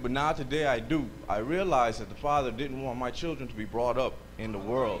understand it, but now today I do. I realize that the Father didn't want my children to be brought up in the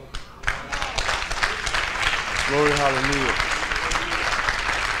world. Glory, hallelujah.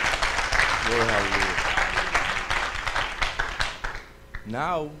 Glory, hallelujah.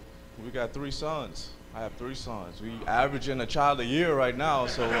 Now, we got 3 sons. I have 3 sons. We averaging a child a year right now,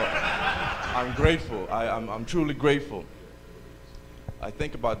 so I'm grateful. I'm truly grateful. I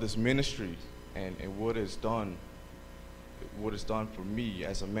think about this ministry and what it's done for me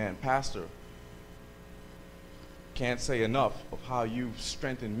as a man. Pastor, can't say enough of how you've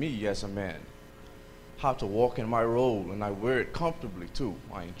strengthened me as a man, how to walk in my role, and I wear it comfortably too.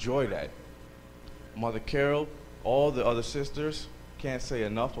 I enjoy that. Mother Carol, all the other sisters, can't say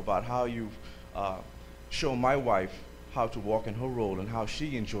enough about how you've shown my wife how to walk in her role and how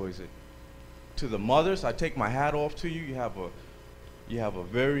she enjoys it. To the mothers, I take my hat off to you. You have a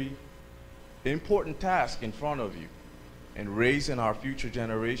very important task in front of you, and raising our future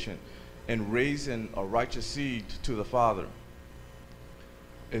generation and raising a righteous seed to the Father.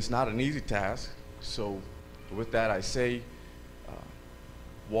 It's not an easy task, so with that I say,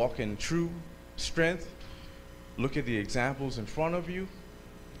 walk in true strength, look at the examples in front of you,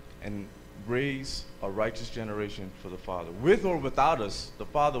 and raise a righteous generation for the Father. With or without us, the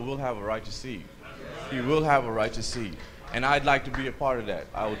Father will have a righteous seed. He will have a righteous seed, and I'd like to be a part of that.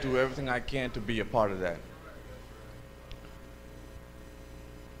 I will do everything I can to be a part of that.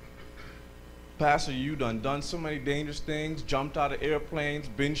 Pastor, you done so many dangerous things, jumped out of airplanes,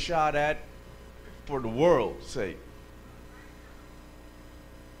 been shot at for the world's sake.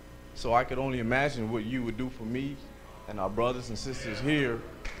 So I could only imagine what you would do for me and our brothers and sisters here.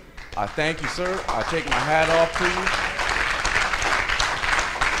 I thank you, sir. I take my hat off to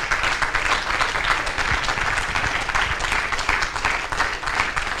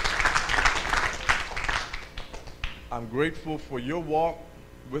you. I'm grateful for your walk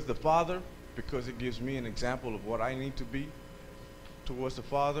with the Father, because it gives me an example of what I need to be towards the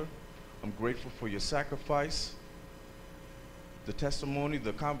Father. I'm grateful for your sacrifice, the testimony,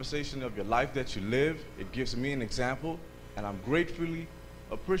 the conversation of your life that you live. It gives me an example, and I'm gratefully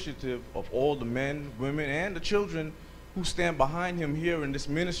appreciative of all the men, women, and the children who stand behind him here in this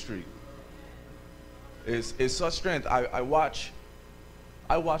ministry. It's such strength. I watch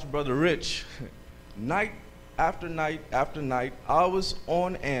Brother Rich night after night after night, hours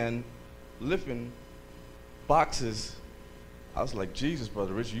on end, lifting boxes. I was like, Jesus,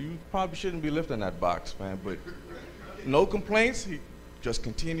 Brother Rich, you probably shouldn't be lifting that box, man. But no complaints. He just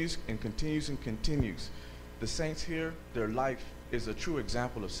continues and continues and continues. The saints here, their life is a true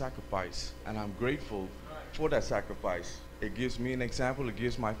example of sacrifice, and I'm grateful for that sacrifice. It gives me an example. It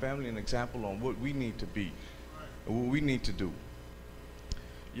gives my family an example on what we need to be and what we need to do.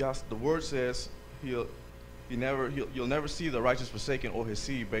 Yes, the word says you'll never see the righteous forsaken or his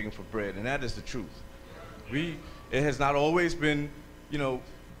seed begging for bread, and that is the truth. It has not always been,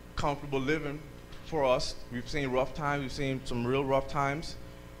 comfortable living for us. We've seen rough times. We've seen some real rough times,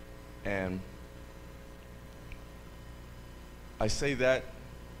 and I say that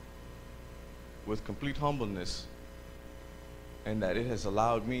with complete humbleness, and that it has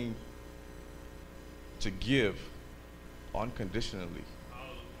allowed me to give unconditionally.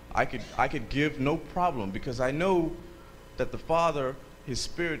 I could give no problem, because I know that the Father, his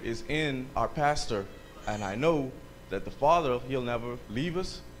Spirit is in our pastor, and I know that the Father, he'll never leave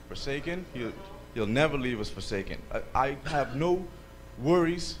us forsaken. He'll never leave us forsaken. I have no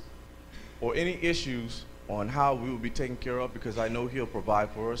worries or any issues on how we will be taken care of, because I know he'll provide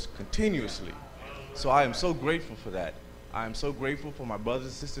for us continuously. So I am so grateful for that. I am so grateful for my brothers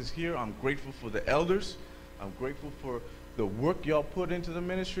and sisters here. I'm grateful for the elders. I'm grateful for the work y'all put into the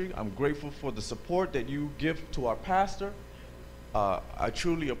ministry. I'm grateful for the support that you give to our pastor. I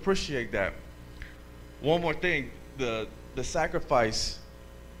truly appreciate that. One more thing, the sacrifice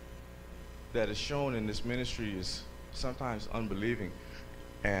that is shown in this ministry is sometimes unbelieving.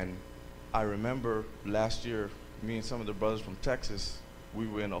 And I remember last year, me and some of the brothers from Texas, we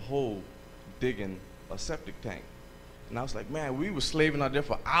were in a hole digging a septic tank. And I was like, man, we were slaving out there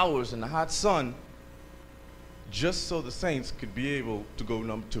for hours in the hot sun just so the saints could be able to go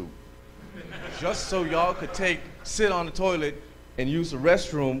number 2. Just so y'all could sit on the toilet and use the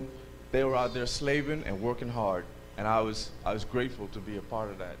restroom. They were out there slaving and working hard. And I was grateful to be a part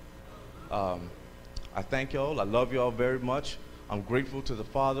of that. I thank y'all. I love y'all very much. I'm grateful to the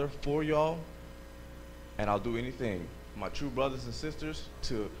Father for y'all. And I'll do anything, my true brothers and sisters,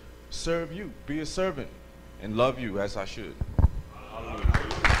 to serve you, be a servant, and love you as I should. Hallelujah.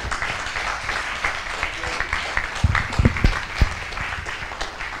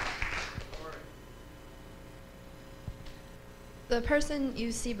 The person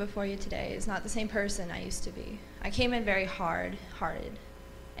you see before you today is not the same person I used to be. I came in very hard-hearted,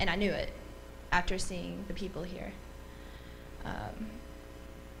 and I knew it after seeing the people here.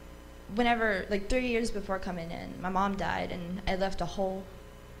 Whenever, like 3 years before coming in, my mom died, and I left a hole,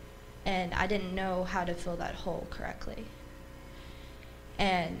 and I didn't know how to fill that hole correctly.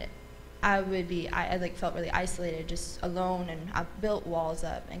 And I felt really isolated, just alone, and I built walls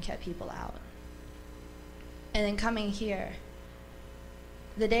up and kept people out. And then coming here,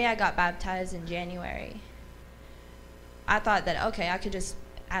 the day I got baptized in January, I thought that, okay, I could just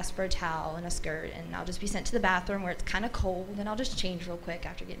ask for a towel and a skirt, and I'll just be sent to the bathroom where it's kind of cold, and I'll just change real quick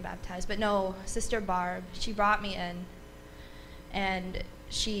after getting baptized. But no, Sister Barb, she brought me in, and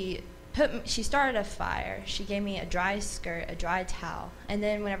she started a fire. She gave me a dry skirt, a dry towel, and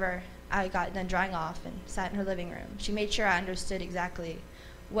then whenever I got done drying off and sat in her living room, she made sure I understood exactly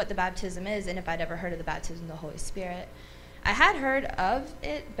what the baptism is and if I'd ever heard of the baptism of the Holy Spirit. I had heard of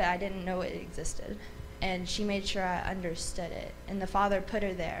it, but I didn't know it existed. And she made sure I understood it. And the Father put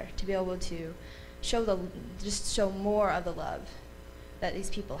her there to be able to show more of the love that these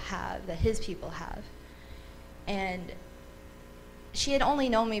people have, that his people have. And she had only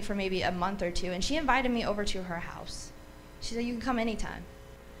known me for maybe a month or two, and she invited me over to her house. She said, you can come anytime.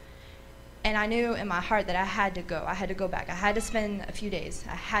 And I knew in my heart that I had to go. I had to go back. I had to spend a few days.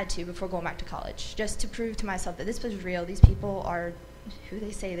 I had to before going back to college, just to prove to myself that this was real. These people are who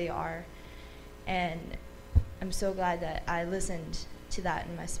they say they are. And I'm so glad that I listened to that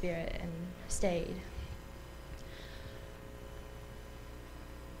in my spirit and stayed.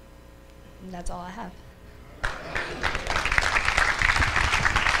 And that's all I have.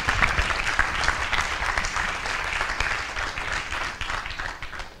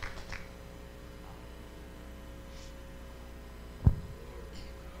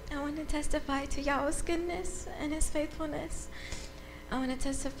 I want to testify to Yahweh's goodness and his faithfulness. I want to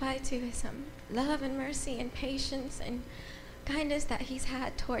testify to his love and mercy and patience and kindness that he's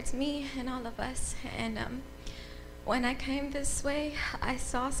had towards me and all of us. And when I came this way, I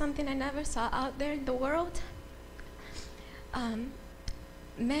saw something I never saw out there in the world.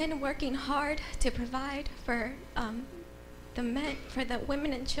 Men working hard to provide for the men, for the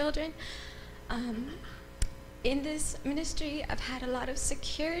women and children. In this ministry, I've had a lot of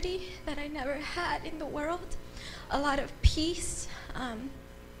security that I never had in the world, a lot of peace. I'm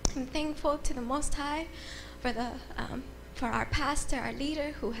thankful to the Most High for our pastor, our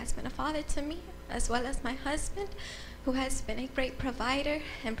leader, who has been a father to me, as well as my husband, who has been a great provider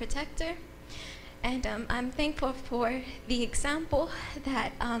and protector. And I'm thankful for the example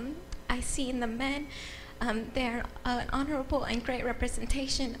that I see in the men. They're an honorable and great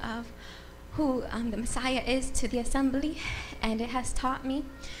representation of who the Messiah is to the assembly, and it has taught me.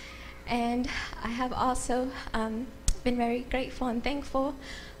 And I have also been very grateful and thankful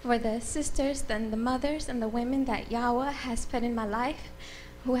for the sisters and the mothers and the women that Yahweh has put in my life,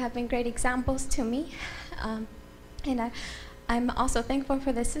 who have been great examples to me. And I'm also thankful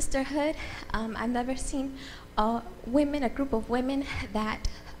for the sisterhood. I've never seen a group of women that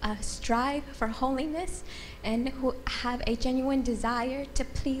strive for holiness and who have a genuine desire to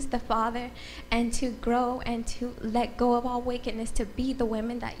please the Father and to grow and to let go of all wickedness, to be the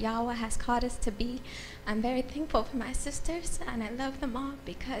women that Yahweh has called us to be. I'm very thankful for my sisters, and I love them all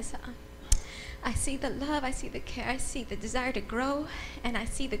because I see the love, I see the care, I see the desire to grow, and I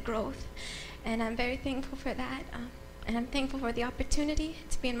see the growth. And I'm very thankful for that. And I'm thankful for the opportunity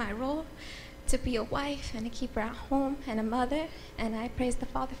to be in my role, to be a wife and a keeper at home and a mother, and I praise the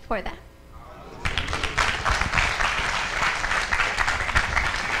Father for that.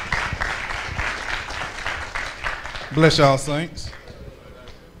 Bless y'all, saints.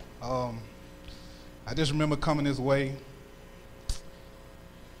 I just remember coming this way.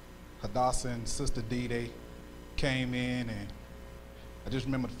 Hadassah and Sister D, they came in, and I just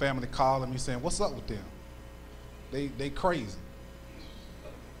remember the family calling me saying, "What's up with them? They crazy."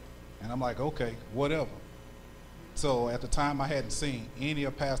 And I'm like, okay, whatever. So at the time, I hadn't seen any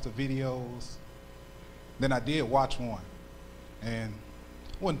of Pastor videos. Then I did watch one, and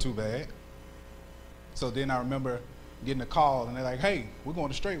it wasn't too bad. So then I remember getting a call, and they're like, "Hey, we're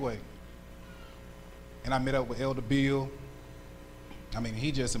going to Straitway." And I met up with Elder Bill. I mean,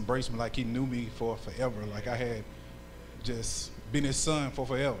 he just embraced me like he knew me for forever, like I had just been his son for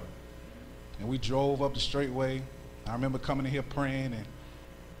forever. And we drove up the Straitway. I remember coming in here praying, and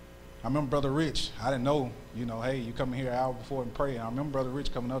I remember Brother Rich. I didn't know, hey, you come in here an hour before and pray. And I remember Brother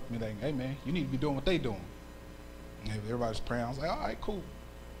Rich coming up to me like, "Hey, man, you need to be doing what they doing." And everybody was praying. I was like, all right, cool.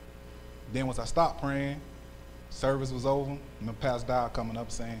 Then once I stopped praying, service was over, and then Pastor Dowell coming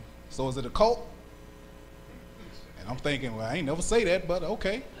up saying, "So is it a cult?" And I'm thinking, well, I ain't never say that, but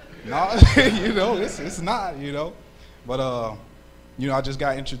okay. No, it's not, But, I just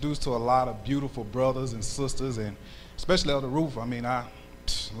got introduced to a lot of beautiful brothers and sisters, and especially Elder Ruth. I mean, I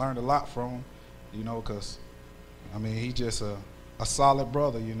learned a lot from him, because, he's just a solid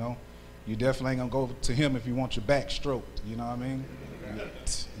brother, You definitely ain't going to go to him if you want your back stroked, you know what I mean?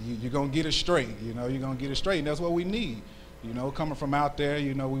 You're going to get it straight, you're going to get it straight, and that's what we need. Coming from out there,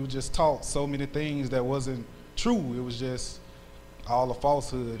 we were just taught so many things that wasn't true. It was just all a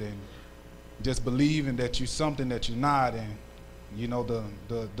falsehood, and just believing that you're something that you're not, and,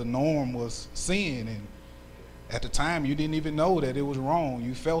 the norm was sin, and at the time, you didn't even know that it was wrong.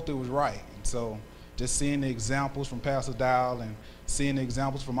 You felt it was right. And so just seeing the examples from Pastor Dowell and seeing the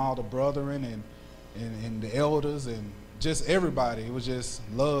examples from all the brethren and the elders and just everybody, it was just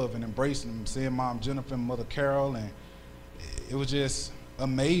love and embracing them, seeing Mom Jennifer and Mother Carol, and it was just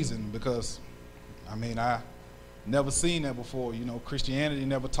amazing because, I never seen that before. Christianity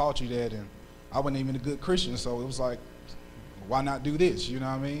never taught you that, and I wasn't even a good Christian, so it was like, why not do this?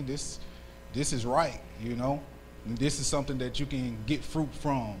 This is right, And this is something that you can get fruit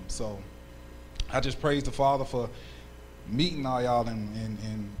from. So I just praise the Father for meeting all y'all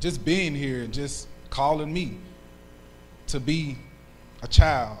and just being here and just calling me to be a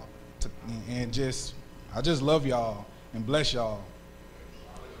child. I just love y'all and bless y'all.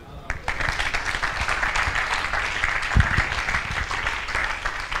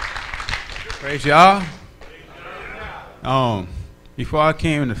 Praise y'all. Before I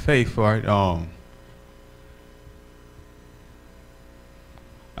came into faith, right, I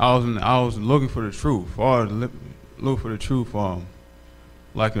was looking for the truth. Looking for the truth,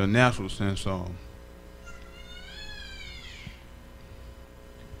 like in a natural sense.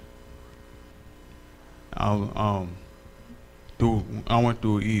 I went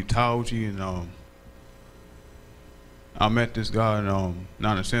through Egyptology, and I met this guy,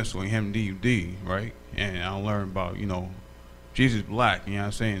 not essentially him, DUD, right? And I learned about Jesus Black, you know what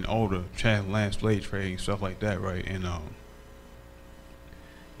I'm saying, older transatlantic slave trade and stuff like that, right? And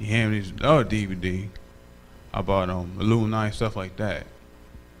he handed me this other DVD about Illuminati stuff like that.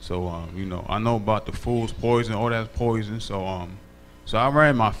 So you know, I know about the fool's poison, all that's poison. So so I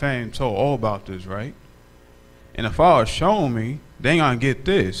ran my family and told all about this, right? And if I was showing me, they ain't gonna get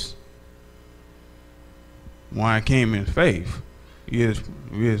this. When I came in faith, years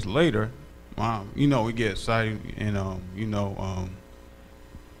later, you know, we get excited and you know,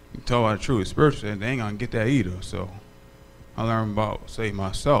 you talk about the truth spiritual, and they ain't gonna get that either. So I learned about, say,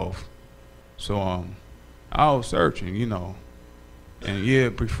 myself. So I was searching, you know, and a year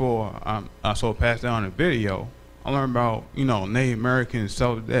before I saw passed down a video, I learned about, you know, Native Americans,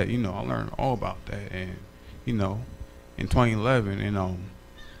 stuff like that. You know, I learned all about that, and you know, in 2011, and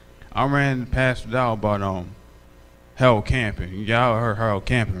I ran past Dowell about hell camping. Y'all heard hell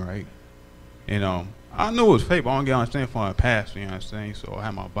camping, right? And I knew it was fake, but I don't get understand from a pastor, you know what I'm saying? So I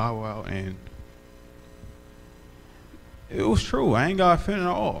had my Bible out, and it was true. I ain't got offended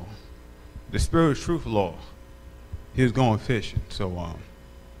at all. The spirit of truth law. He was going fishing, so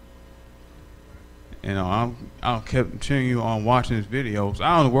you know, I'll continue on watching his videos.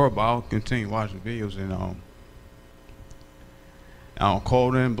 I don't worry about. I'll continue watching videos, and I'll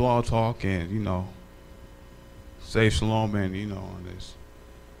call in Blog Talk, and you know, say shalom, and you know, and just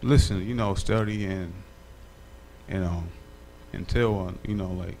listen, you know, study, and you know, until you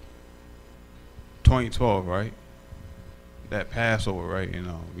know, like 2012, right? That Passover, right? You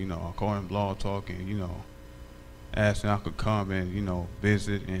know, I call in Blog Talk, and you know, asking I could come and you know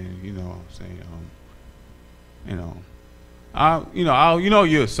visit, and you know, what I'm saying, you know,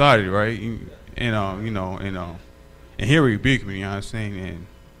 you're excited, right? And he rebuked me, you know what I'm saying, and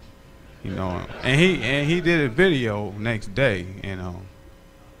you know, and he did a video next day,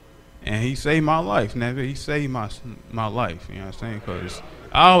 and he saved my life. Never, he saved my life, you know what I'm saying, because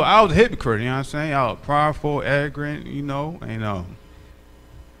I was a hypocrite, you know what I'm saying. I was prideful, arrogant, you know, and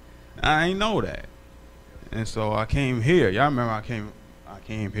I ain't know that, and so I came here. Y'all remember I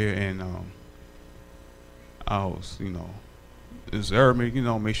came here, and I was, you know, observe me, you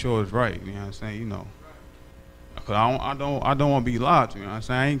know, make sure it's right, you know what I'm saying, you know, because I don't want to be lied to, you know what I'm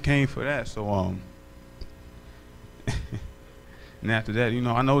saying. I ain't came for that, so and after that, you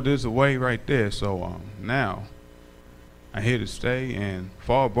know, I know there's a way right there, so now I'm here to stay, and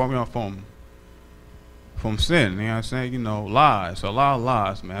Father brought me up from sin, you know what I'm saying, you know, lies, a lot of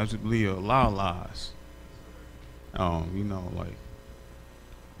lies, man. I just believe a lot of lies, you know, like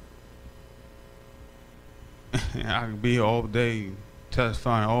I could be here all day,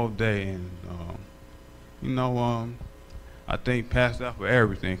 testifying all day, and you know, I think past that for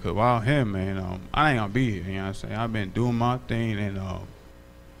everything. Cause without him, man, I ain't gonna be here. You know what I'm saying? I've been doing my thing, and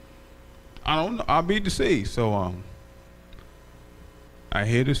I don't know. I'll be deceased. So I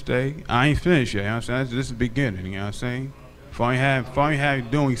here to stay. I ain't finished yet. You know what I'm saying? This is the beginning. You know what I'm saying? If I had me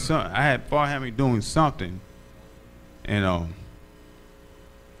doing something, had me doing something, and I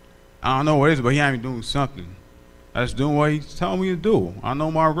don't know what it is, but he had me doing something. I just doing what he's telling me to do. I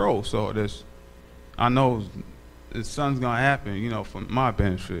know my role, so I know the something's gonna happen, you know, for my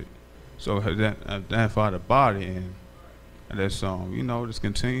benefit. So that identify the body, and that's you know, just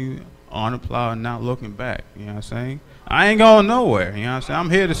continue on the plow and not looking back. You know what I'm saying? I ain't going nowhere. You know what I'm saying? I'm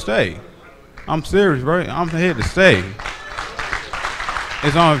here to stay. I'm serious, right? I'm here to stay.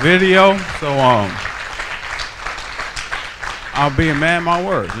 It's on video, so I'll be a man of my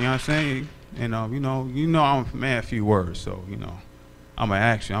word. You know what I'm saying? And you know, I'm a man of few words, so you know, I'm an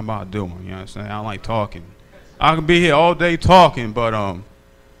action. I'm about doing. You know what I'm saying? I like talking. I can be here all day talking, but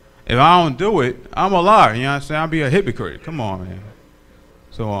if I don't do it, I'm a liar. You know what I'm saying? I'll be a hypocrite. Come on, man.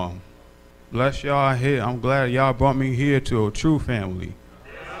 So bless y'all here. I'm glad y'all brought me here to a true family.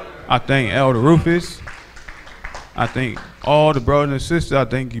 I thank Elder Rufus. I thank all the brothers and sisters. I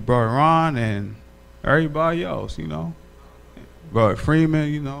thank you, Brother Ron, and everybody else. You know, Brother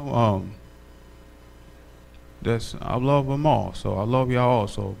Freeman. You know, I love them all. So I love y'all all.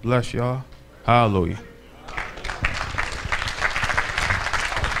 So bless y'all. Hallelujah.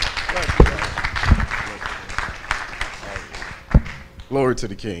 Glory to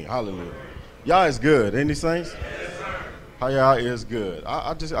the King. Hallelujah. Y'all is good, ain't he, saints? Yes, sir. How y'all is good.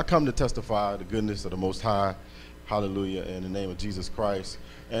 I come to testify the goodness of the Most High. Hallelujah. In the name of Jesus Christ.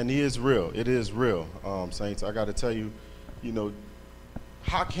 And he is real. It is real, saints. I got to tell you, you know,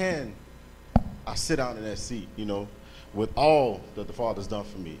 how can I sit down in that seat, you know, with all that the Father's done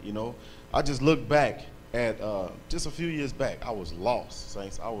for me, you know? I just look back at just a few years back, I was lost,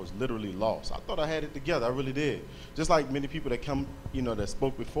 saints. I was literally lost. I thought I had it together. I really did. Just like many people that come, you know, that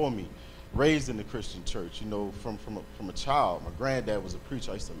spoke before me. raised in the Christian church, you know, from a child. My granddad was a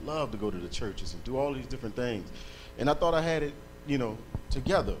preacher. I used to love to go to the churches and do all these different things. And I thought I had it, you know,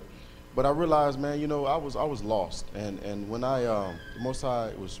 together. But I realized, man, you know, I was lost. And when the Most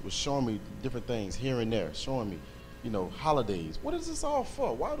High was showing me different things here and there, showing me, you know, holidays. What is this all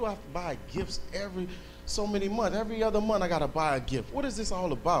for? Why do I have to buy gifts every so many months? Every other month I got to buy a gift. What is this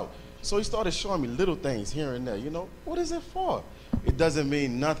all about? So he started showing me little things here and there. You know, what is it for? It doesn't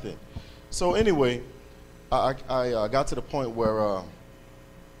mean nothing. So anyway, I got to the point where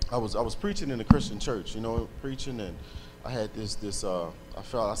I was preaching in a Christian church, you know, preaching, and I had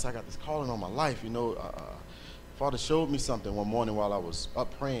I got this calling on my life, you know. Father showed me something one morning while I was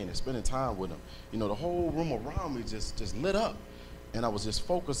up praying and spending time with him. You know, the whole room around me just lit up, and I was just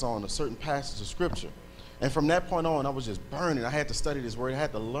focused on a certain passage of scripture. And from that point on, I was just burning. I had to study this word. I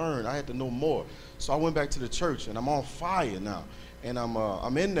had to learn. I had to know more. So I went back to the church, and I'm on fire now. And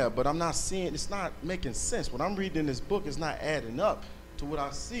I'm in there, but I'm not seeing, it's not making sense. What I'm reading in this book is not adding up to what I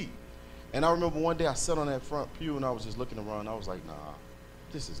see. And I remember one day I sat on that front pew, and I was just looking around. I was like, nah,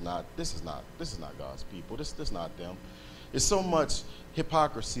 this is not God's people. This not them. There's so much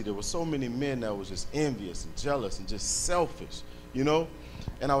hypocrisy. There were so many men that was just envious and jealous and just selfish, you know?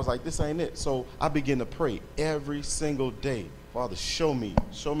 And I was like, this ain't it. So I began to pray every single day. Father, show me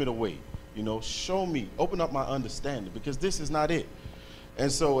the way. You know, show me, open up my understanding, because this is not it.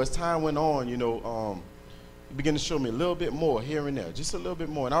 And so as time went on, you know, he began to show me a little bit more here and there, just a little bit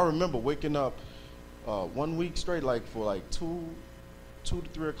more. And I remember waking up 1 week straight, like for like 2 to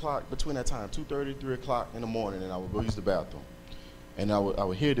 3 o'clock, between that time, 2:30, 3 o'clock in the morning, and I would go use the bathroom. And I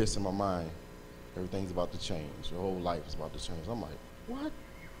would hear this in my mind, everything's about to change. Your whole life is about to change. I'm like, what?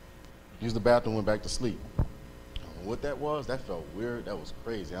 Used the bathroom, went back to sleep. I don't know what that was. That felt weird. That was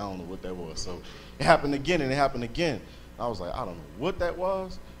crazy. I don't know what that was. So it happened again, and it happened again. I was like, I don't know what that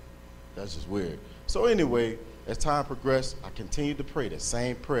was. That's just weird. So anyway, as time progressed, I continued to pray that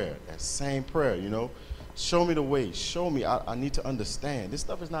same prayer, you know. Show me the way. Show me. I need to understand. This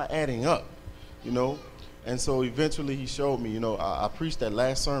stuff is not adding up, you know. And so eventually he showed me, you know, I preached that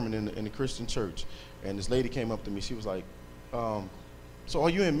last sermon in the Christian church, and this lady came up to me. She was like, so are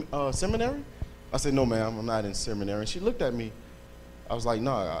you in seminary? I said, no, ma'am, I'm not in seminary. And she looked at me. I was like,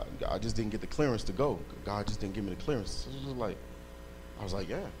 no, I just didn't get the clearance to go. God just didn't give me the clearance. So I was like,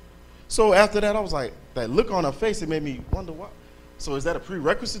 yeah. So after that, I was like, that look on her face, it made me wonder what. So is that a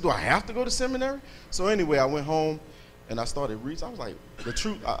prerequisite? Do I have to go to seminary? So anyway, I went home and I started reading. I was like, the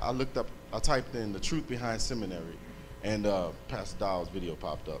truth, I looked up, I typed in the truth behind seminary, and Pastor Dowell's video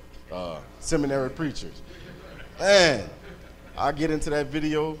popped up, seminary preachers. Man, I get into that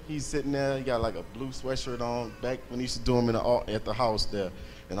video, he's sitting there, he got like a blue sweatshirt on, back when he used to do them at the house there,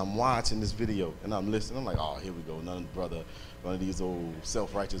 and I'm watching this video, and I'm listening. I'm like, oh, here we go, one of these old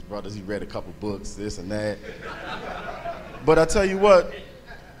self-righteous brothers. He read a couple books, this and that. But I tell you what,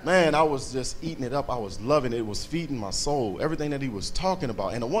 man, I was just eating it up. I was loving it. It was feeding my soul, everything that he was talking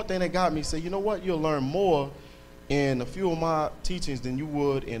about. And the one thing that got me, said, you know what, you'll learn more in a few of my teachings than you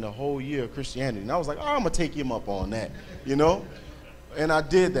would in a whole year of Christianity. And I was like, oh, I'm going to take him up on that, you know? And I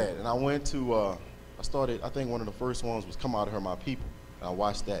did that. And I went to, I think one of the first ones was Come Out of Her, My People. And I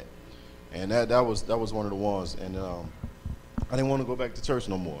watched that. And that was one of the ones. And I didn't want to go back to church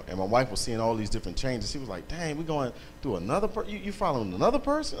no more. And my wife was seeing all these different changes. She was like, dang, we going through another you following another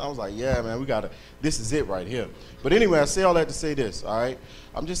person? I was like, yeah, man, this is it right here. But anyway, I say all that to say this, all right?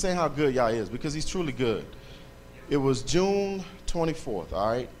 I'm just saying how good Yah is, because he's truly good. It was June 24th, all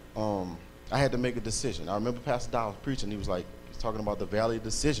right? I had to make a decision. I remember Pastor Dowell preaching. He's talking about the valley of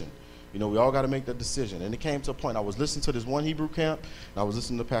decision. You know, we all got to make that decision. And it came to a point, I was listening to this one Hebrew camp, and I was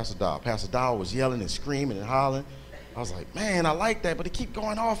listening to Pastor Dowell. Pastor Dowell was yelling and screaming and hollering. I was like, man, I like that, but he keep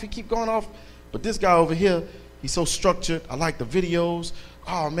going off. But this guy over here, he's so structured. I like the videos.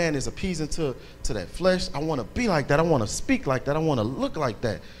 Oh, man, it's appeasing to that flesh. I want to be like that. I want to speak like that. I want to look like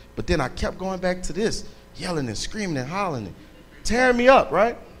that. But then I kept going back to this, yelling and screaming and hollering and tearing me up,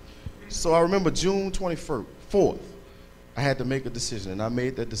 right? So I remember June 4th, I had to make a decision, and I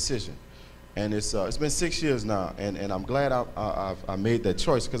made that decision. And it's been 6 years now, and I'm glad I made that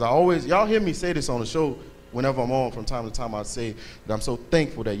choice, because y'all hear me say this on the show. Whenever I'm on, from time to time, I say that I'm so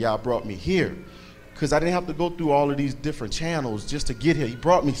thankful that Yah brought me here, because I didn't have to go through all of these different channels just to get here. He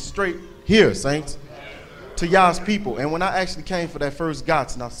brought me straight here, saints, to Yah's people. And when I actually came for that first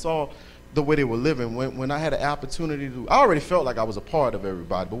GOTS and I saw the way they were living, when I had an opportunity I already felt like I was a part of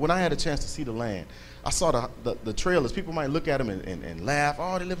everybody, but when I had a chance to see the land, I saw the trailers. People might look at them and laugh.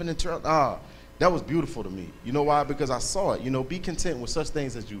 Oh, they living in trailers. That was beautiful to me. You know why? Because I saw it. You know, be content with such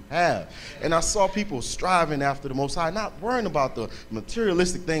things as you have. And I saw people striving after the Most High, not worrying about the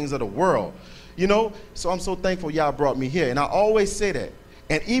materialistic things of the world. You know, so I'm so thankful y'all brought me here. And I always say that.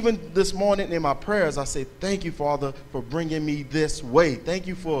 And even this morning in my prayers, I say, thank you, Father, for bringing me this way. Thank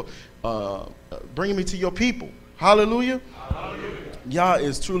you for bringing me to your people. Hallelujah. Hallelujah. Y'all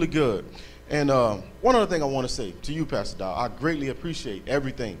is truly good. And one other thing I want to say to you, Pastor Dowell, I greatly appreciate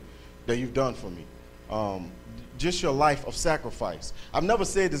everything that you've done for me. Just your life of sacrifice. I've never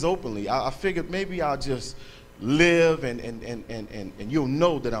said this openly. I figured maybe I'll just live and you'll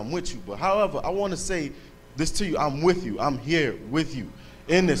know that I'm with you. But however, I want to say this to you. I'm with you. I'm here with you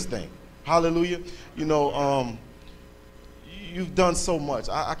in this thing. Hallelujah. You know, you've done so much.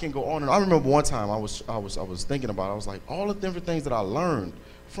 I can go on and I remember one time I was thinking about it. I was like, all the different things that I learned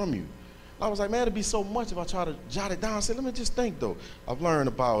from you. I was like, man, it'd be so much if I try to jot it down. I said, let me just think, though. I've learned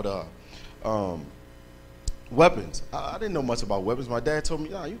about weapons. I didn't know much about weapons. My dad told me,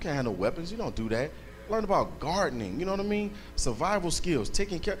 nah, you can't handle weapons. You don't do that. I learned about gardening, you know what I mean? Survival skills,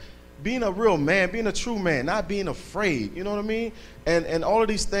 taking care, being a real man, being a true man, not being afraid, you know what I mean? And all of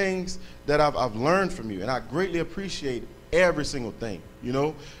these things that I've learned from you, and I greatly appreciate every single thing, you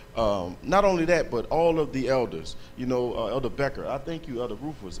know? Not only that, but all of the elders, you know, Elder Becker, I thank you, Elder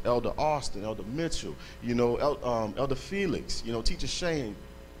Rufus, Elder Austin, Elder Mitchell, you know, Elder Felix, you know, Teacher Shane,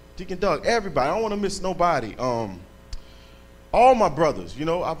 Deacon Doug, everybody. I don't want to miss nobody. All my brothers, you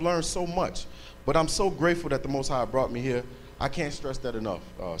know, I've learned so much, but I'm so grateful that the Most High brought me here. I can't stress that enough,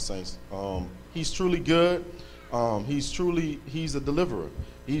 saints. He's truly good. He's a deliverer.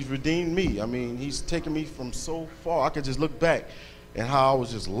 He's redeemed me. I mean, he's taken me from so far. I could just look back and how I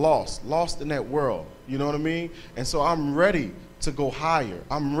was just lost in that world, you know what I mean? And so I'm ready to go higher.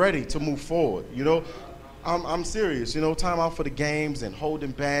 I'm ready to move forward, you know? I'm serious, you know, time out for the games and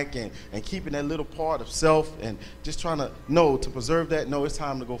holding back and keeping that little part of self and just trying to to preserve that. No, it's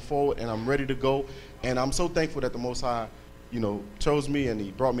time to go forward and I'm ready to go. And I'm so thankful that the Most High, you know, chose me and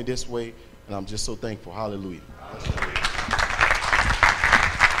he brought me this way. And I'm just so thankful. Hallelujah.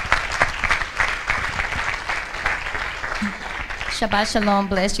 Shabbat Shalom,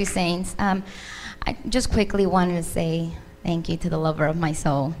 bless you, saints. I just quickly wanted to say thank you to the lover of my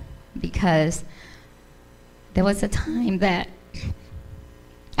soul, because there was a time that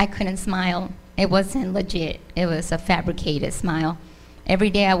I couldn't smile. It wasn't legit. It was a fabricated smile. Every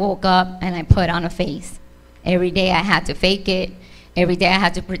day I woke up and I put on a face. Every day I had to fake it. Every day I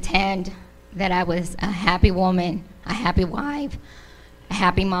had to pretend that I was a happy woman, a happy wife, a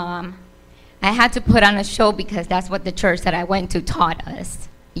happy mom. I had to put on a show because that's what the church that I went to taught us.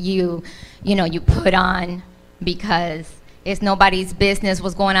 You put on because it's nobody's business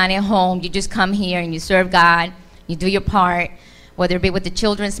what's going on at home. You just come here and you serve God. You do your part, whether it be with the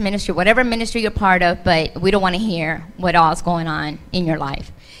children's ministry, whatever ministry you're part of, but we don't want to hear what all's going on in your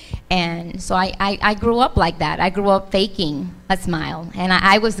life. And so I grew up like that. I grew up faking a smile, and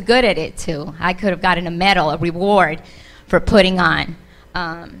I was good at it too. I could have gotten a medal, a reward for putting on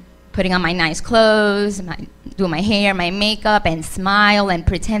my nice clothes, doing my hair, my makeup, and smile and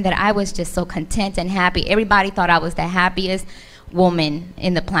pretend that I was just so content and happy. Everybody thought I was the happiest woman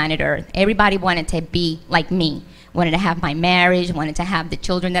in the planet Earth. Everybody wanted to be like me, wanted to have my marriage, wanted to have the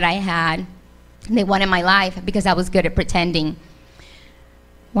children that I had. They wanted my life because I was good at pretending.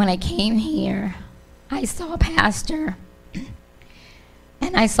 When I came here, I saw a pastor,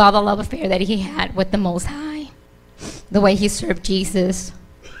 and I saw the love affair that he had with the Most High, the way he served Jesus,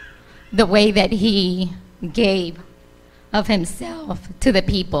 the way that he gave of himself to the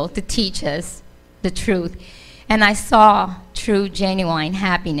people to teach us the truth. And I saw true, genuine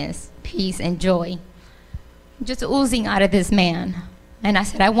happiness, peace, and joy just oozing out of this man. And I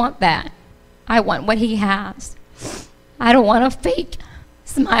said, I want that. I want what he has. I don't want to fake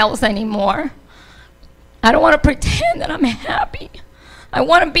smiles anymore. I don't want to pretend that I'm happy. I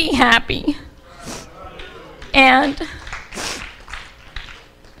want to be happy. And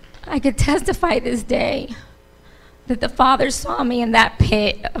I could testify this day that the Father saw me in that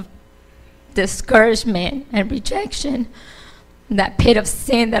pit of discouragement and rejection, that pit of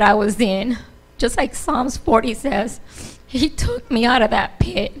sin that I was in. Just like Psalms 40 says, he took me out of that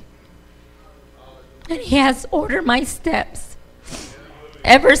pit. And he has ordered my steps.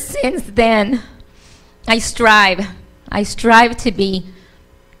 Ever since then, I strive to be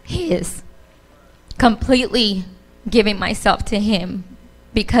his, completely giving myself to him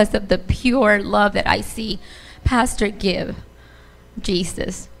because of the pure love that I see Pastor give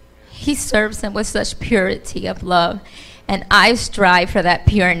Jesus. He serves him with such purity of love, and I strive for that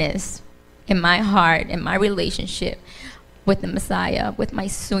pureness in my heart, in my relationship. with the Messiah, with my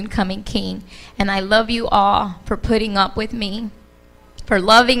soon-coming King. And I love you all for putting up with me, for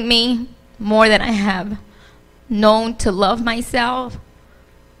loving me more than I have known to love myself.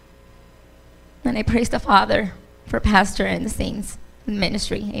 And I praise the Father for Pastor and the saints in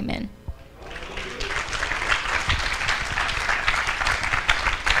ministry. Amen.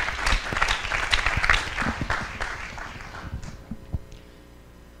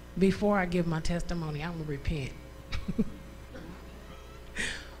 Before I give my testimony, I'm going to repent.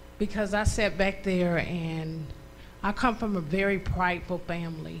 Because I sat back there, and I come from a very prideful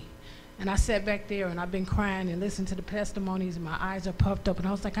family. And I sat back there, and I've been crying and listening to the testimonies, and my eyes are puffed up. And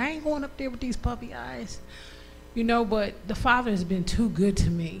I was like, I ain't going up there with these puffy eyes. You know, but the Father has been too good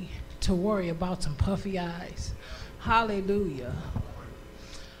to me to worry about some puffy eyes. Hallelujah.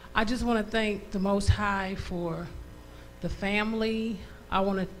 I just want to thank the Most High for the family. I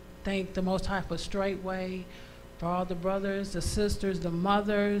want to thank the Most High for Straitway, for all the brothers, the sisters, the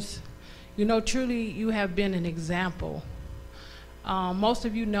mothers. You know, truly, you have been an example. Most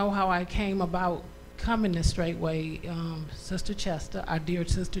of you know how I came about coming to Straitway. Sister Chester, our dear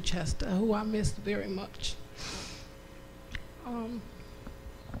Sister Chester, who I miss very much.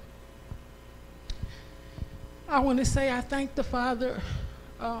 I want to say I thank the Father.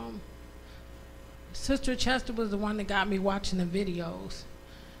 Sister Chester was the one that got me watching the videos.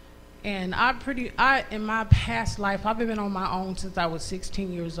 And in my past life, I've been on my own since I was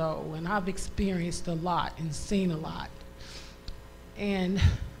 16 years old, and I've experienced a lot and seen a lot. And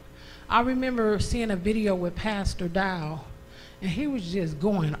I remember seeing a video with Pastor Dowell, and he was just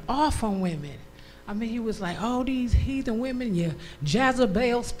going off on women. I mean, he was like, oh, these heathen women, you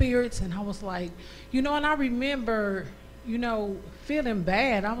Jezebel spirits. And I was like, you know, and I remember, you know, feeling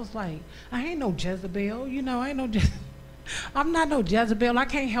bad. I was like, I ain't no Jezebel, you know, I ain't no Jezebel. I'm not no Jezebel. I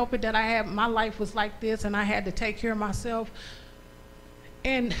can't help it that my life was like this, and I had to take care of myself.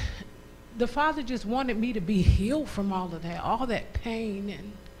 And the Father just wanted me to be healed from all of that, all that pain.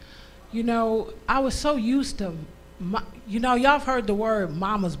 And, you know, I was so used to, you know, y'all have heard the word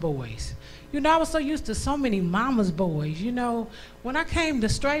mama's boys. You know, I was so used to so many mama's boys. You know, when I came to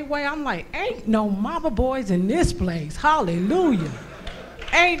Straitway, I'm like, ain't no mama boys in this place. Hallelujah.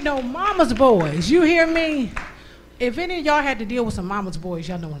 Ain't no mama's boys. You hear me? If any of y'all had to deal with some mama's boys,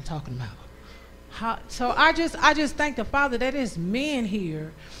 y'all know what I'm talking about. So I just thank the Father that there's men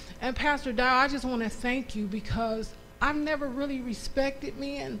here. And Pastor Dowell, I just want to thank you, because I've never really respected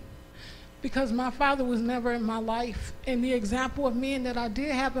men, because my father was never in my life. And the example of men that I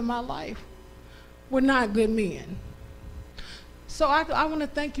did have in my life were not good men. So I want to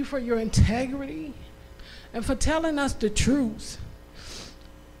thank you for your integrity and for telling us the truth.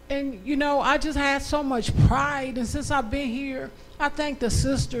 And, you know, I just had so much pride. And since I've been here, I thank the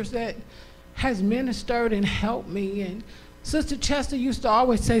sisters that has ministered and helped me. And Sister Chester used to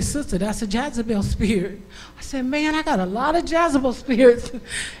always say, sister, that's a Jezebel spirit. I said, man, I got a lot of Jezebel spirits.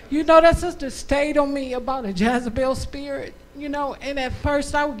 You know, that sister stayed on me about a Jezebel spirit, you know, and at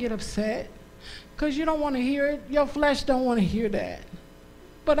first I would get upset because you don't want to hear it. Your flesh don't want to hear that.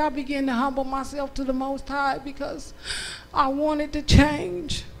 But I began to humble myself to the Most High because I wanted to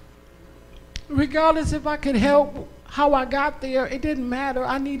change. Regardless if I could help how I got there, it didn't matter.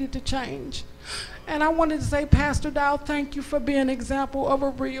 I needed to change. And I wanted to say, Pastor Dowell, thank you for being an example of a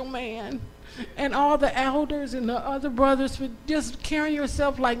real man. And all the elders and the other brothers for just carrying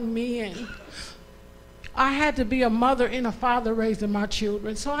yourself like men. I had to be a mother and a father raising my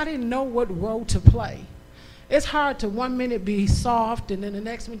children, so I didn't know what role to play. It's hard to 1 minute be soft, and then the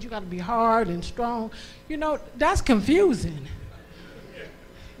next minute you got to be hard and strong. You know, that's confusing.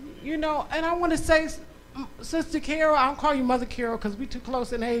 You know, and I want to say, Sister Carol, I don't call you Mother Carol because we're too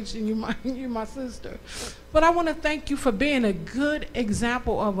close in age and you're my sister. But I want to thank you for being a good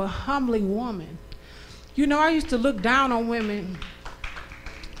example of a humbling woman. You know, I used to look down on women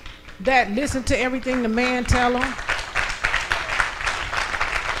that listen to everything the man tell them.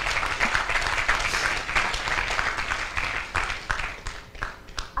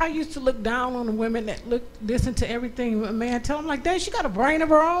 I used to look down on the women that listen to everything a man tell them. Like, dang, she got a brain of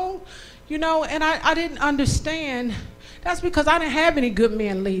her own. You know, and I didn't understand. That's because I didn't have any good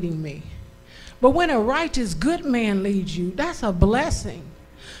men leading me. But when a righteous good man leads you, that's a blessing.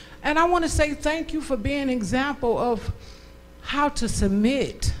 And I want to say thank you for being an example of how to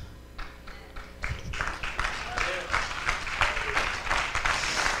submit.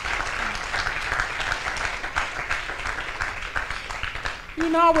 You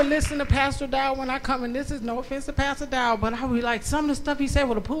know, I would listen to Pastor Dowell when I come, and this is no offense to Pastor Dowell, but I would be like, some of the stuff he said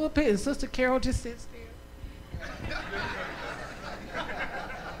with a pulpit, and Sister Carol just sits there.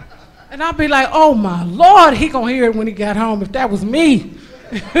 And I'll be like, oh my Lord, he gonna hear it when he got home if that was me.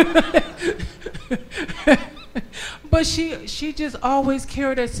 But she just always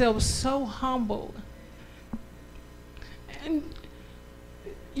carried herself so humble. And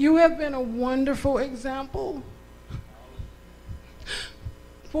you have been a wonderful example.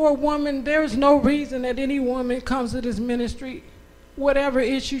 For a woman, there's no reason that any woman comes to this ministry, whatever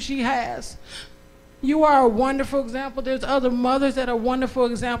issue she has. You are a wonderful example. There's other mothers that are wonderful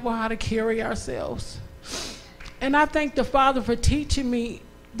example how to carry ourselves. And I thank the Father for teaching me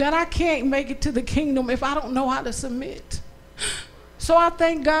that I can't make it to the kingdom if I don't know how to submit. So I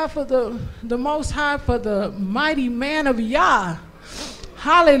thank God for the Most High, for the mighty man of Yah.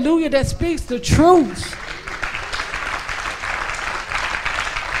 Hallelujah, that speaks the truth.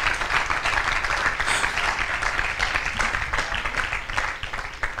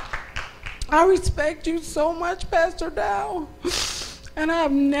 I respect you so much, Pastor Dowell, and I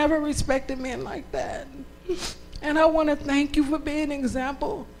have never respected men like that. And I want to thank you for being an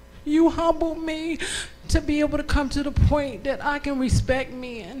example. You humbled me to be able to come to the point that I can respect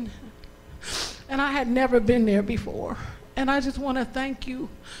men. And I had never been there before. And I just want to thank you.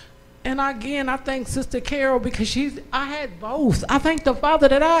 And again, I thank Sister Carol because I had both. I thank the Father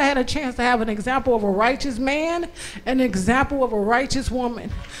that I had a chance to have an example of a righteous man and an example of a righteous woman.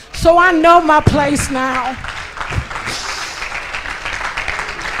 So I know my place now.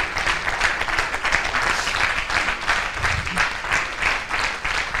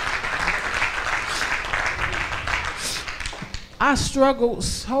 I struggled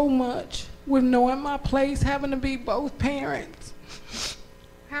so much with knowing my place, having to be both parents,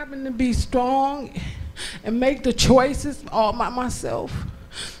 having to be strong and make the choices all by myself.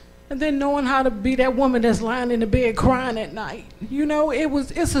 And then knowing how to be that woman that's lying in the bed crying at night. You know,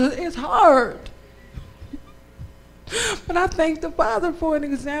 it's hard. But I thank the Father for an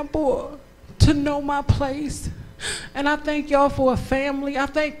example to know my place. And I thank y'all for a family. I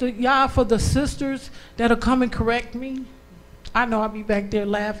thank y'all for the sisters that'll come and correct me. I know I'll be back there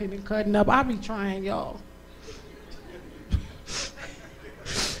laughing and cutting up. I'll be trying, y'all.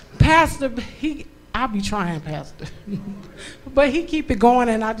 Pastor, I'll be trying, Pastor. But he keep it going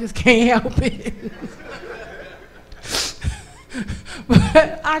and I just can't help it.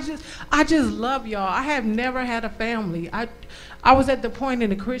 But I just love y'all. I have never had a family. I was at the point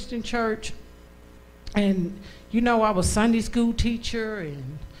in the Christian church, and you know, I was Sunday school teacher,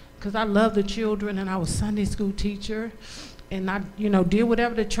 and because I love the children, and I was Sunday school teacher. And I, you know, did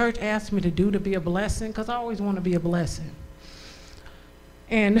whatever the church asked me to do to be a blessing, because I always want to be a blessing.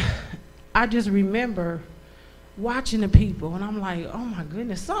 And I just remember watching the people, and I'm like, oh my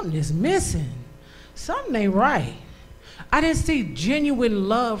goodness, something is missing. Something ain't right. I didn't see genuine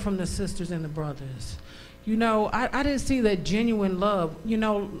love from the sisters and the brothers. You know, I didn't see that genuine love. You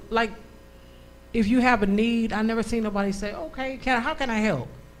know, like if you have a need, I never seen nobody say, okay, how can I help?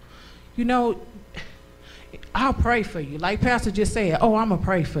 You know, I'll pray for you. Like Pastor just said, oh, I'm gonna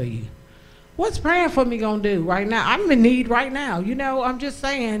pray for you. What's praying for me gonna do right now? I'm in need right now. You know, I'm just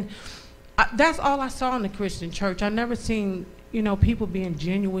saying, that's all I saw in the Christian church. I never seen, you know, people being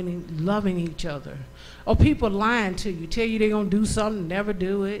genuinely loving each other. Or people lying to you, tell you they're gonna do something, never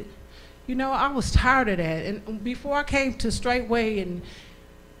do it. You know, I was tired of that. And before I came to Straitway and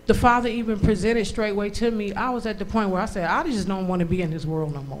the Father even presented Straitway to me, I was at the point where I said, I just don't want to be in this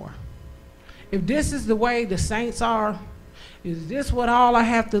world no more. If this is the way the saints are, is this what all I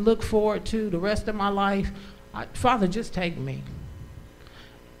have to look forward to the rest of my life? Father, just take me.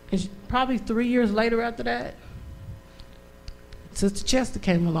 And probably 3 years later after that, Sister Chester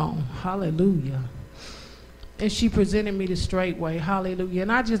came along. Hallelujah. And she presented me the Straitway. Hallelujah.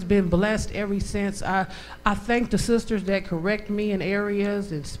 And I just been blessed ever since. I thank the sisters that correct me in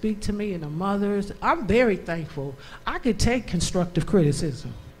areas and speak to me, and the mothers. I'm very thankful. I could take constructive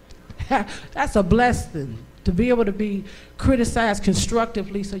criticism. That's a blessing, to be able to be criticized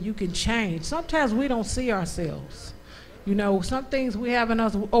constructively so you can change. Sometimes we don't see ourselves. You know, some things we have in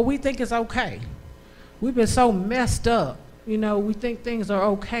us, or we think it's okay. We've been so messed up. You know, we think things are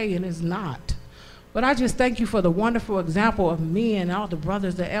okay and it's not. But I just thank you for the wonderful example of me and all the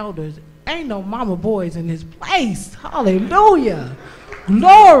brothers and elders. Ain't no mama boys in this place. Hallelujah.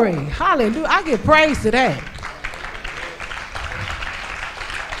 Glory. Hallelujah. I give praise to that.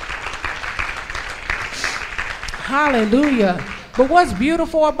 Hallelujah. But what's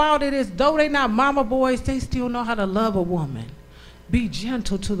beautiful about it is, though they're not mama boys, they still know how to love a woman. Be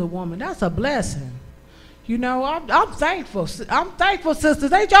gentle to the woman. That's a blessing. You know, I'm thankful. I'm thankful,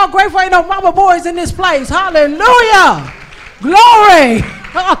 sisters. Ain't y'all grateful? Ain't no mama boys in this place. Hallelujah. Glory.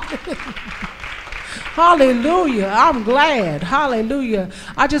 Hallelujah. I'm glad. Hallelujah.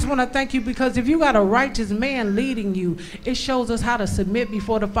 I just want to thank you, because if you got a righteous man leading you, it shows us how to submit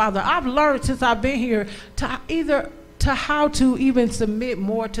before the Father. I've learned since I've been here to how to even submit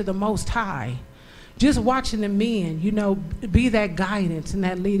more to the Most High. Just watching the men, you know, be that guidance and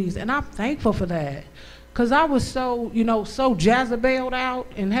that leading. And I'm thankful for that. Because I was so, you know, so Jezebeled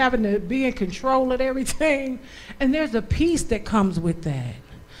out and having to be in control of everything. And there's a peace that comes with that.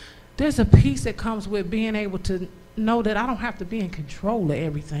 There's a peace that comes with being able to know that I don't have to be in control of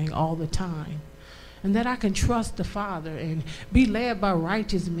everything all the time. And that I can trust the Father and be led by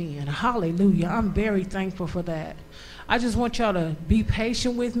righteous men. Hallelujah. I'm very thankful for that. I just want y'all to be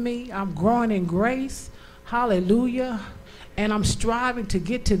patient with me. I'm growing in grace. Hallelujah. And I'm striving to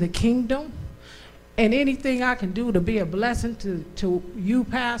get to the kingdom. And anything I can do to be a blessing to you,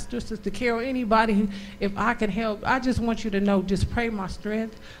 Pastor, Sister Carol, anybody, if I can help, I just want you to know, just pray my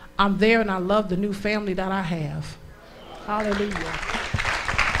strength. I'm there, and I love the new family that I have. Hallelujah.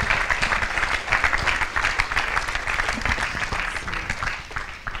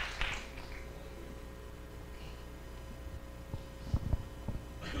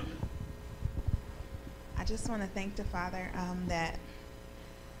 I just want to thank the Father that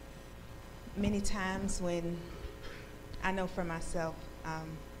many times when I know for myself, I've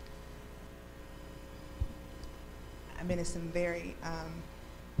been in some very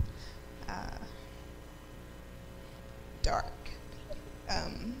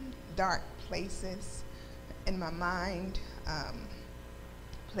dark places in my mind,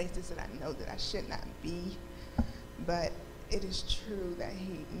 places that I know that I should not be, but it is true that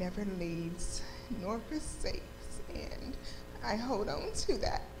He never leaves nor forsakes, and I hold on to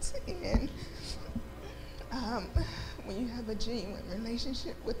that. And when you have a genuine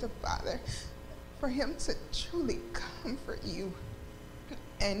relationship with the Father, for Him to truly comfort you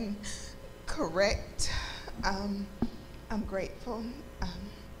and correct, I'm grateful.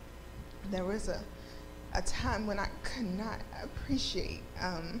 There was a time when I could not appreciate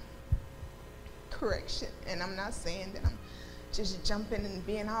correction, and I'm not saying that I'm just jumping and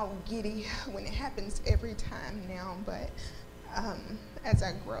being all giddy when it happens every time now, but as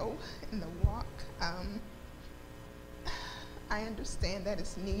I grow in the walk, I understand that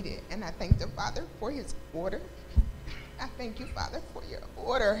it's needed, and I thank the Father for His order. I thank you, Father, for your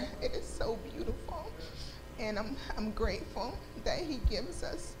order. It is so beautiful, and I'm grateful that He gives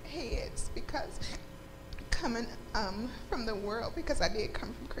us heads, because coming from the world, because I did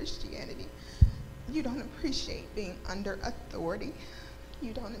come from Christianity, you don't appreciate being under authority.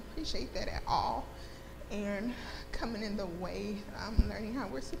 You don't appreciate that at all. And coming in the way, learning how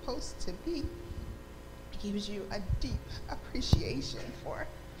we're supposed to be, gives you a deep appreciation for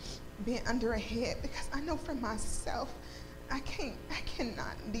being under a head, because I know for myself, I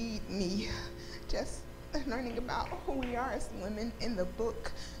cannot lead me. Just learning about who we are as women in the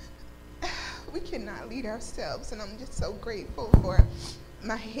book, we cannot lead ourselves, and I'm just so grateful for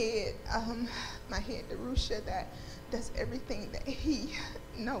my head Darusha, that does everything that he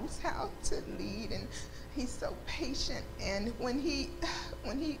knows how to lead, and he's so patient. And when he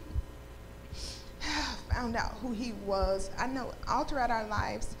found out who he was, I know all throughout our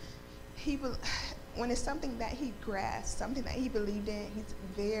lives, when it's something that he grasped, something that he believed in,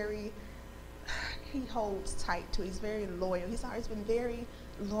 he holds tight to. He's very loyal. He's always been very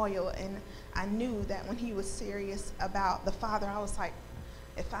loyal, and I knew that when he was serious about the Father, I was like,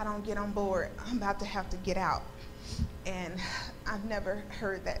 if I don't get on board, I'm about to have to get out. And I've never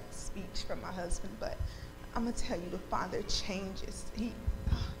heard that speech from my husband, but I'm gonna tell you, the Father changes. He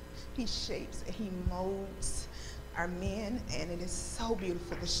shapes and He molds our men, and it is so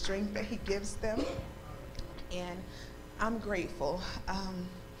beautiful, the strength that He gives them. And I'm grateful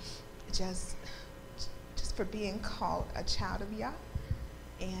just for being called a child of Yah,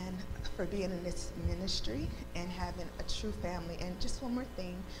 and for being in this ministry and having a true family. And just one more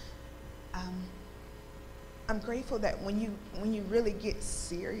thing, I'm grateful that when you really get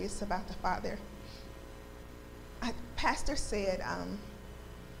serious about the Father, Pastor said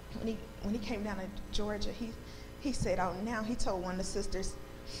when he came down to Georgia, he said, now he told one of the sisters,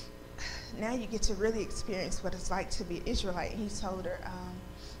 now you get to really experience what it's like to be Israelite. And he told her,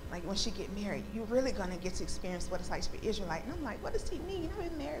 like, when she get married, you're really gonna get to experience what it's like to be Israelite. And I'm like, what does he mean? I've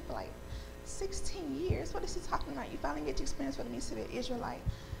been married for like 16 years. What is he talking about? You finally get to experience what it means to be an Israelite.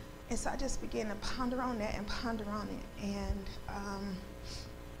 And so I just began to ponder on that and ponder on it. And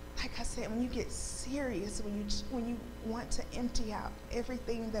like I said, when you get serious, when you want to empty out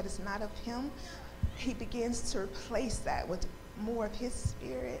everything that is not of Him, He begins to replace that with more of His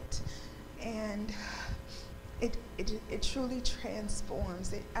Spirit. And it truly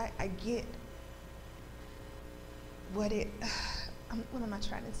transforms it. I get what am I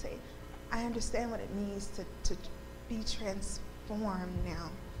trying to say? I understand what it means to be transformed now,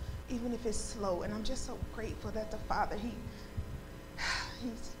 even if it's slow. And I'm just so grateful that the Father,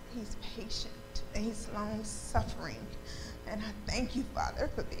 he's patient and he's long suffering. And I thank you, Father,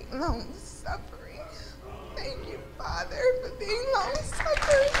 for being long suffering. Thank you, Father, for being long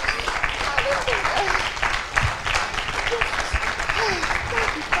suffering. Hallelujah.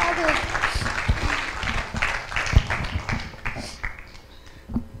 Thank you, Father.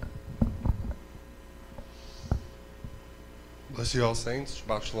 Bless you all, saints.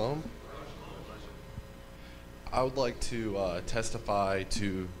 Shabbat shalom. I would like to testify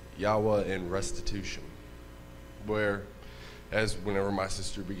to Yahweh in restitution, where, as whenever my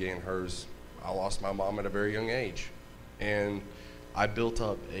sister began hers, I lost my mom at a very young age, and I built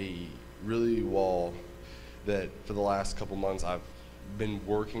up a really wall that for the last couple months I've been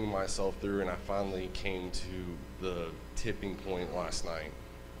working myself through, and I finally came to the tipping point last night.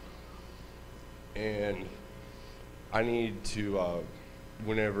 And I need to,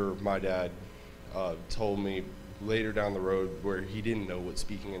 whenever my dad told me later down the road where he didn't know what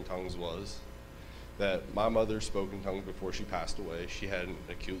speaking in tongues was, that my mother spoke in tongues before she passed away. She had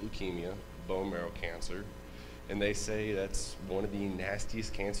acute leukemia, bone marrow cancer, and they say that's one of the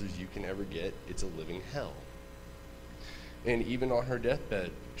nastiest cancers you can ever get. It's a living hell. And even on her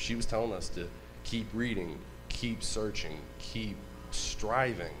deathbed, she was telling us to keep reading, keep searching, keep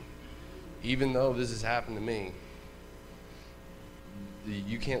striving. Even though this has happened to me,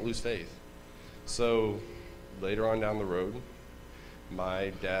 you can't lose faith. So later on down the road,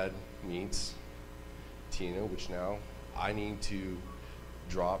 my dad meets Tina, which now I need to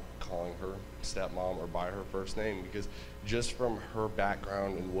drop calling her stepmom or by her first name, because just from her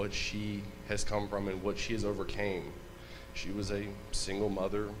background and what she has come from and what she has overcame, she was a single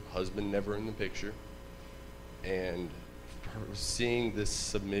mother, husband never in the picture, and seeing this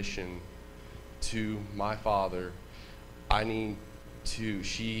submission to my father,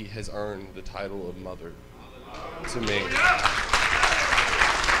 she has earned the title of mother to me.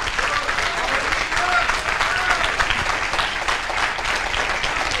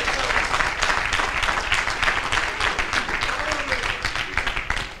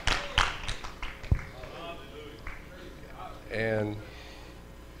 And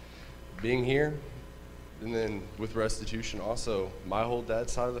being here, and then with restitution also, my whole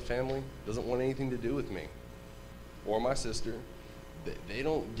dad's side of the family doesn't want anything to do with me or my sister. They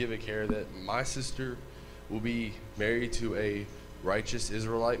don't give a care that my sister will be married to a righteous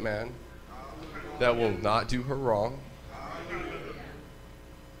Israelite man that will not do her wrong.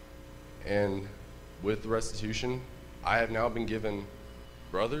 And with restitution, I have now been given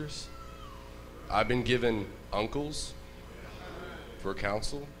brothers. I've been given uncles for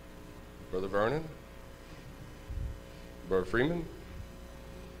counsel. Brother Vernon, Brother Freeman,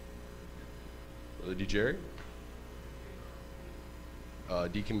 Brother D. Jerry,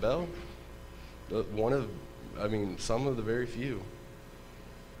 Deacon Bell, some of the very few.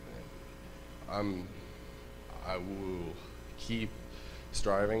 I will keep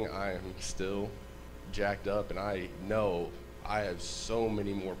striving. I am still jacked up, and I know I have so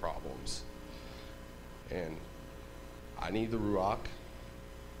many more problems. And I need the Ruach.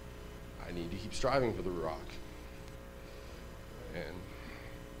 I need to keep striving for the Ruach. And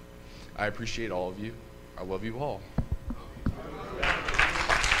I appreciate all of you. I love you all.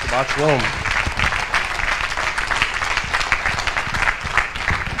 Shabbat shalom.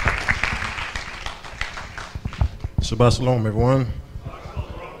 Shabbat shalom, everyone.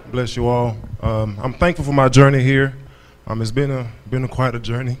 Bless you all. I'm thankful for my journey here. It's been quite a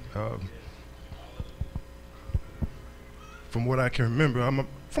journey. From what I can remember, I'm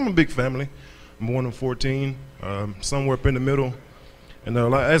from a big family. I'm one of 14, somewhere up in the middle. And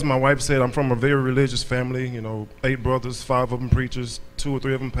as my wife said, I'm from a very religious family, 8 brothers, 5 of them preachers, 2 or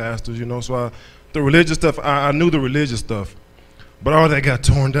 3 of them pastors, so the religious stuff, I knew the religious stuff. But all that got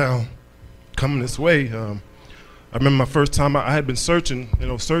torn down coming this way. I remember my first time I had been searching,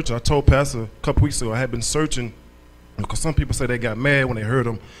 I told Pastor a couple weeks ago I had been searching, because some people say they got mad when they heard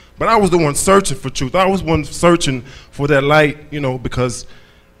them. But I was the one searching for truth. I was one searching for that light, because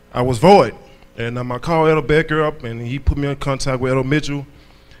I was void. And I called Elder Becker up, and he put me in contact with Elder Mitchell.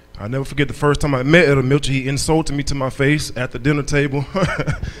 I'll never forget the first time I met Elder Mitchell. He insulted me to my face at the dinner table.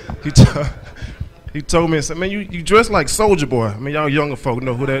 He told me, and said, man, you dress like Soldier Boy. I mean, y'all younger folk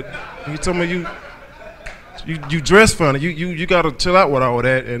know who that. He told me, you dress funny. You got to chill out with all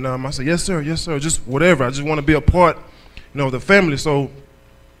that. And I said, yes, sir, just whatever. I just want to be a part, of the family. So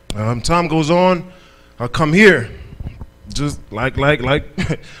time goes on. I come here. just like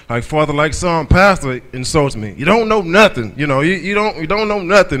father, like son, pastor insults me. You don't know nothing, you know. You don't know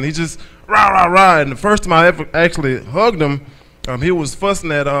nothing. He just rah. And the first time I ever actually hugged him, he was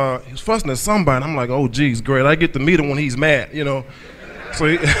fussing at somebody. I'm like, oh geez, great. I get to meet him when he's mad, you know. So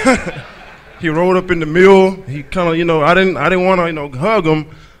he rolled up in the mule. He kind of, you know, I didn't want to, you know, hug him.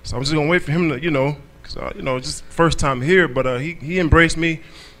 So I was just gonna wait for him to, you know, just first time here. But he embraced me,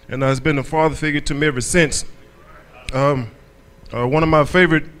 and has been a father figure to me ever since. One of my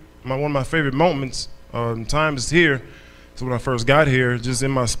favorite moments, times here. So when I first got here, just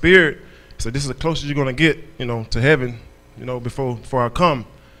in my spirit, so this is the closest you're gonna get, you know, to heaven, you know, before I come.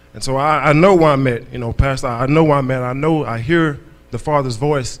 And so I know where I'm at, you know, Pastor. I know where I'm at. I hear the Father's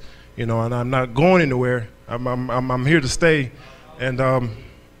voice, you know, and I'm not going anywhere. I'm here to stay. And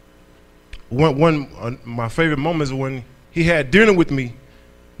my favorite moment is when he had dinner with me.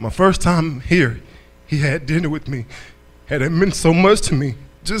 My first time here, he had dinner with me. And it meant so much to me.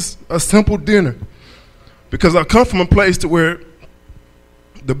 Just a simple dinner. Because I come from a place to where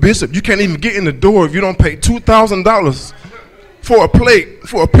the bishop, you can't even get in the door if you don't pay $2,000 for a plate,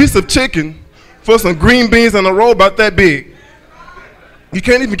 for a piece of chicken, for some green beans and a roll about that big. You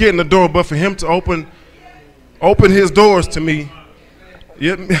can't even get in the door, but for him to open his doors to me,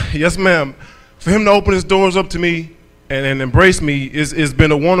 yes ma'am, for him to open his doors up to me and embrace me, it's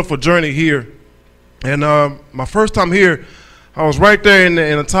been a wonderful journey here. And my first time here, I was right there in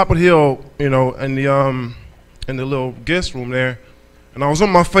the top of the hill, you know, in the little guest room there, and I was on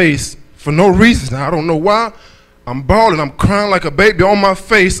my face for no reason. I don't know why. I'm bawling. I'm crying like a baby on my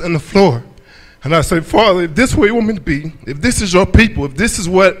face on the floor. And I said, Father, if this is where you want me to be, if this is your people, if this is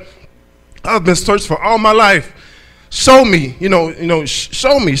what I've been searching for all my life, show me,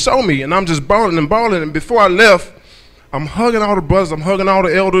 show me. And I'm just bawling. And before I left, I'm hugging all the brothers. I'm hugging all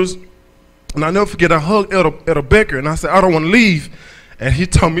the elders. And I'll never forget, I hugged Elder Becker, and I said, I don't want to leave. And he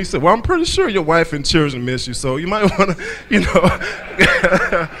told me, he said, well, I'm pretty sure your wife and children miss you, so you might want to, you know.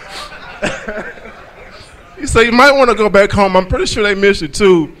 He said, you might want to go back home. I'm pretty sure they miss you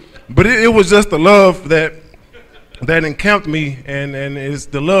too. But it was just the love that encamped me, and it's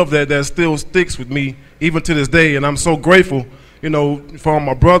the love that still sticks with me even to this day. And I'm so grateful, you know, for all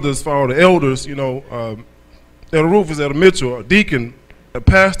my brothers, for all the elders, you know, Elder Rufus, Elder Mitchell, Deacon, a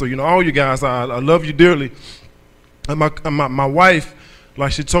pastor, you know, all you guys, I love you dearly. And my wife,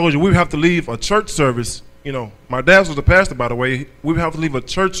 like she told you, we would have to leave a church service. You know, my dad was a pastor, by the way. We would have to leave a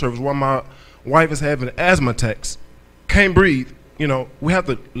church service while my wife is having asthma attacks. Can't breathe. You know, we have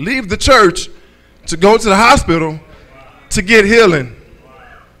to leave the church to go to the hospital to get healing.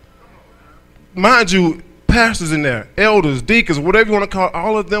 Mind you, pastors in there, elders, deacons, whatever you want to call it,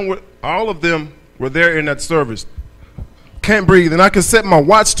 all of them were there in that service. Can't breathe, and I can set my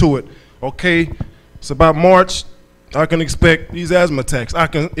watch to it. Okay, it's about March. I can expect these asthma attacks.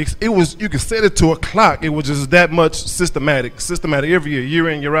 You can set it to a clock. It was just that much systematic every year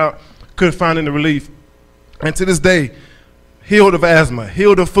in, year out. Couldn't find any relief, and to this day, healed of asthma,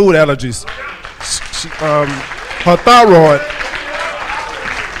 healed of food allergies. Her thyroid.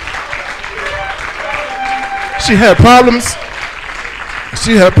 She had problems.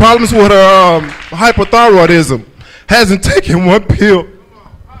 She had problems with her hypothyroidism. Hasn't taken one pill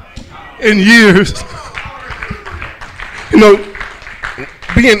in years. You know,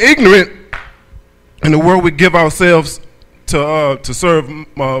 being ignorant in the world, we give ourselves to serve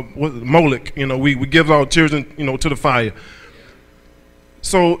Moloch. You know, we give our children, you know, to the fire.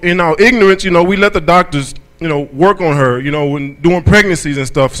 So in our ignorance, you know, we let the doctors, you know, work on her, you know, when doing pregnancies and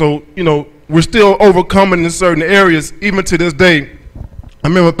stuff. So, you know, we're still overcoming in certain areas, even to this day. I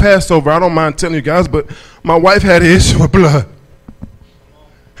remember Passover, I don't mind telling you guys, but my wife had an issue of blood.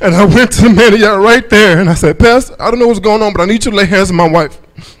 And I went to the man of y'all right there, and I said, Pastor, I don't know what's going on, but I need you to lay hands on my wife.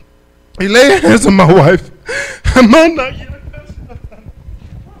 He laid hands on my wife. And my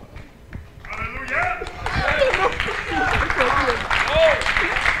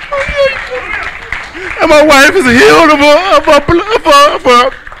and my wife is healed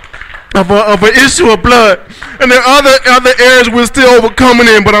of an issue of blood. And there are other areas we're still overcoming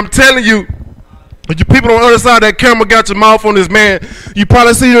in, but I'm telling you, if you people on the other side of that camera got your mouth on this man, you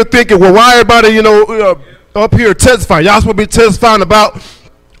probably see you're thinking, well, why everybody, you know, up here testifying? Y'all supposed to be testifying about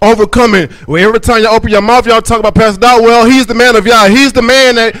overcoming. Well, every time y'all open your mouth, y'all talk about Pastor Dowell. Well, he's the man of Yah. He's the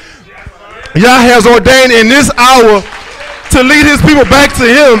man that Yah has ordained in this hour to lead his people back to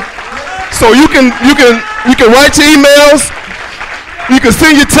him. So you can write your emails, you can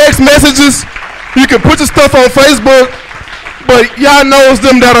send your text messages, you can put your stuff on Facebook, but Yah knows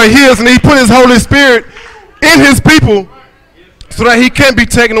them that are his, and he put his Holy Spirit in his people so that he can't be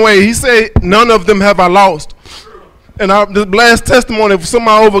taken away. He said, none of them have I lost. And the last testimony,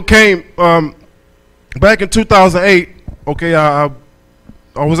 somebody overcame back in 2008. Okay, I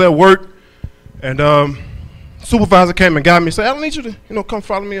was at work, and supervisor came and got me. Said, "I don't need you to, come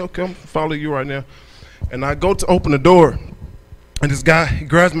follow me. Okay, I'm follow you right now." And I go to open the door, and this guy, he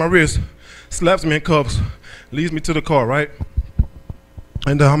grabs my wrist, slaps me in cuffs, leads me to the car, right?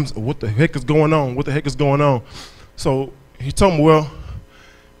 And what the heck is going on? What the heck is going on? So he told me, "Well,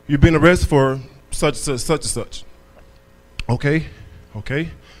 you've been arrested for such and such." Okay.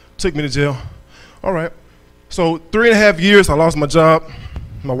 Took me to jail. All right. So 3.5 years, I lost my job.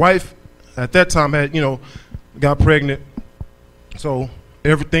 My wife at that time had, got pregnant. So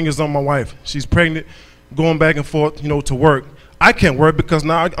everything is on my wife. She's pregnant, going back and forth, to work. I can't work because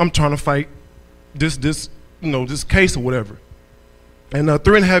now I'm trying to fight this case or whatever. And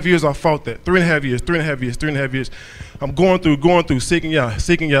 3.5 years I fought that. 3.5 years. I'm going through, seeking Yah.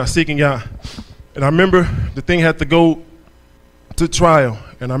 And I remember the thing had to go to trial.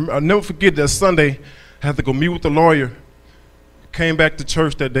 And I'll never forget that Sunday, I had to go meet with the lawyer. Came back to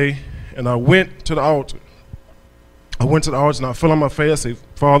church that day, and I went to the altar. And I fell on my face. I said,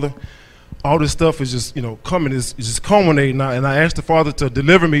 "Father, all this stuff is just, coming, is just culminating now." And I asked the Father to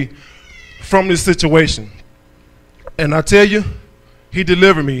deliver me from this situation. And I tell you, He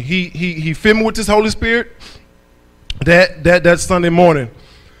delivered me. He filled me with His Holy Spirit that Sunday morning.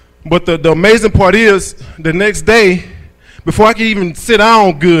 But the amazing part is, the next day, before I could even sit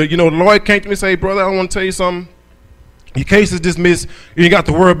down good, the lawyer came to me and said, "Hey, brother, I want to tell you something. Your case is dismissed. You ain't got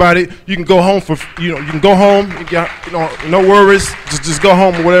to worry about it. You can go home you can go home. You got, no worries. Just go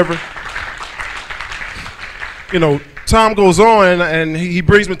home or whatever." Time goes on, and he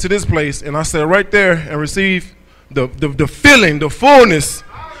brings me to this place, and I sat right there and received the feeling, the fullness,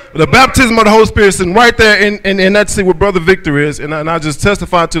 the baptism of the Holy Spirit sitting right there in that seat where Brother Victor is. And I just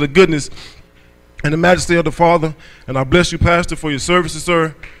testified to the goodness and the majesty of the Father. And I bless you, Pastor, for your services,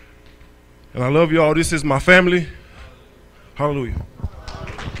 sir. And I love you all. This is my family. Hallelujah.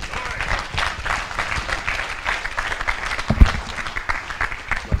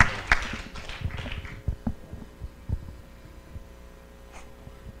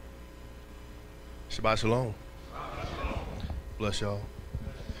 Shabbat shalom. Bless y'all.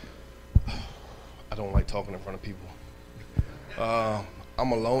 I don't like talking in front of people.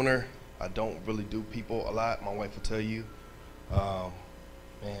 I'm a loner. I don't really do people a lot. My wife will tell you. Man,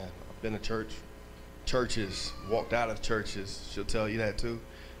 I've been to churches, walked out of churches. She'll tell you that too.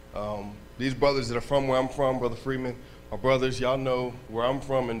 These brothers that are from where I'm from, Brother Freeman, my brothers, y'all know where I'm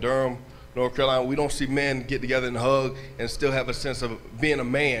from in Durham, North Carolina. We don't see men get together and hug and still have a sense of being a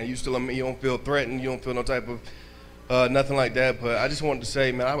man. You don't feel threatened. You don't feel no type of nothing like that. But I just wanted to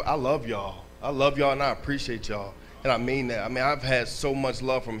say, man, I love y'all. I love y'all and I appreciate y'all. And I mean that. I mean, I've had so much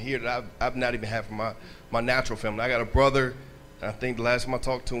love from here that I've not even had from my natural family. I got a brother, and I think the last time I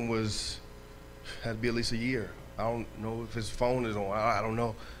talked to him had to be at least a year. I don't know if his phone is on. I don't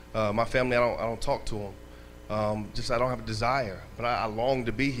know. My family, I don't talk to them. Just I don't have a desire, but I long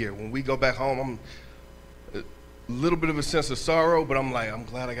to be here. When we go back home, I'm a little bit of a sense of sorrow, but I'm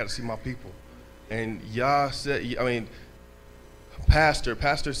glad I got to see my people. And Yah said,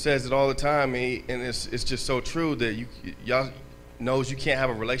 Pastor says it all the time, and it's just so true that y'all knows you can't have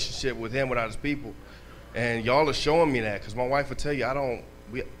a relationship with him without his people. And y'all are showing me that, because my wife will tell you, I'm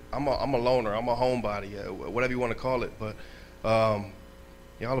a loner, I'm a homebody, whatever you want to call it, but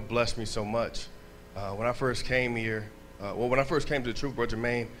y'all have blessed me so much. When I first came here, when I first came to the Truth, Brother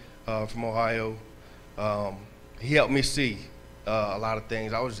Jermaine from Ohio, he helped me see a lot of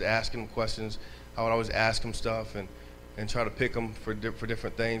things. I was just asking him questions. I would always ask him stuff and try to pick them for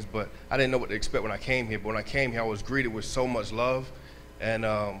different things, but I didn't know what to expect when I came here. But when I came here, I was greeted with so much love, and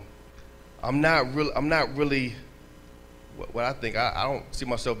I'm not really what I think. I don't see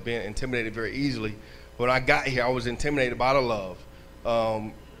myself being intimidated very easily. When I got here, I was intimidated by the love,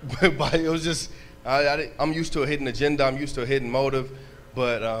 but it was just I'm used to a hidden agenda. I'm used to a hidden motive,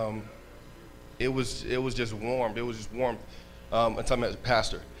 but it was just warm. It was just warm until I met the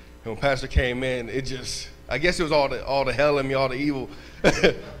pastor. And when Pastor came in, I guess it was all the hell in me, all the evil,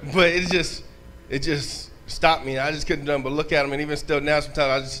 but it just stopped me. I just couldn't do nothing but look at him, and even still now, sometimes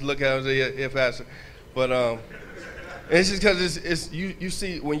I just look at him and say, "Yeah, Pastor." But it's just because you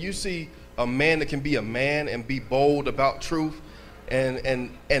see, when you see a man that can be a man and be bold about truth,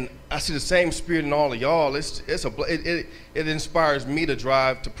 and I see the same spirit in all of y'all. It inspires me to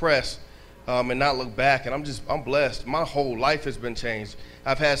drive, to press, and not look back. And I'm blessed. My whole life has been changed.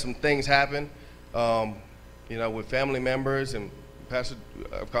 I've had some things happen. With family members, and Pastor,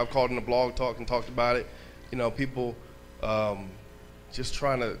 I've called in the blog talk and talked about it. People just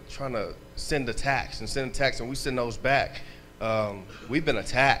trying to send attacks, and we send those back. We've been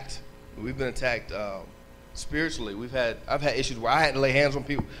attacked. We've been attacked spiritually. I've had issues where I had to lay hands on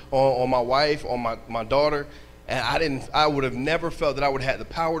people, on my wife, on my daughter, and I would have never felt that I would have had the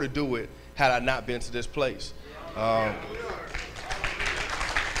power to do it had I not been to this place. My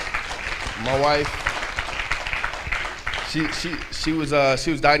wife, she was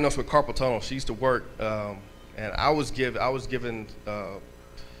diagnosed with carpal tunnel. She used to work, and I was given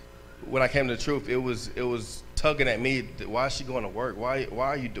when I came to the truth, it was tugging at me. Why is she going to work?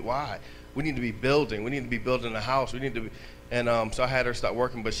 Why we need to be building. We need to be building a house. We need to be, and so I had her start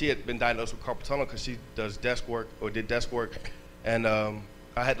working. But she had been diagnosed with carpal tunnel because she did desk work, and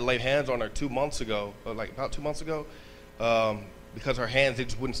I had to lay hands on her 2 months ago, about 2 months ago, because her hands, they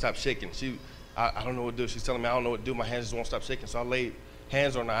just wouldn't stop shaking. I don't know what to do. She's telling me I don't know what to do. My hands just won't stop shaking. So I laid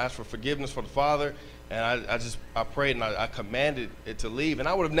hands on her. I asked for forgiveness for the Father, and I prayed and I commanded it to leave. And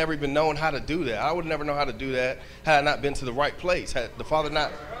I would have never even known how to do that. I would never know how to do that had I not been to the right place. Had the Father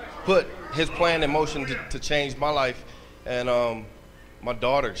not put His plan in motion to change my life. And my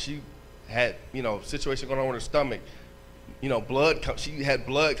daughter, she had situation going on with her stomach. She had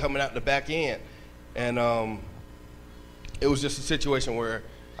blood coming out the back end, and it was just a situation where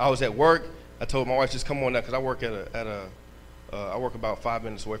I was at work. I told my wife, just come on now, because I work I work about 5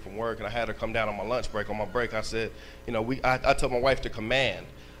 minutes away from work, and I had her come down on my lunch break. On my break, I said, I told my wife to command.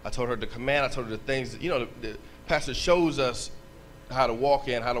 I told her to command. I told her the things that, the pastor shows us how to walk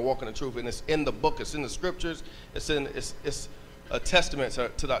in the truth, and it's in the book. It's in the scriptures. It's a testament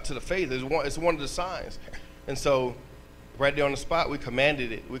to the faith. It's one of the signs, and so right there on the spot, we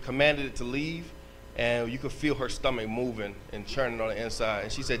commanded it. We commanded it to leave, and you could feel her stomach moving and churning on the inside.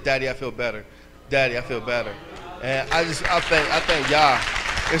 And she said, "Daddy, I feel better. Daddy, I feel better." And I thank y'all.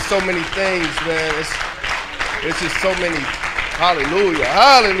 There's so many things, man. It's just so many. Hallelujah,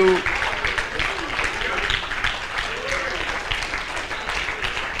 hallelujah.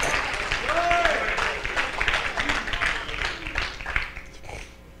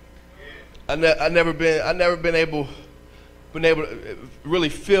 I never been able to really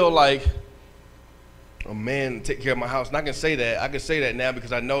feel like a man to take care of my house. And I can say that now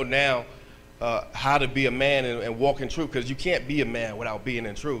because I know now how to be a man and walk in truth, because you can't be a man without being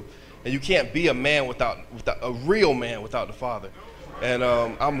in truth. And you can't be a man without a real man without the Father. And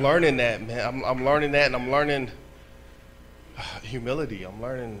I'm learning that, man. I'm learning that, and I'm learning humility. I'm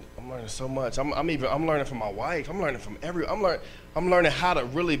learning so much. I'm learning from my wife. I'm learning from I'm learning how to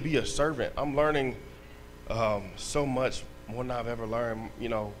really be a servant. I'm learning so much more than I've ever learned.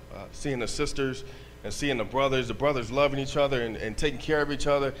 Seeing the sisters and seeing the brothers loving each other and taking care of each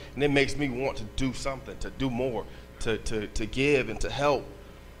other, and it makes me want to do something, to do more, to give and to help.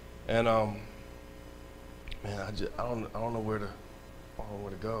 And man, I don't know where to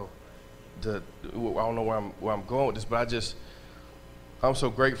go. I don't know where I'm going with this, but I'm so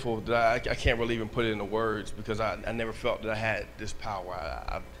grateful that I can't really even put it into words, because I never felt that I had this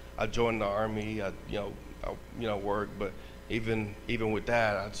power. I joined the Army, I worked, but even with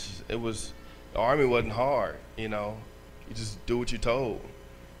that, the Army wasn't hard. You just do what you're told.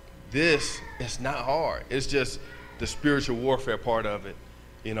 This, it's not hard. It's just the spiritual warfare part of it,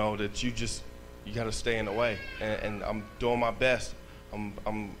 that you got to stay in the way. And I'm doing my best. I'm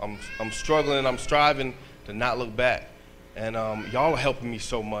struggling. I'm striving to not look back. And y'all are helping me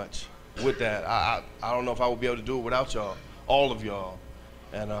so much with that. I don't know if I would be able to do it without y'all, all of y'all.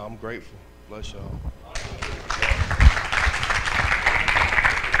 And I'm grateful. Bless y'all.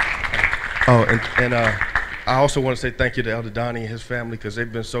 Oh, and I also want to say thank you to Elder Donnie and his family, because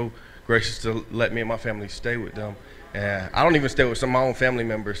they've been so gracious to let me and my family stay with them. And I don't even stay with some of my own family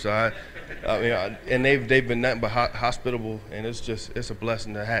members, so and they've been nothing but hospitable, and it's a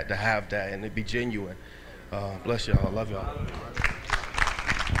blessing to have that and to be genuine. Bless y'all. I love y'all.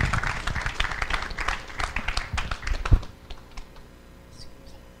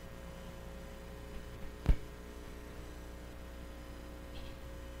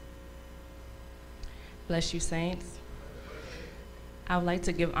 Bless you, saints. I would like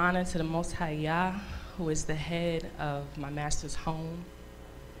to give honor to the Most High Yah, who is the head of my master's home.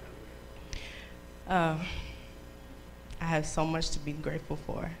 I have so much to be grateful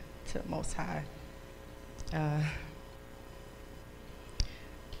for to the Most High.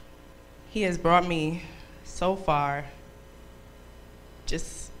 He has brought me so far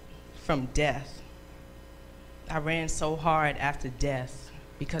just from death. I ran so hard after death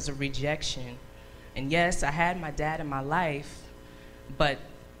because of rejection. And yes, I had my dad in my life, but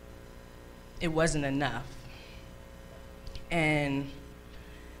it wasn't enough. And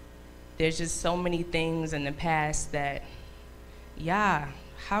there's just so many things in the past that yeah,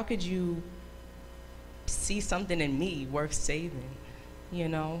 how could you see something in me worth saving? You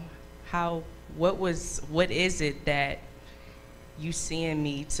know, what is it that you see in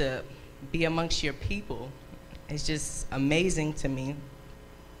me to be amongst your people? It's just amazing to me.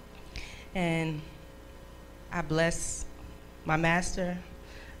 And I bless my master.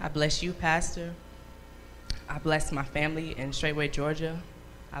 I bless you, Pastor. I bless my family in Straitway, Georgia.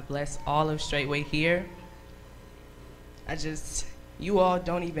 I bless all of Straitway here. You all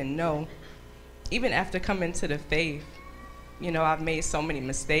don't even know, even after coming to the faith, you know, I've made so many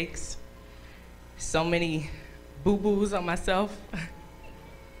mistakes, so many boo-boos on myself.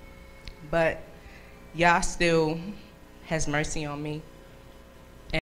 But Yah still has mercy on me.